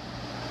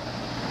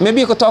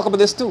 Maybe you could talk about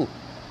this too.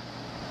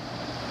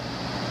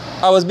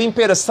 I was being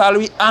paid a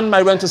salary and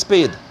my rent was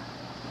paid.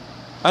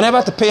 I never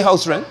had to pay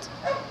house rent.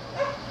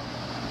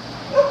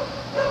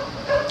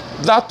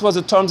 That was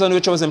the terms on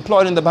which I was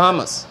employed in the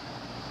Bahamas.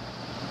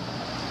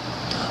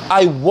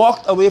 I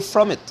walked away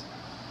from it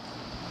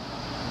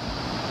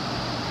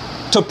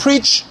to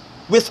preach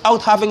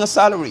without having a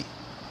salary.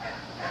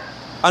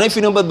 And if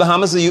you know about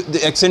Bahamas,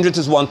 the exchange rate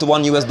is 1 to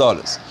 1 US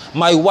dollars.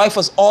 My wife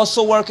was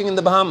also working in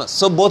the Bahamas,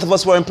 so both of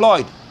us were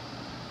employed.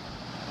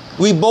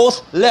 We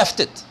both left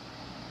it.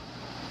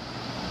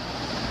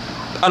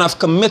 And have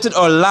committed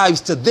our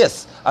lives to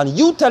this. And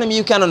you telling me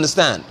you can't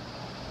understand.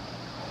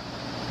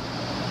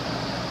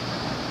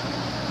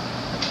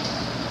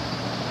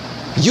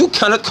 You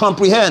cannot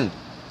comprehend.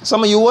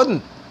 Some of you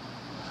wouldn't.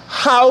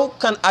 How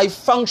can I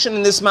function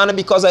in this manner?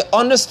 Because I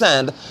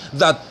understand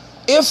that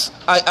if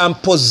I am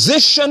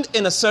positioned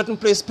in a certain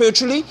place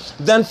spiritually,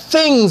 then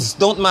things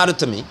don't matter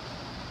to me.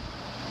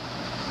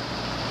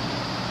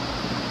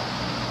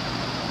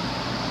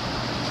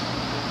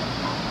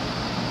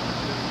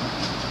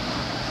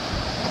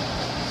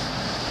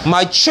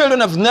 My children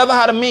have never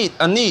had a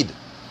need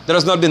that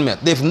has not been met.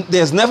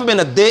 There's never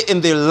been a day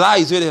in their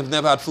lives where they have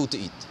never had food to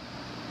eat.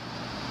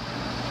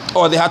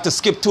 Or they had to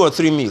skip 2 or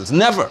 3 meals.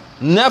 Never.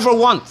 Never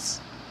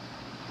once.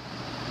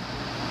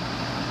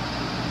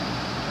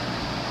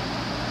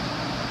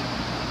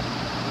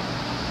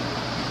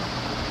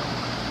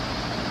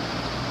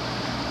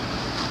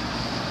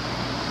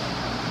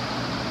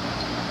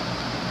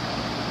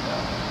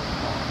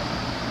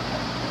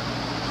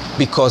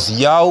 Because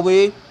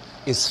Yahweh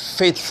is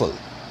faithful.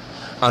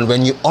 And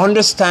when you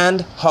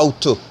understand how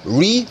to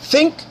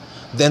rethink,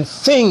 then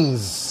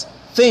things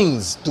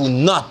do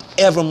not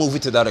ever move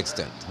it to that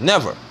extent.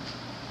 Never.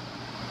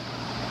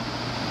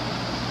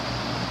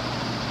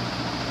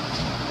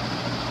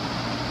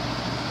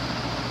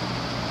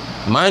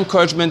 My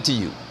encouragement to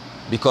you,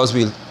 because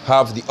we'll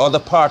have the other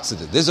parts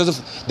of it. This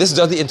is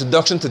just the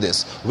introduction to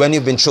this. When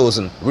you've been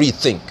chosen,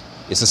 rethink.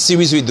 It's a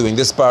series we're doing.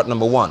 This is part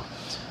number 1.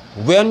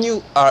 When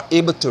you are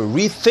able to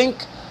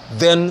rethink,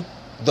 then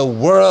the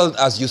world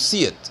as you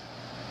see it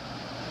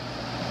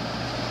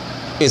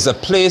is a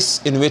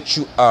place in which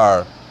you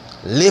are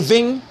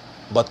living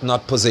but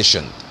not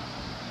positioned.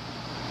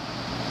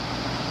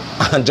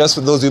 And just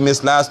for those who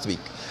missed last week,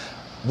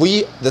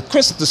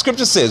 the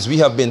scripture says we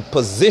have been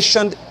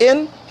positioned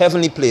in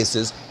heavenly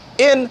places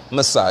in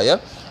Messiah,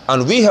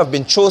 And we have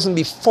been chosen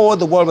before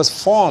the world was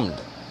formed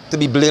to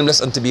be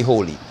blameless and to be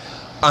holy.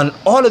 And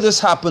all of this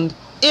happened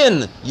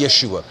in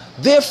Yeshua.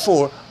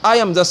 Therefore, I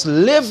am just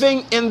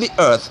living in the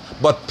earth,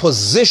 but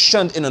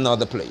positioned in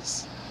another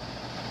place.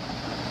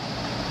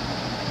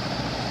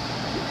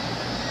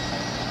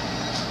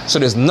 So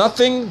there's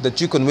nothing that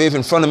you can wave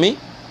in front of me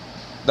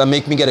that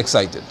make me get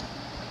excited.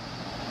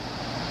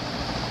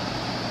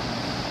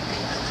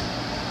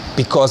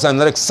 Because I'm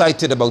not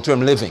excited about where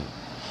I'm living.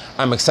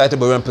 I'm excited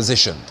about where I'm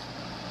positioned.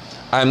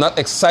 I'm not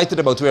excited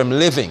about where I'm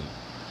living.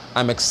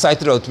 I'm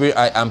excited about where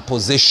I am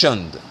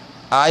positioned.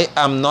 I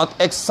am not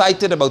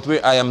excited about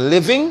where I am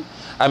living.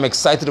 I'm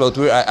excited about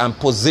where I am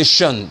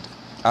positioned.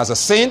 As a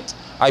saint,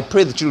 I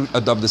pray that you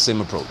adopt the same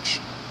approach.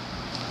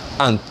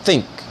 And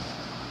think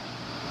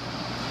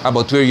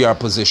about where you are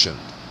positioned.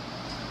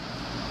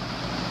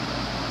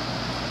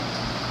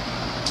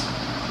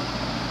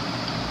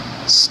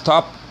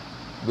 Stop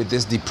with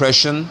this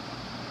depression.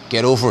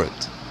 Get over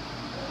it.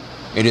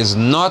 It is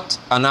not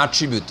an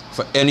attribute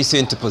for any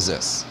saint to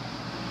possess.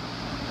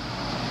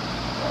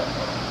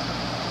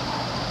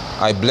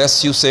 I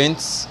bless you,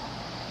 saints.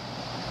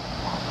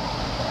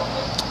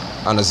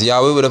 And as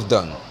Yahweh would have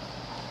done,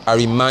 I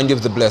remind you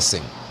of the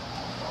blessing,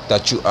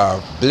 that you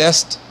are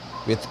blessed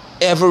with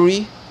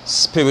every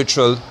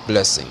spiritual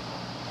blessing.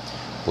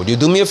 Would you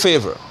do me a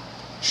favor?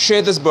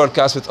 Share this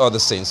broadcast with other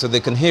saints so they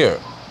can hear,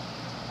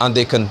 and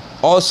they can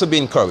also be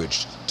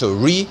encouraged to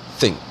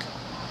rethink,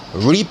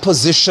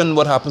 reposition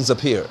what happens up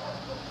here,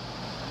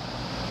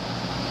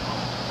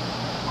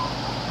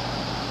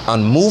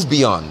 and move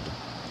beyond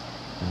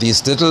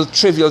these little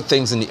trivial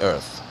things in the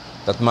earth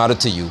that matter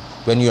to you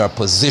when you are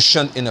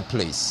positioned in a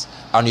place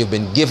and you've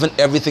been given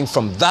everything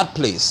from that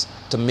place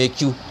to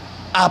make you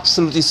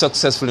absolutely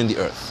successful in the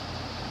earth.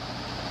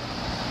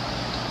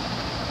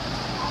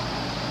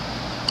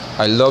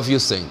 I love you,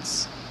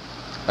 saints.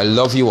 I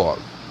love you all.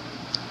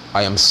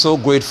 I am so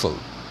grateful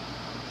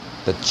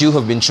that you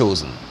have been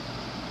chosen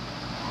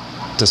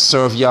to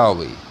serve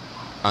Yahweh,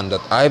 and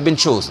that I have been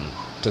chosen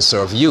to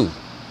serve you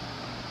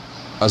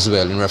as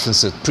well, in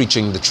reference to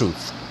preaching the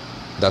truth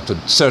that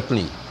would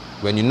certainly,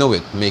 when you know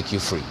it, make you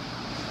free.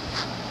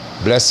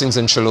 Blessings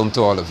and shalom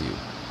to all of you.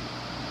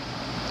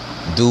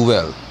 Do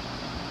well.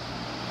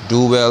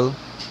 Do well.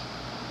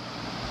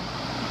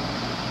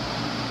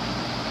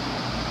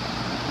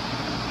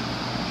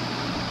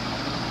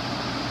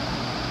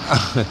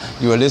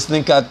 You are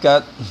listening,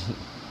 Cat?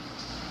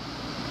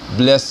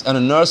 Bless. And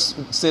a nurse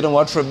stayed on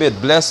watch for a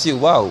bit. Bless you.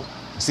 Wow.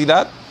 See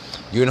that?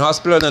 You're in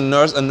hospital and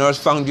a nurse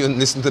found you and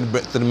listened to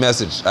the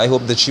message. I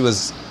hope that she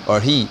was, or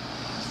he,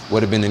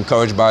 would have been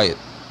encouraged by it.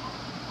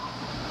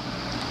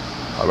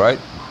 All right?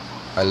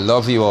 I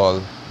love you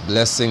all.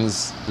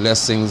 Blessings,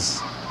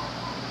 blessings.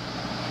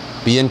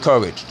 Be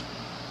encouraged.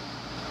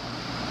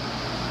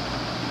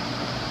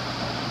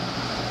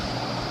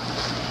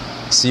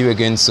 See you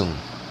again soon.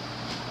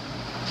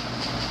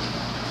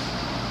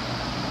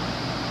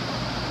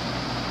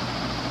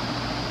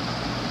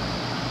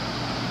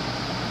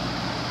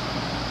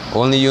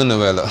 Only you,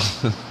 Noella.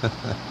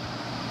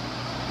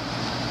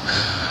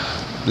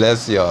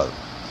 Bless y'all.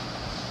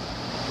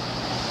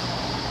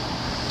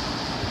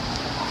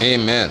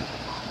 Amen.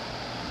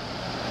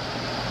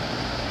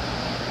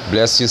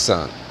 Bless you,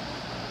 son.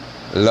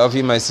 Love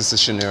you, my sister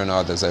Shania and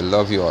others. I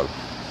love you all.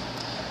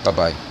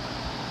 Bye-bye.